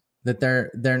service, that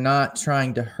they're not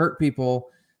trying to hurt people.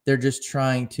 They're just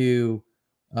trying to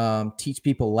teach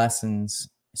people lessons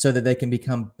so that they can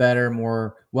become better,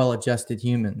 more well-adjusted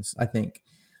humans, I think.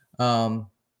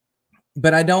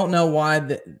 But I don't know why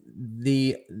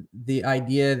the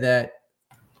idea that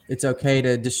it's okay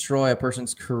to destroy a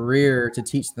person's career to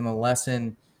teach them a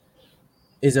lesson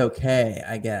is okay,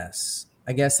 I guess.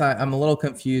 I'm a little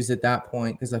confused at that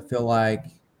point because I feel like,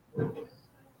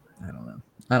 I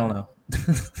don't know.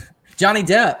 Johnny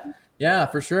Depp. Yeah,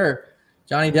 for sure.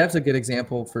 Johnny Depp's a good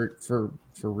example for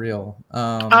real.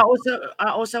 I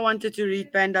also wanted to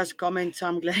read Panda's comments, so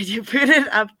I'm glad you put it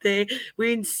up there.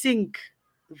 We're in sync.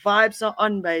 Vibes are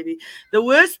on, baby. The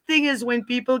worst thing is when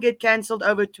people get cancelled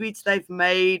over tweets they've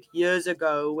made years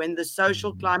ago, when the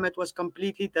social climate was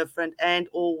completely different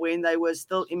or when they were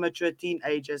still immature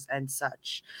teenagers and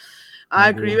such. I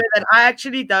agree with that. I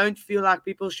actually don't feel like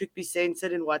people should be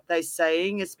censored in what they're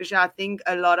saying, especially I think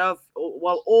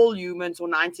all humans, or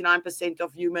 99%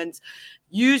 of humans,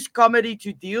 use comedy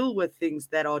to deal with things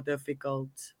that are difficult.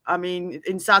 I mean,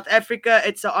 in South Africa,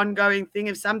 it's an ongoing thing.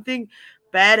 If something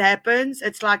bad happens,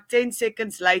 it's like 10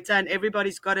 seconds later and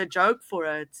everybody's got a joke for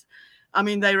it. I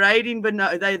mean, they raid in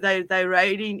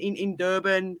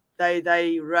Durban.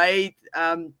 They raid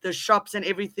the shops and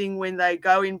everything when they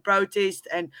go in protest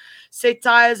and set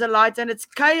tires alight, and it's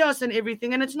chaos and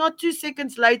everything. And it's not 2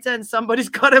 seconds later and somebody's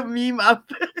got a meme up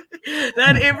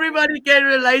that everybody can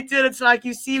relate to. It's like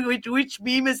you see which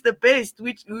meme is the best,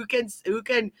 who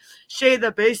can share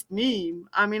the best meme.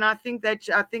 I mean, I think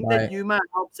that humor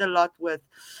helps a lot with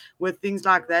things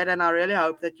like that, and I really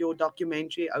hope that your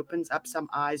documentary opens up some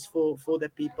eyes for the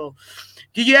people.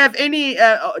 Do you have any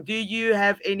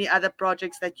other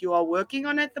projects that you are working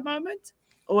on at the moment,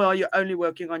 or are you only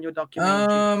working on your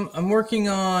documentary? I'm working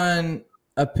on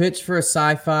a pitch for a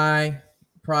sci-fi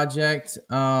project.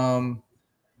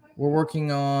 We're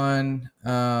working on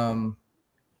a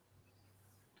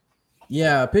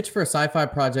pitch for a sci-fi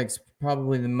project's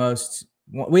probably the most.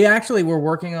 We actually were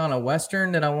working on a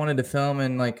Western that I wanted to film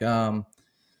in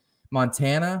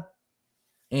Montana.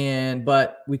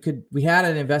 But we had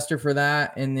an investor for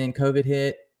that, and then COVID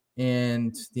hit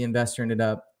and the investor ended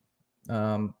up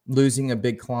losing a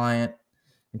big client.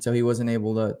 And so he wasn't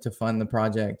able to fund the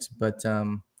project, but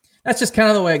that's just kind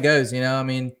of the way it goes. I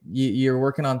mean, you're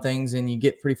working on things and you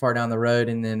get pretty far down the road,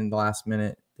 and then in the last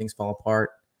minute things fall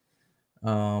apart.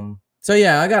 So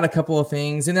yeah, I got a couple of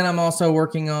things. And then I'm also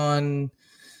working on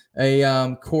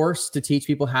a course to teach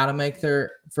people how to make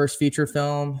their first feature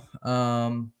film.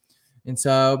 And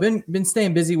so been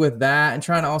staying busy with that and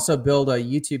trying to also build a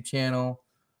YouTube channel.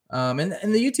 And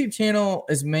the YouTube channel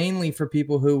is mainly for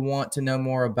people who want to know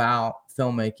more about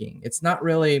filmmaking. It's not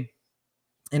really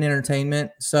an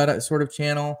entertainment sort of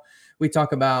channel. We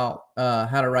talk about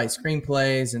how to write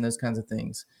screenplays and those kinds of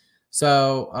things.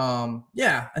 So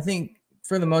yeah, I think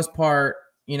for the most part,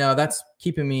 you know, that's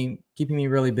keeping me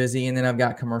really busy. And then I've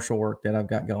got commercial work that I've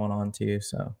got going on too.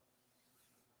 So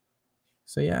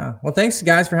yeah. Well, thanks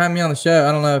guys for having me on the show.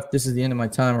 I don't know if this is the end of my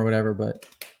time or whatever, but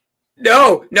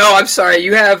No, I'm sorry.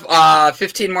 You have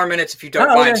 15 more minutes if you don't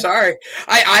mind. Okay. Sorry.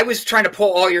 I was trying to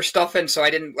pull all your stuff in so I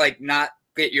didn't not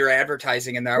get your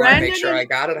advertising in there. I want to make sure I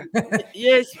got it.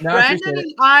 Yes, No, I Brandon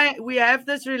appreciate and we have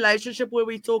this relationship where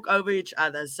we talk over each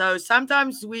other. So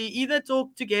sometimes we either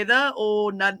talk together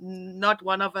or not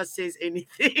one of us says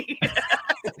anything.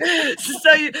 So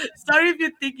sorry if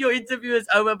you think your interview is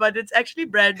over, but it's actually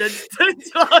Brandon's turn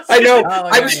to ask. I know. Oh,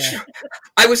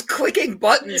 I was clicking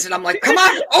buttons and I'm like, come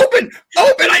on, open.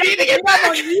 I need to get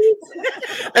back.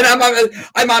 And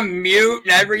I'm on mute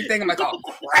and everything. I'm like, oh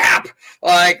crap.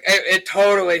 Like it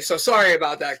totally. So sorry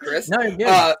about that, Chris. No, you're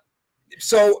good.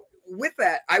 So with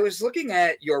that, I was looking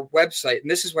at your website, and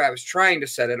this is why I was trying to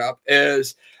set it up,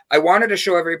 is I wanted to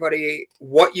show everybody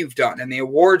what you've done and the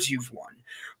awards you've won.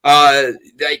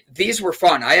 These were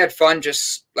fun. I had fun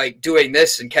just like doing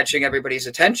this and catching everybody's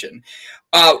attention.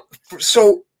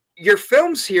 So your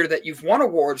films here that you've won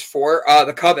awards for,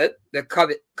 The Covet. Yeah,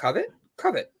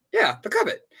 The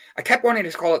Covet. I kept wanting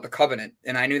to call it The Covenant,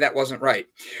 and I knew that wasn't right.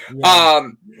 Yeah.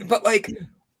 But like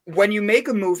when you make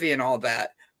a movie and all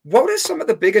that, what are some of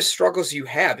the biggest struggles you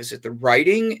have? Is it the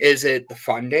writing? Is it the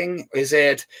funding? Is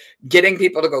it getting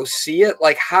people to go see it?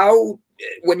 Like how,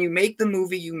 when you make the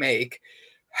movie you make,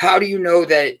 how do you know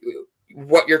that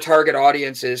what your target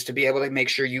audience is to be able to make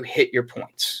sure you hit your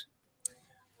points?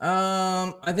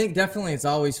 I think definitely it's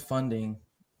always funding.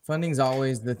 Funding's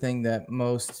always the thing that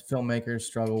most filmmakers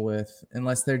struggle with,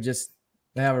 unless they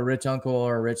have a rich uncle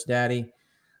or a rich daddy.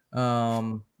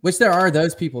 Which there are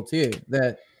those people too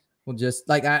that will just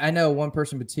like, I know one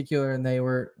person in particular, and they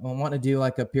were wanting to do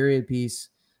like a period piece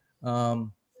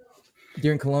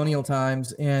during colonial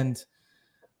times, and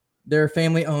their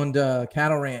family owned a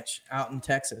cattle ranch out in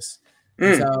Texas.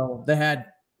 So they had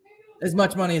as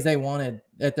much money as they wanted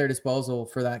at their disposal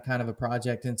for that kind of a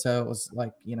project. And so it was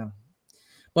like, you know,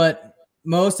 but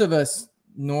most of us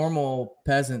normal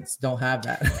peasants don't have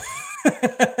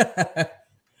that.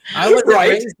 I wasn't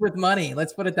raised with money.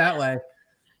 Let's put it that way.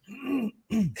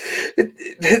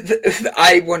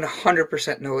 I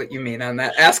 100% know what you mean on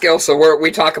that. Ask Elsa.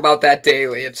 We talk about that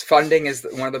daily. It's funding is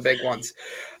one of the big ones.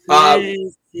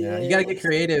 Yeah, you got to get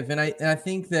creative, and I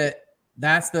think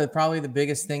that's probably the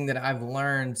biggest thing that I've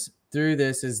learned through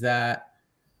this is that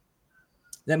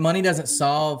money doesn't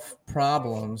solve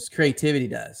problems, creativity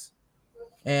does,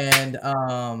 and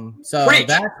so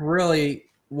that's really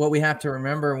what we have to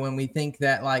remember when we think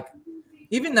that like.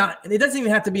 Even not, it doesn't even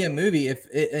have to be a movie.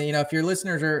 If your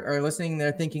listeners are listening,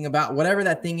 they're thinking about whatever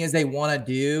that thing is they want to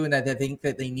do and that they think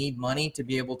that they need money to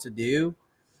be able to do,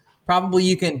 probably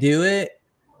you can do it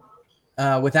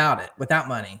without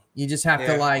money. You just have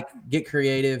to like get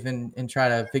creative and try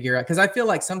to figure out. Because I feel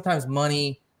like sometimes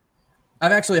money,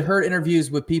 I've actually heard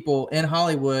interviews with people in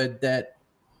Hollywood that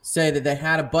say that they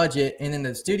had a budget and then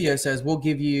the studio says, we'll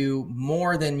give you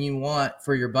more than you want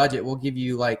for your budget. We'll give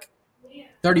you like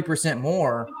 30%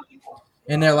 more.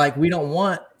 And they're like, we don't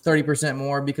want 30%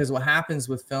 more, because what happens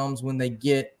with films when they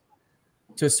get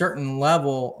to a certain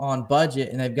level on budget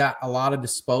and they've got a lot of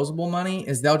disposable money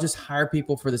is they'll just hire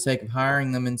people for the sake of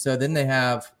hiring them. And so then they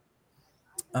have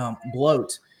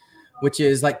bloat, which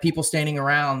is like people standing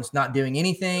around not doing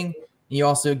anything. You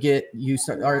also get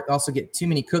too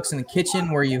many cooks in the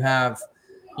kitchen where you have,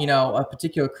 you know, a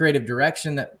particular creative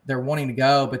direction that they're wanting to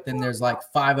go, but then there's like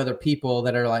 5 other people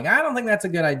that are like, I don't think that's a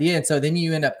good idea. And so then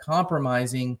you end up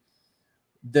compromising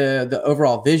the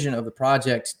overall vision of the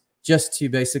project just to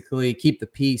basically keep the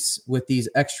peace with these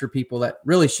extra people that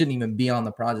really shouldn't even be on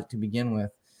the project to begin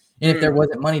with. And if there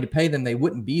wasn't money to pay them, they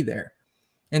wouldn't be there.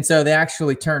 And so they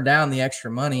actually turned down the extra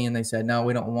money and they said, no,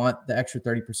 we don't want the extra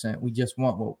 30%. We just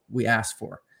want what we asked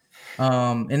for.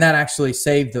 And that actually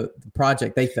saved the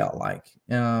project, they felt like.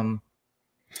 And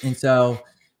so,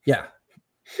 yeah,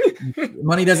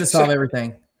 money doesn't solve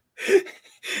everything.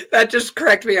 That just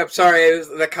cracked me up. Sorry, it was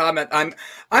the comment.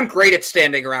 I'm great at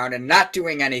standing around and not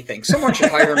doing anything. Someone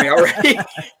should hire me already.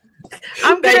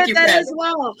 I'm good at that as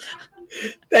well.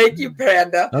 Thank you,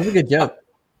 Panda. That was a good joke.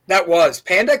 That was.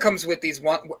 Panda comes with these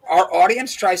our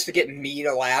audience tries to get me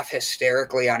to laugh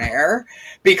hysterically on air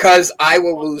because I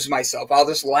will lose myself. I'll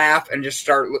just laugh and just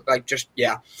start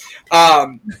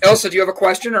Elsa, do you have a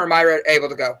question or am I able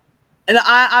to go? And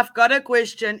I've got a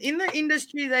question. In the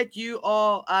industry that you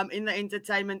are, in the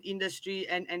entertainment industry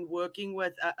and working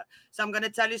with, so I'm going to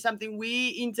tell you something. We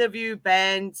interview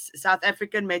bands, South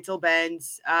African metal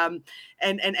bands,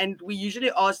 and we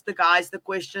usually ask the guys the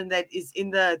question that is in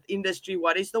the industry,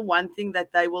 what is the one thing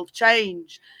that they will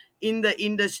change in the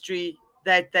industry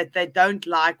that they don't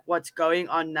like what's going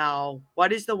on now?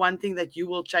 What is the one thing that you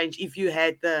will change if you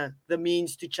had the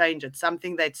means to change it?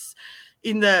 Something that's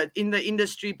in the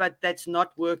industry but that's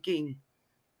not working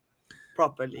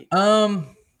properly.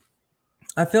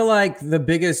 I feel like the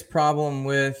biggest problem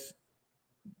with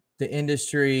the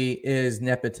industry is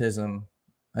nepotism.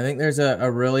 I think there's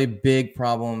a really big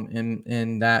problem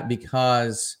in that,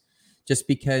 because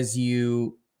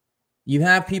you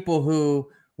have people who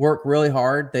work really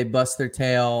hard, they bust their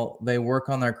tail, they work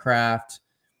on their craft,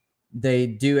 they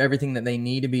do everything that they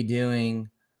need to be doing.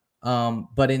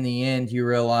 But in the end, you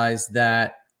realize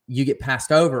that you get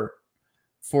passed over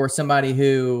for somebody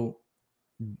who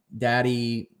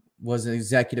daddy was an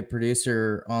executive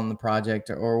producer on the project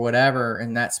or whatever.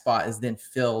 And that spot is then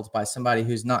filled by somebody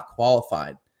who's not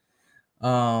qualified.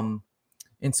 And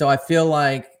so I feel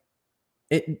like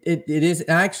it is.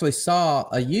 I actually saw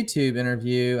a YouTube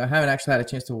interview. I haven't actually had a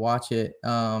chance to watch it.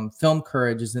 Film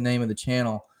Courage is the name of the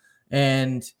channel.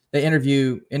 And they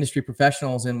interview industry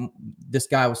professionals, and this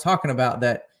guy was talking about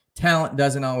that talent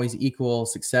doesn't always equal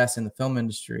success in the film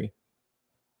industry.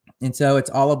 And so it's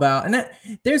all about, and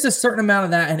there's a certain amount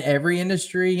of that in every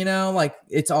industry, you know, like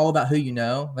it's all about who you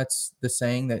know. That's the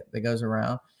saying that goes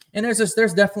around. And there's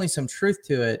definitely some truth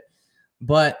to it.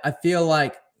 But I feel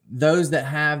like those that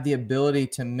have the ability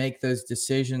to make those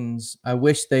decisions, I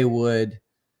wish they would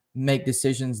make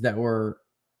decisions that were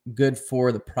good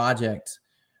for the project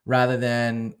rather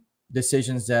than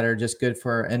decisions that are just good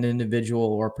for an individual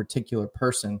or a particular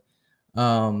person.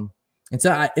 And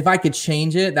so if I could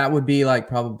change it, that would be one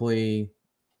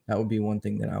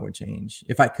thing that I would change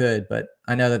if I could, but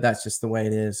I know that that's just the way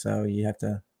it is. So you have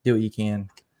to do what you can.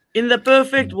 In the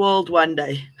perfect world one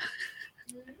day.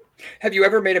 Have you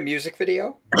ever made a music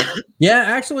video? Yeah,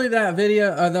 actually that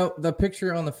video, the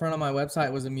picture on the front of my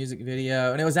website was a music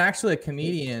video, and it was actually a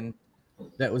comedian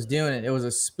that was doing it. It was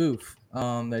a spoof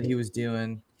that he was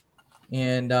doing.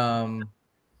 And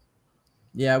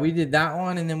yeah, we did that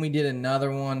one, and then we did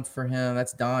another one for him.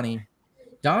 That's Donnie.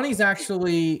 Donnie's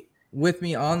actually with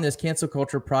me on this cancel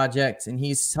culture project, and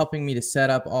he's helping me to set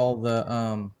up all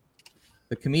the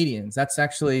comedians. That's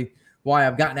actually why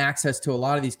I've gotten access to a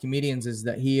lot of these comedians, is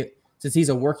that since he's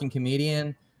a working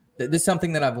comedian, this is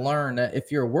something that I've learned, that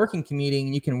if you're a working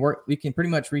comedian, you can pretty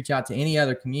much reach out to any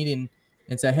other comedian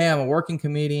and say, hey, I'm a working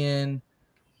comedian.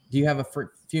 Do you have a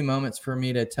few moments for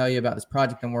me to tell you about this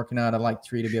project I'm working on? I'd like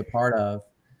for you to be a part of.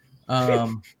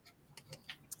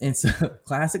 And so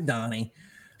classic Donnie.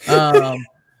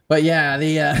 But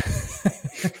yeah,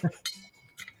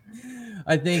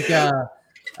 I think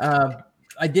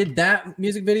I did that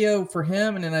music video for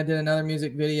him, and then I did another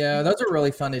music video. Those are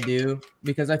really fun to do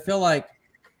because I feel like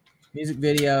music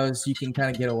videos, you can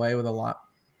kind of get away with a lot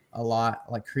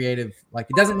like creative, like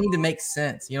it doesn't need to make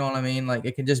sense. You know what I mean? Like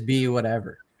it can just be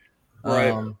whatever.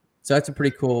 Right. So that's a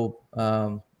pretty cool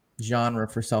genre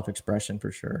for self-expression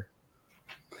for sure.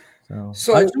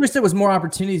 So I just wish there was more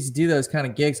opportunities to do those kind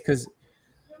of gigs, because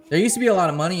there used to be a lot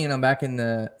of money in them back in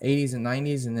the 80s and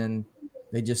 90s, and then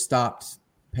they just stopped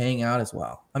paying out as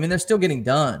well. I mean, they're still getting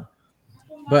done,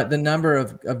 but the number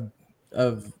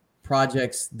of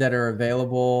projects that are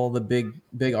available, the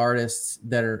big artists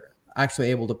that are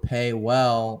actually able to pay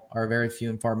well, are very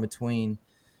few and far between.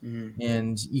 Mm-hmm.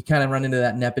 And you kind of run into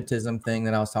that nepotism thing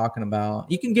that I was talking about.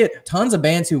 You can get tons of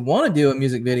bands who want to do a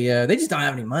music video, they just don't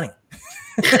have any money.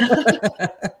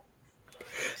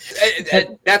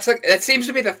 That seems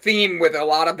to be the theme with a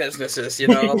lot of businesses, you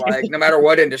know, like no matter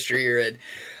what industry you're in.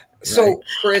 So, right.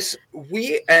 Chris,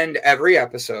 we end every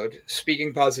episode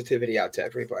speaking positivity out to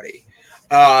everybody.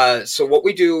 So what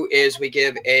we do is we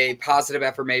give a positive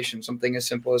affirmation, something as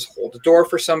simple as hold the door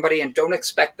for somebody and don't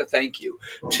expect the thank you,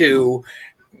 to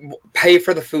pay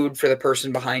for the food for the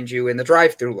person behind you in the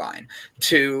drive-through line,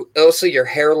 to Ilsa, your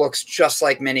hair looks just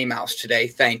like Minnie Mouse today.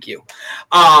 Thank you.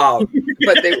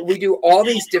 We do all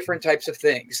these different types of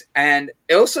things, and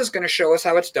Ilsa's going to show us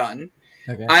how it's done.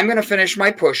 Okay. I'm going to finish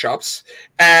my push-ups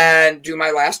and do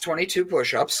my last 22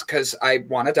 push-ups because I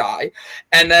want to die.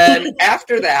 And then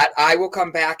after that, I will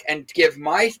come back and give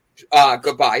my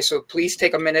goodbye. So please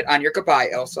take a minute on your goodbye,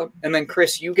 Ilsa. And then,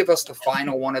 Chris, you give us the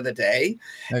final one of the day.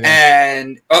 Okay.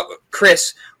 And,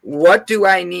 Chris, what do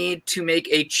I need to make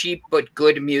a cheap but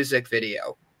good music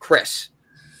video? Chris.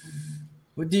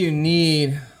 What do you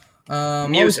need?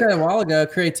 What we said a while ago,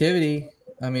 creativity.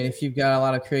 I mean, if you've got a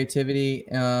lot of creativity,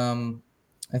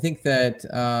 I think that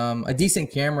a decent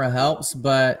camera helps,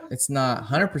 but it's not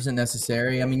 100%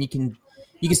 necessary. I mean, you can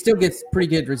still get pretty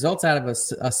good results out of a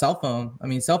cell phone. I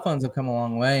mean, cell phones have come a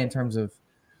long way in terms of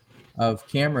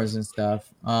cameras and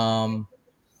stuff. But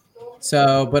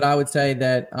I would say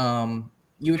that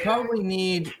you would probably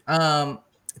need I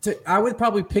would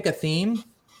probably pick a theme.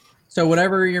 So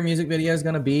whatever your music video is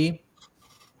going to be,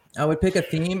 I would pick a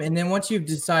theme. And then once you've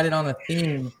decided on a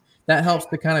theme, that helps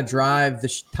to kind of drive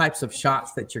the types of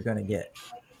shots that you're going to get.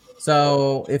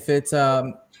 So if it's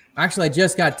actually, I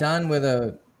just got done with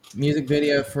a music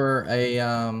video for a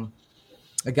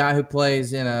guy who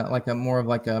plays in a more of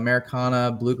like a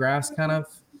Americana bluegrass kind of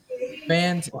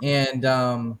band,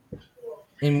 and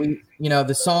we,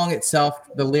 the song itself,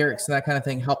 the lyrics and that kind of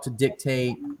thing help to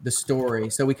dictate the story.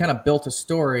 So we kind of built a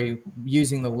story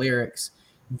using the lyrics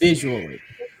visually.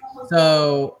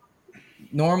 So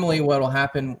normally what will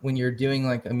happen when you're doing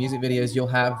like a music video is you'll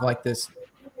have like this,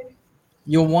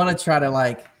 you'll want to try to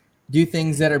like do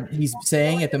things that he's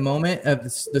saying at the moment of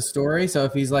the story. So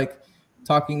if he's like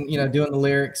talking, doing the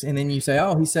lyrics, and then you say,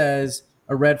 oh, he says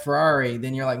a red Ferrari,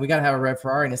 then you're like, we got to have a red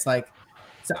Ferrari. And it's like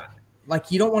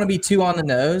you don't want to be too on the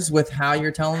nose with how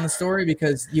you're telling the story,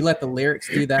 because you let the lyrics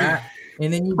do that.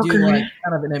 And then you do like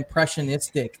kind of an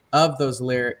impressionistic of those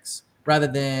lyrics rather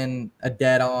than a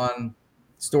dead on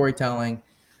storytelling.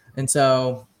 And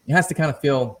so it has to kind of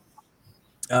feel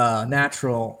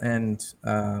natural. And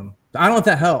I don't know if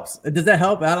that helps. Does that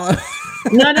help? I don't know.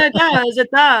 No, it does.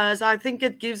 It does. I think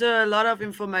it gives a lot of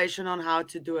information on how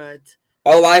to do it.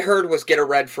 All I heard was get a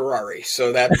red Ferrari,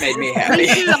 so that made me happy.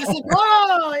 I said,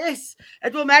 oh, yes,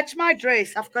 it will match my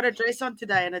dress. I've got a dress on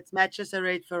today, and it matches a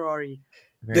red Ferrari.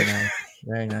 Very nice.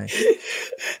 Very nice.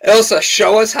 Ilse,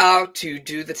 show us how to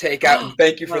do the takeout, and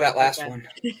thank you for that last one.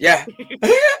 Yeah.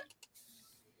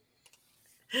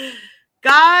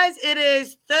 Guys, it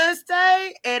is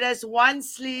Thursday. It is one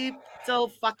sleep till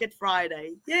fuck it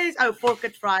Friday. Yes. Oh, fuck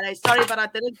it Friday. Sorry, but I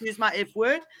didn't use my F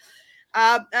word.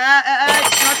 It's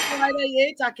not Friday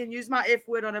yet. I can use my F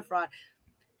word on a Friday.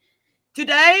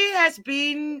 Today has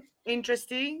been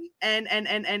interesting,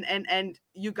 and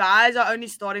you guys are only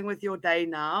starting with your day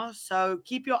now. So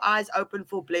keep your eyes open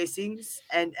for blessings.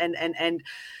 And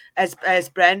as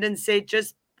Brandon said,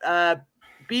 just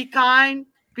be kind,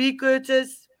 be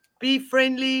courteous, be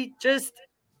friendly. Just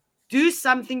do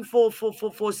something for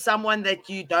someone that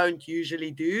you don't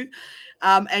usually do.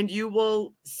 And you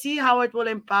will see how it will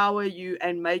empower you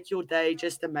and make your day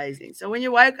just amazing. So when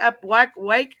you wake up,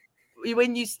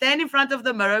 when you stand in front of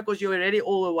the mirror, because you're already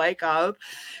all awake, I hope.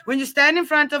 When you stand in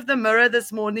front of the mirror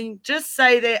this morning, just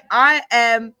say there, I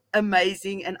am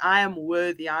amazing and I am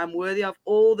worthy. I am worthy of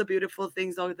all the beautiful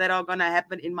things that are going to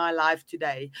happen in my life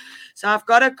today. So I've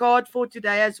got a card for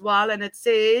today as well, and it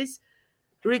says,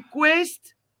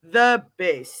 request the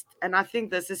best. And I think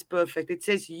this is perfect. It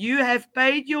says, you have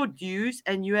paid your dues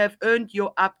and you have earned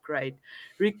your upgrade.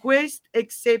 Request,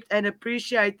 accept, and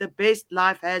appreciate the best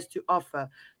life has to offer.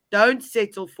 Don't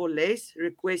settle for less.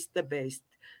 Request the best.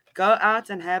 Go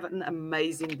out and have an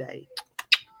amazing day.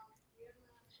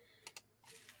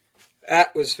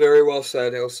 That was very well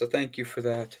said, Ilse. Thank you for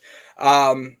that.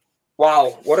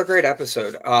 Wow, what a great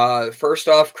episode. First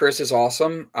off, Chris is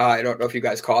awesome. I don't know if you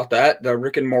guys caught that. The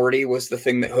Rick and Morty was the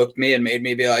thing that hooked me and made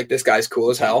me be like, this guy's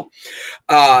cool as hell.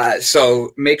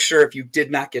 So make sure if you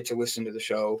did not get to listen to the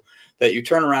show that you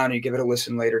turn around and you give it a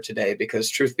listen later today, because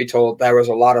truth be told, there was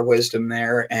a lot of wisdom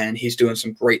there and he's doing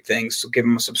some great things. So give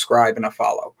him a subscribe and a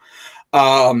follow.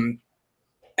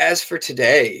 As for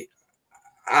today,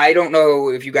 I don't know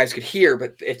if you guys could hear,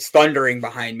 but it's thundering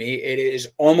behind me. It is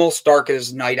almost dark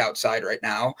as night outside right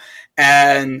now.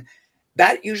 And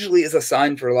that usually is a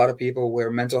sign for a lot of people where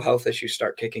mental health issues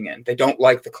start kicking in. They don't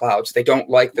like the clouds. They don't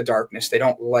like the darkness. They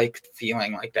don't like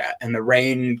feeling like that. And the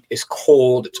rain is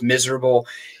cold. It's miserable.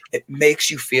 It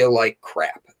makes you feel like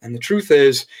crap. And the truth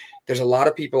is, there's a lot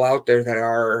of people out there that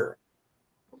are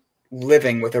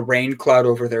living with a rain cloud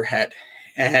over their head.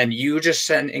 And you just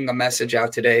sending a message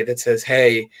out today that says,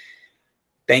 hey,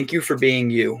 thank you for being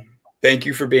you. Thank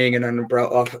you for being an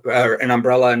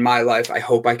umbrella in my life. I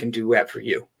hope I can do that for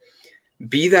you.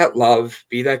 Be that love,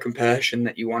 be that compassion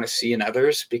that you want to see in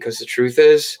others, because the truth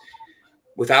is,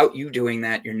 without you doing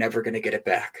that, you're never going to get it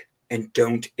back. And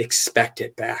don't expect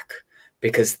it back,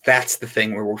 because that's the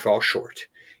thing where we fall short.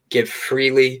 Give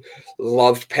freely,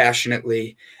 love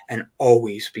passionately, and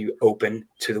always be open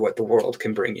to what the world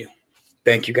can bring you.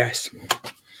 Thank you, guys.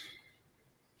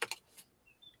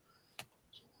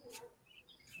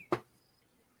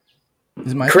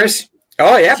 Is my Chris?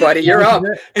 Oh, yeah, buddy. You're up.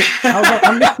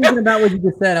 I'm just thinking about what you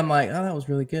just said. I'm like, oh, that was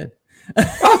really good.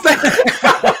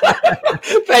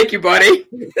 Thank you, buddy.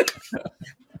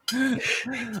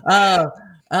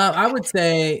 I would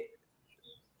say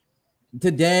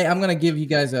today I'm going to give you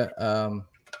guys a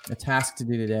task to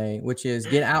do today, which is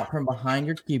get out from behind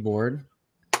your keyboard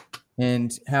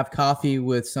and have coffee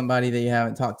with somebody that you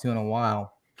haven't talked to in a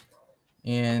while,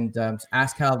 and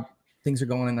ask how things are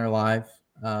going in their life.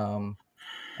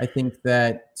 I think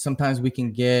that sometimes we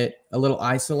can get a little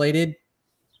isolated,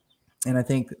 and I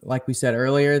think, like we said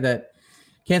earlier, that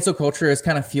cancel culture is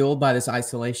kind of fueled by this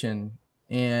isolation.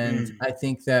 And I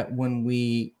think that when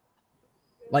we,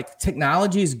 like,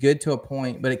 technology is good to a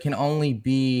point, but it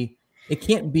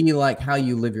can't be like how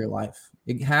you live your life.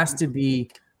 It has to be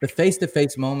the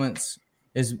face-to-face moments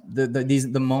is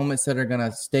the moments that are going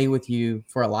to stay with you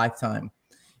for a lifetime.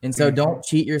 And so don't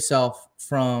cheat yourself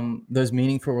from those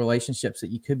meaningful relationships that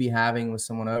you could be having with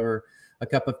someone over a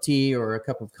cup of tea or a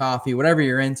cup of coffee, whatever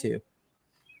you're into,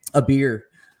 a beer.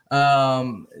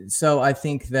 So I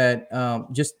think that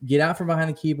just get out from behind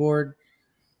the keyboard,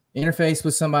 interface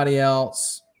with somebody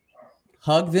else,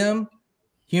 hug them.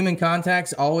 Human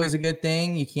contact's always a good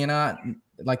thing. You cannot,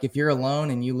 like, if you're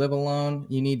alone and you live alone,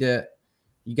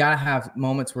 you got to have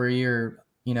moments where you're,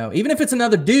 even if it's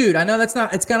another dude. I know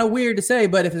it's kind of weird to say,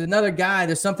 but if it's another guy,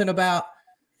 there's something about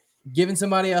giving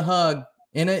somebody a hug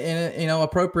in a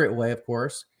appropriate way, of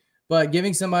course, but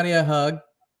giving somebody a hug,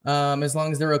 as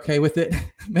long as they're okay with it,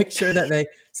 make sure that they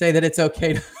say that it's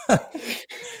okay to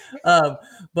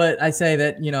but I say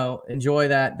that, enjoy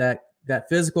that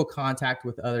physical contact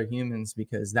with other humans,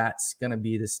 because that's going to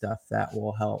be the stuff that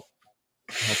will help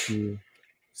you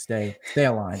stay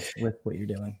aligned with what you're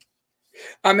doing.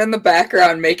 I'm in the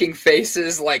background making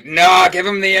faces like, no, give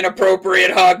him the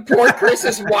inappropriate hug. Poor Chris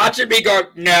is watching me go,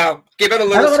 no, give it a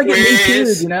little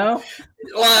squeeze.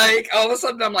 Like, all of a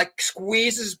sudden I'm like,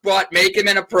 squeeze his butt, make him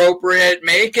inappropriate,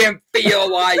 make him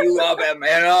feel why you love him,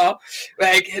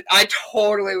 Like, I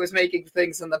totally was making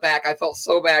things in the back. I felt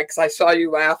so bad because I saw you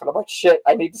laugh and I'm like, shit,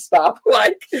 I need to stop.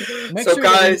 Like, make sure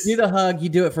guys, when you do the hug, you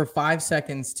do it for 5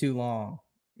 seconds too long.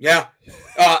 Yeah.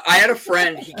 I had a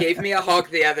friend, he gave me a hug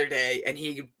the other day, and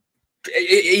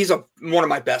he's one of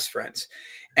my best friends.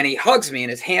 And he hugs me and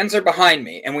his hands are behind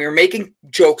me. And we were making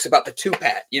jokes about the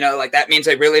two-pat, like that means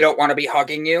I really don't want to be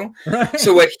hugging you. Right.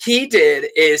 So what he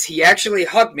did is he actually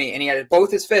hugged me and he had both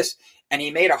his fists and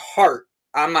he made a heart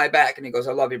on my back. And he goes,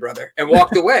 I love you, brother, and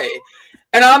walked away.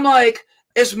 And I'm like,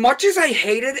 as much as I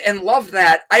hated and loved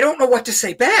that, I don't know what to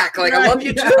say back. Like, I love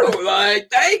you too. Like,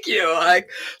 thank you. Like,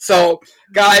 so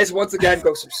guys, once again,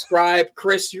 go subscribe.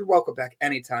 Chris, you're welcome back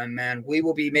anytime, man. We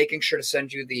will be making sure to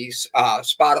send you these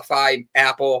Spotify,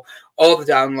 Apple, all the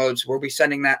downloads. We'll be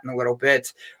sending that in a little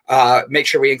bit. Make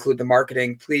sure we include the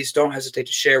marketing. Please don't hesitate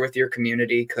to share with your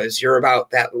community, because you're about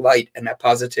that light and that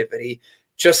positivity,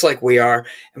 just like we are,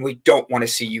 and we don't want to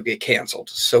see you get canceled.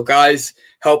 So guys,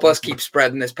 help us keep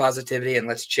spreading this positivity and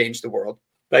let's change the world.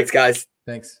 Thanks, guys.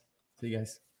 Thanks. See you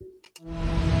guys.